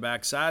stadium in the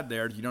backside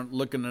there. You don't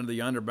looking into the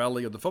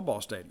underbelly of the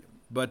football stadium.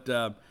 But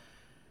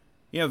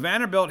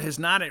Vanderbilt has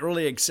not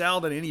really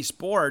excelled in any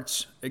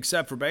sports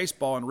except for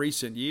baseball in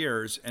recent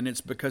years, and it's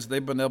because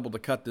they've been able to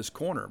cut this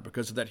corner.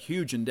 Because of that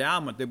huge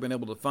endowment, they've been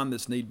able to fund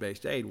this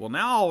need-based aid. Well,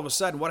 now all of a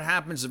sudden, what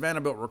happens to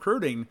Vanderbilt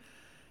recruiting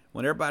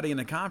when everybody in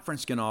the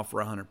conference can offer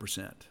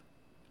 100%?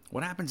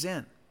 What happens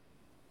then?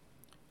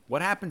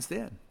 What happens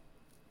then?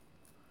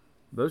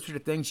 Those are the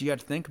things you have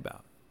to think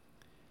about.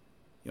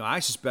 I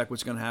suspect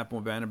what's going to happen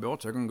with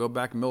Vanderbilt, they're going to go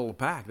back in the middle of the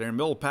pack. They're in the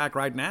middle of the pack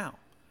right now.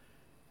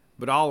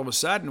 But all of a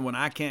sudden, when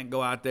I can't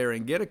go out there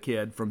and get a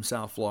kid from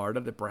South Florida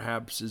that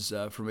perhaps is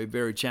from a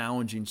very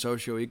challenging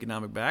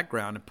socioeconomic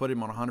background and put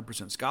him on a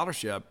 100%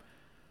 scholarship,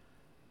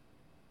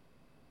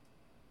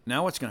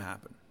 now what's going to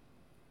happen?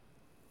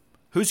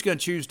 Who's going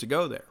to choose to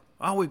go there?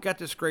 Oh, we've got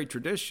this great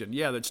tradition.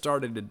 Yeah, that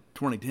started in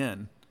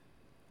 2010.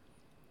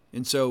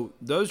 And so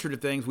those are the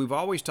things we've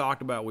always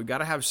talked about. We've got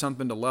to have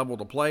something to level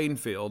the playing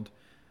field.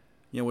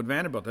 With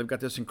Vanderbilt, they've got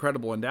this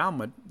incredible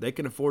endowment. They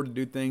can afford to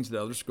do things that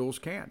other schools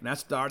can't. And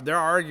that's their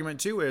argument,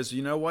 too, is,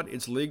 you know what?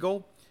 It's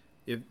legal.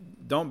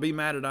 Don't be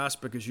mad at us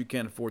because you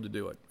can't afford to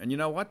do it. And you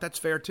know what? That's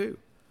fair, too.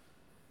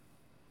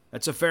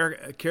 That's a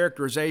fair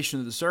characterization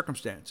of the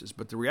circumstances.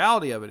 But the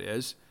reality of it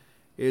is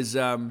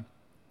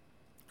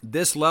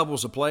this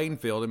levels the playing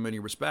field in many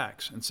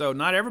respects. And so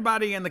not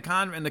everybody in the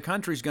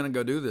country is going to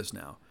go do this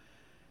now.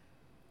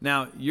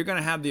 Now, you're going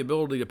to have the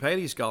ability to pay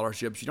these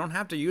scholarships. You don't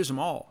have to use them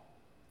all.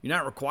 You're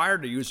not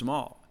required to use them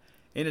all.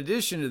 In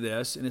addition to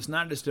this, and it's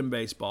not just in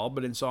baseball,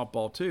 but in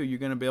softball too, you're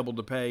going to be able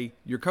to pay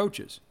your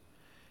coaches.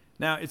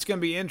 Now, it's going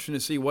to be interesting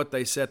to see what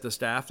they set the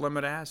staff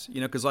limit as,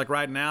 because like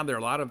right now, there are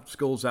a lot of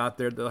schools out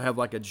there that have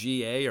like a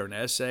GA or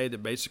an SA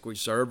that basically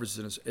serves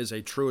as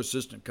a true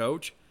assistant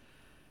coach.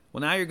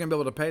 Well, now you're going to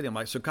be able to pay them.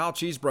 So Kyle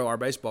Cheesebro, our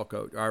baseball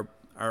coach,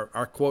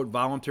 our quote,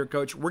 volunteer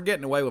coach, we're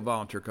getting away with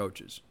volunteer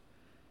coaches.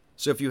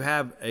 So if you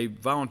have a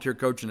volunteer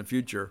coach in the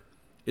future,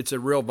 it's a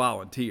real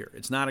volunteer.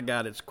 It's not a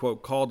guy that's,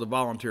 quote, called a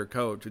volunteer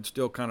coach. It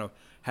still kind of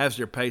has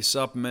their pay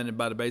supplemented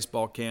by the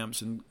baseball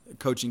camps and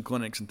coaching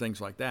clinics and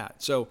things like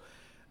that. So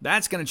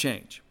that's going to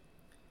change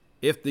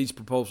if these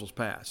proposals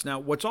pass. Now,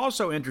 what's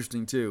also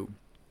interesting, too,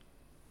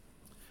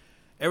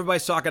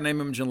 everybody's talking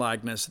name, image, and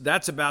likeness.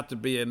 That's about to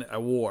be a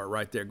war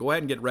right there. Go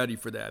ahead and get ready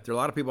for that. There are a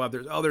lot of people out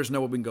there, there's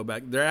no way we can go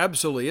back. There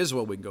absolutely is a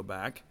way we can go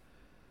back.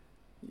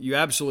 You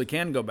absolutely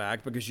can go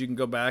back because you can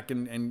go back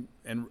and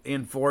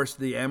enforce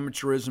the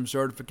amateurism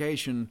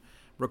certification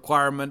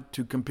requirement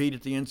to compete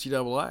at the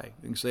NCAA.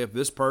 You can say if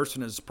this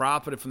person has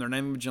profited from their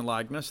name, image, and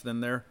likeness, then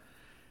they're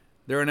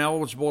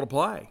ineligible to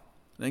play.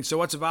 I think so.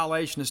 What's a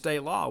violation of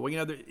state law? Well,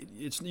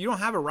 you don't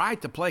have a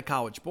right to play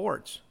college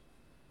sports.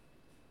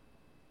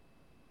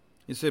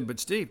 You said, but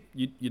Steve,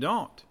 you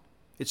don't.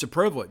 It's a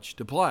privilege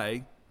to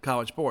play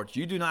college sports.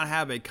 You do not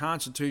have a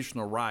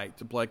constitutional right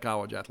to play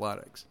college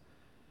athletics.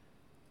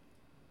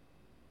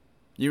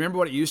 You remember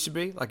what it used to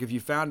be? Like if you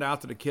found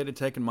out that a kid had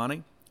taken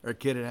money or a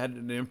kid had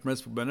an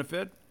impermissible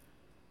benefit,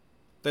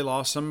 they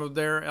lost some of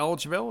their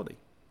eligibility.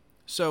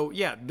 So,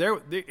 yeah,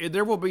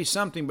 there will be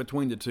something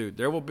between the two.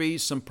 There will be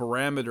some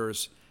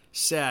parameters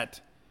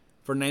set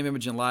for name,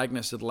 image, and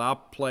likeness that allow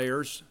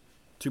players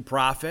to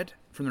profit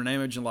from their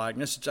name, image, and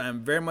likeness, which I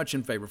am very much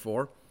in favor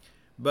for.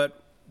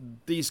 But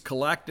these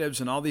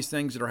collectives and all these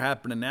things that are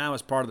happening now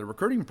as part of the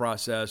recruiting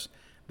process,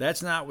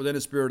 that's not within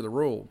the spirit of the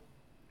rule.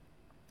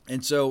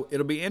 And so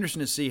it'll be interesting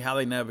to see how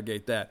they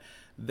navigate that.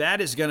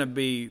 That is going to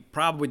be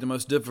probably the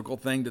most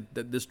difficult thing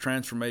that this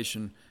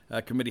transformation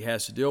committee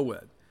has to deal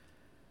with.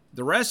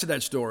 The rest of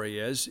that story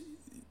is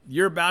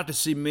you're about to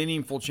see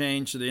meaningful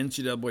change to the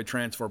NCAA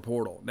transfer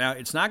portal. Now,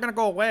 it's not going to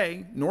go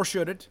away, nor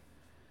should it.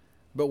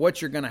 But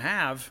what you're going to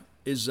have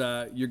is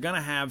you're going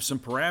to have some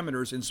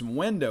parameters and some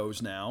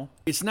windows now.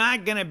 It's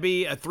not going to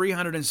be a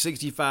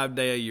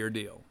 365-day-a-year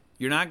deal.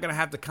 You're not going to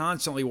have to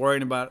constantly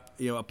worry about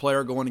a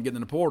player going and getting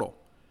in the portal.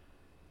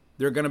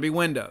 There are going to be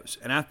windows.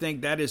 And I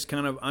think that is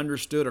kind of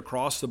understood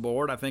across the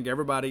board. I think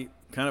everybody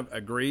kind of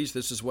agrees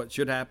this is what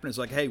should happen. It's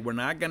like, hey, we're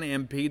not going to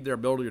impede their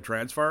ability to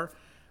transfer,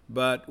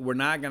 but we're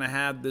not going to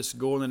have this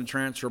going in the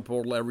transfer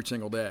portal every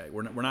single day.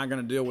 We're not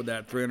going to deal with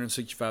that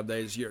 365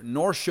 days a year,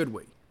 nor should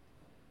we.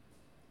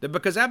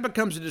 Because that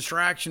becomes a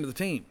distraction to the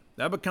team.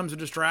 That becomes a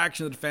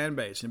distraction to the fan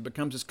base, and it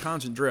becomes this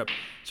constant drip.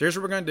 So here's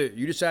what we're going to do.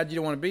 You decide you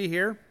don't want to be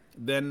here,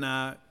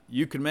 then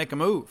you can make a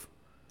move.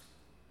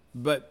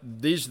 But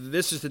this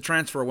is the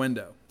transfer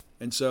window.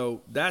 And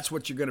so that's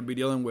what you're going to be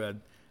dealing with.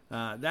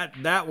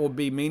 That will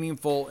be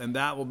meaningful, and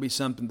that will be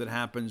something that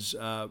happens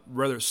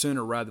rather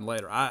sooner rather than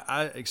later.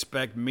 I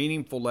expect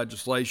meaningful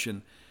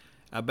legislation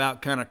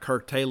about kind of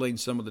curtailing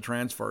some of the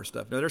transfer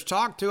stuff. Now, there's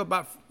talk, too,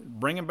 about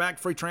bringing back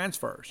free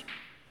transfers,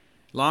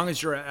 as long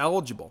as you're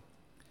eligible.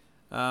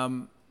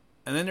 And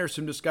then there's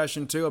some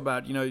discussion, too,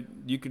 about,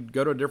 you could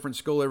go to a different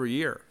school every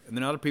year. And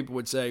then other people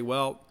would say,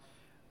 well,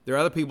 there are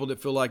other people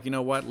that feel like,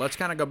 let's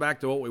kind of go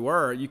back to what we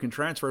were. You can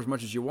transfer as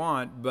much as you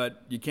want,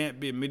 but you can't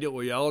be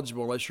immediately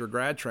eligible unless you're a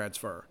grad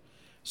transfer.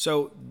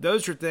 So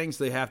those are things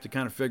they have to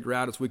kind of figure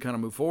out as we kind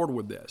of move forward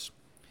with this.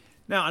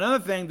 Now,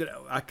 another thing that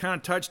I kind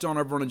of touched on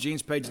over on the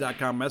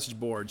genespage.com message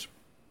boards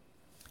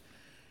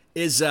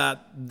is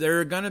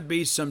there are going to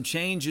be some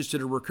changes to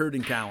the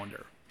recruiting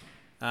calendar,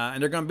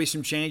 and there are going to be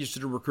some changes to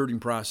the recruiting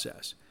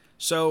process.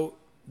 So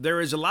there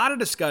is a lot of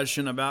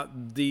discussion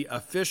about the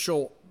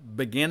official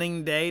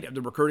beginning date of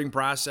the recruiting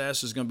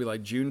process is going to be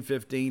like June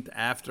 15th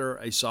after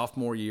a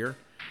sophomore year.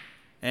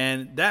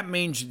 And that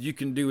means you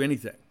can do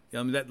anything.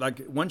 That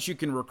like once you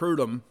can recruit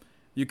them,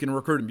 you can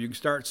recruit them. You can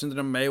start sending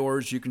them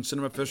mailers. You can send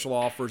them official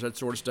offers, that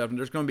sort of stuff. And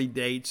there's going to be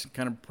dates,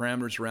 kind of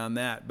parameters around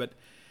that. But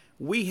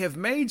we have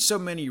made so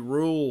many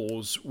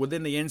rules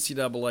within the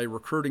NCAA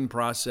recruiting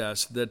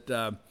process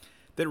that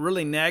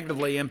really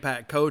negatively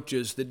impact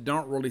coaches that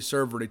don't really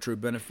serve any true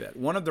benefit.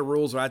 One of the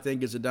rules that I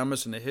think is the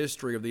dumbest in the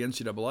history of the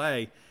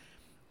NCAA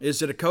is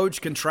that a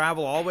coach can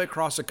travel all the way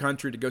across the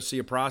country to go see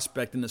a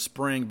prospect in the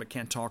spring but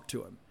can't talk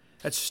to him.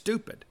 That's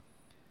stupid.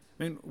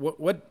 I mean,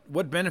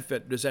 what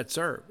benefit does that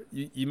serve?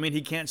 You mean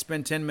he can't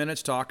spend 10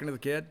 minutes talking to the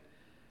kid?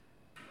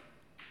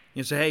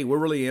 You say, hey, we're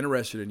really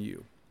interested in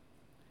you.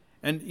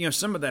 And,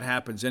 some of that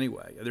happens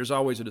anyway. There's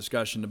always a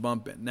discussion to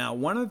bump in. Now,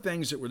 one of the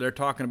things that they're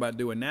talking about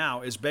doing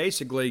now is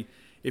basically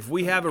if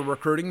we have a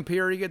recruiting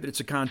period, it's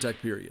a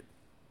contact period.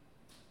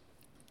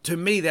 To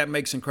me, that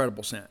makes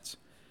incredible sense.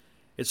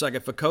 It's like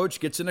if a coach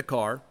gets in a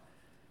car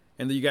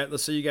and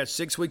let's say you got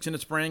 6 weeks in the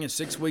spring and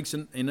 6 weeks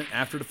in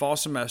after the fall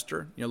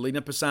semester, leading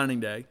up to signing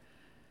day,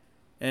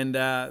 and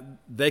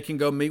they can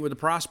go meet with the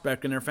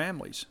prospect and their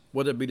families,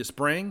 whether it be the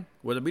spring,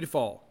 whether it be the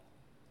fall.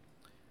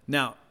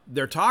 Now,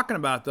 they're talking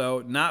about,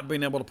 though, not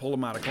being able to pull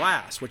them out of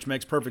class, which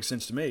makes perfect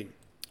sense to me.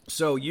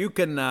 So you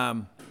can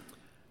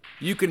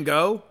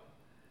go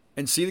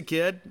and see the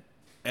kid,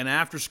 and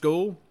after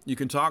school, you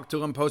can talk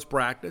to him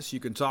post-practice. You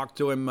can talk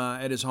to him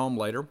at his home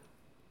later.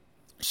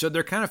 So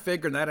they're kind of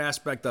figuring that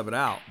aspect of it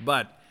out.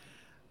 But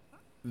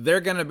there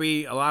are going to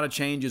be a lot of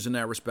changes in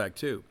that respect,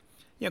 too.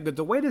 But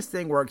the way this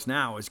thing works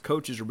now is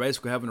coaches are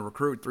basically having to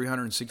recruit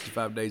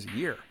 365 days a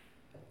year.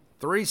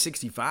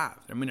 365.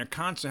 I mean, they're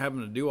constantly having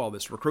to do all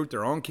this, recruit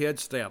their own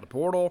kids, stay out of the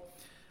portal,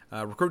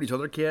 recruit these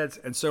other kids.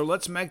 And so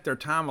let's make their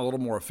time a little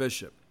more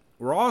efficient.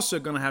 We're also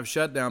going to have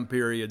shutdown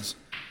periods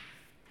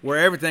where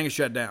everything is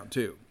shut down,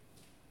 too,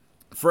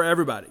 for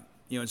everybody.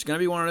 It's going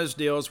to be one of those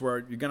deals where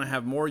you're going to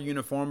have more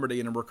uniformity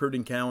in a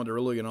recruiting calendar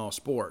really in all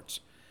sports.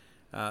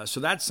 So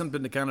that's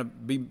something to kind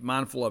of be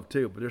mindful of,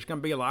 too. But there's going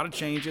to be a lot of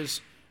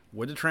changes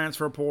with the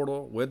transfer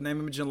portal, with name,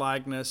 image, and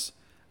likeness,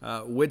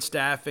 with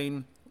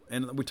staffing.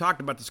 And we talked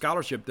about the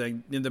scholarship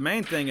thing. The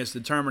main thing is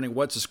determining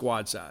what's the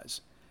squad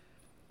size.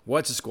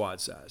 What's the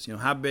squad size?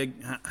 How big,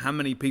 how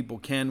many people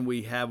can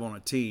we have on a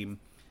team?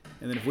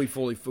 And then if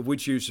we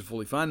choose to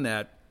fully fund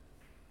that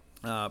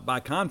by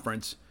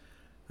conference,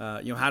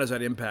 how does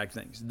that impact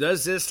things?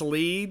 Does this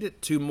lead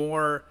to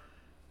more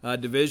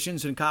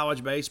divisions in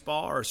college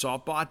baseball or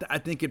softball? I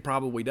think it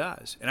probably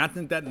does, and I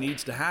think that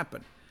needs to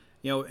happen.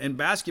 In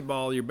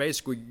basketball, you're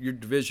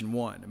Division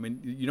I. I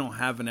mean, you don't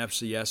have an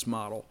FCS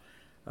model,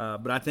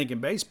 but I think in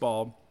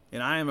baseball,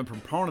 and I am a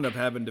proponent of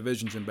having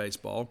divisions in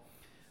baseball.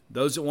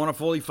 Those that want to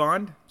fully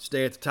fund,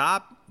 stay at the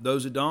top.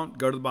 Those that don't,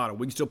 go to the bottom.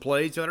 We can still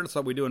play each other, just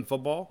like we do in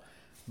football,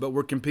 but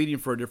we're competing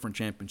for a different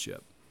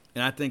championship,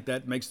 and I think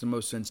that makes the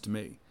most sense to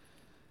me.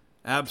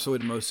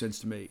 Absolutely the most sense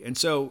to me. And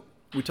so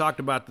we talked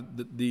about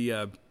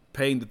the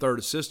paying the third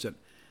assistant.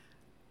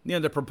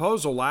 The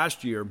proposal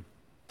last year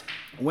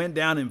went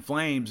down in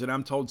flames, and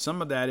I'm told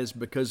some of that is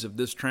because of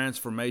this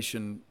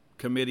transformation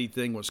committee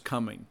thing was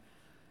coming,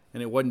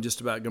 and it wasn't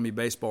just about going to be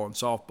baseball and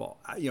softball.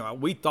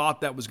 We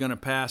thought that was going to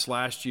pass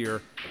last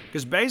year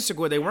because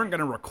basically they weren't going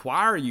to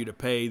require you to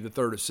pay the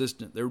third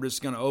assistant. They were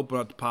just going to open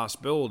up the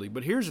possibility.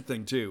 But here's the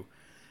thing, too.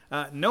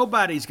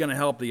 Nobody's going to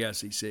help the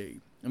SEC.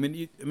 I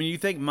mean, you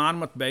think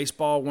Monmouth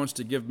baseball wants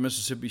to give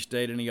Mississippi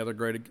State any other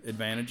great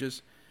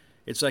advantages?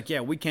 It's like,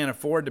 we can't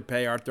afford to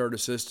pay our third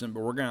assistant,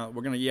 but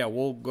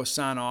we'll go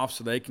sign off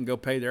so they can go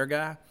pay their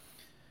guy.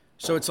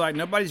 So it's like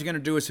nobody's going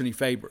to do us any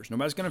favors.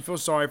 Nobody's going to feel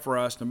sorry for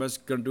us. Nobody's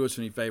going to do us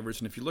any favors.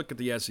 And if you look at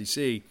the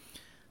SEC,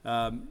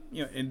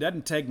 it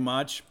doesn't take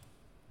much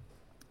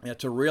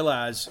to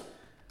realize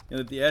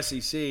that the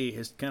SEC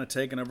has kind of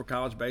taken over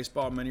college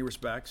baseball in many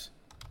respects.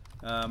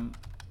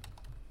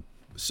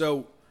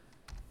 So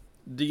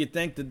do you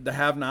think that the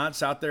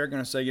have-nots out there are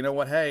going to say,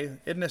 hey,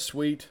 isn't this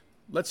sweet?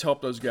 Let's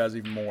help those guys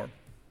even more.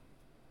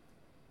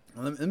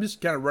 Let me just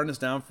kind of run this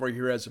down for you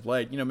here as of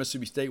late.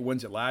 Mississippi State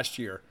wins it last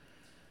year.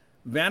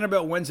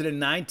 Vanderbilt wins it in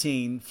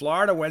 19.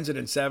 Florida wins it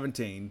in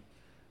 17.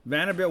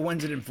 Vanderbilt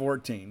wins it in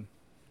 14.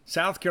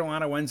 South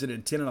Carolina wins it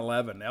in 10 and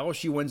 11.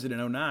 LSU wins it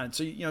in 09.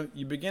 So,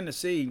 you begin to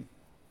see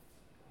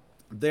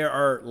there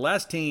are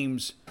less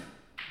teams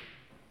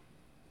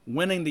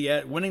winning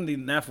the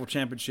national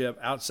championship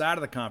outside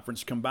of the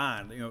conference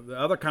combined. The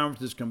other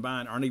conferences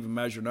combined aren't even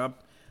measuring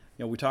up.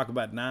 We talk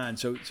about 9.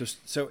 So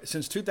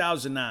since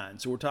 2009,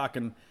 so we're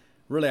talking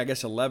really, I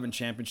guess, 11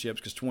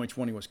 championships because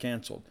 2020 was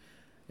canceled.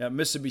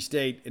 Mississippi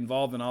State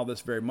involved in all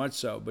this very much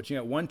so. But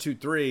 1, 2,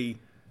 3,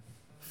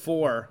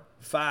 4,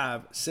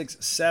 5, 6,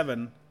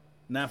 7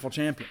 national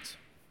champions.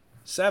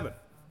 7.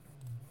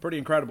 Pretty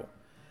incredible.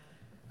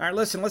 All right,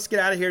 listen, let's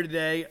get out of here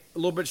today. A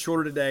little bit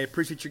shorter today.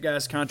 Appreciate your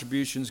guys'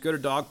 contributions. Go to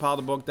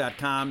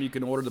dogpilethebook.com. You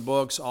can order the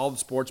books. All the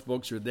sports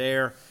books are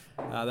there.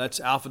 That's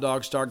Alpha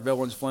Dog, Stark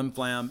Villains, Flim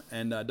Flam,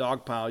 and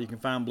Dogpile. You can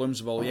find Blooms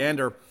of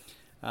Oleander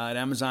at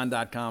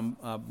Amazon.com,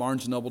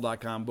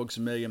 BarnesandNoble.com, Books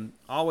A Million.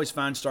 Always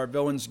find Stark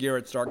Villains gear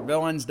at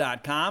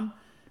StarkVillains.com.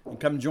 and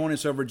come join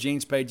us over at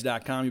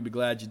genespage.com. You'll be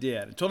glad you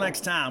did. Until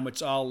next time,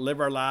 let's all live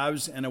our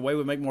lives in a way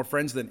we make more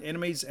friends than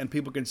enemies, and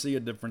people can see a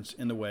difference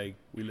in the way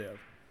we live.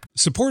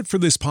 Support for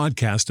this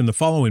podcast and the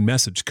following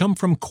message come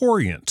from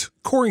Corient.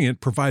 Corient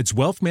provides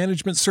wealth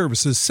management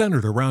services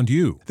centered around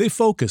you. They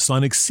focus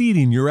on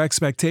exceeding your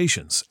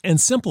expectations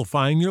and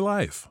simplifying your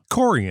life.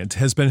 Corient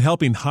has been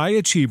helping high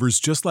achievers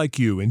just like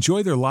you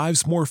enjoy their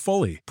lives more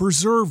fully,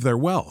 preserve their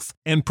wealth,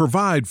 and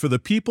provide for the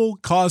people,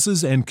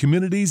 causes, and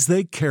communities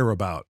they care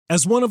about.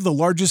 As one of the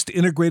largest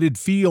integrated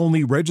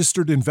fee-only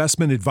registered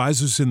investment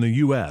advisors in the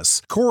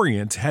U.S.,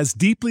 Corient has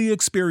deeply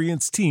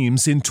experienced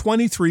teams in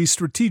 23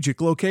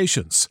 strategic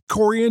locations.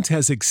 Corient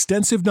has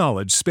extensive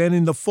knowledge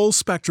spanning the full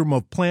spectrum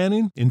of planning,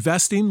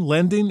 investing,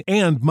 lending,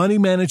 and money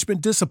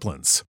management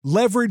disciplines.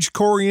 Leverage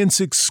Corient's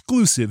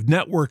exclusive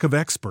network of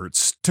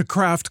experts to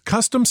craft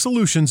custom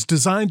solutions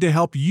designed to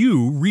help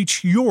you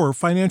reach your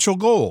financial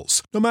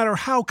goals, no matter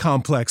how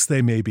complex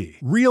they may be.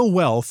 Real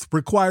wealth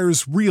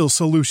requires real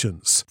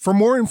solutions. For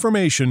more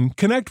information,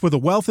 connect with a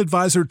wealth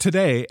advisor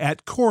today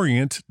at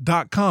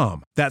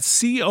Corient.com.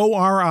 That's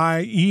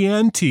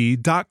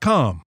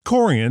Corient.com.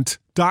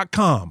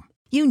 Corient.com.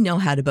 You know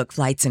how to book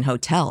flights and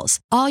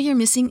hotels. All you're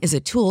missing is a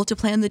tool to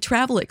plan the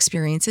travel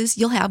experiences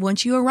you'll have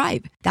once you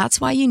arrive.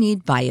 That's why you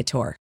need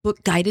Viator.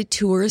 Book guided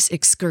tours,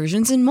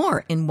 excursions, and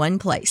more in one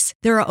place.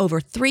 There are over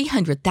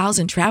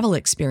 300,000 travel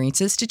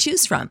experiences to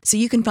choose from, so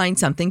you can find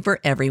something for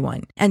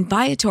everyone. And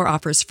Viator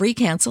offers free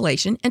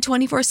cancellation and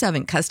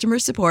 24/7 customer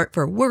support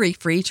for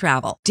worry-free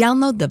travel.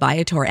 Download the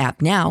Viator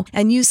app now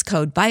and use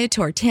code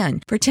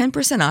Viator10 for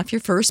 10% off your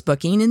first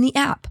booking in the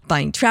app.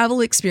 Find travel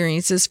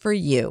experiences for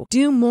you.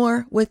 Do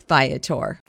more with Viator.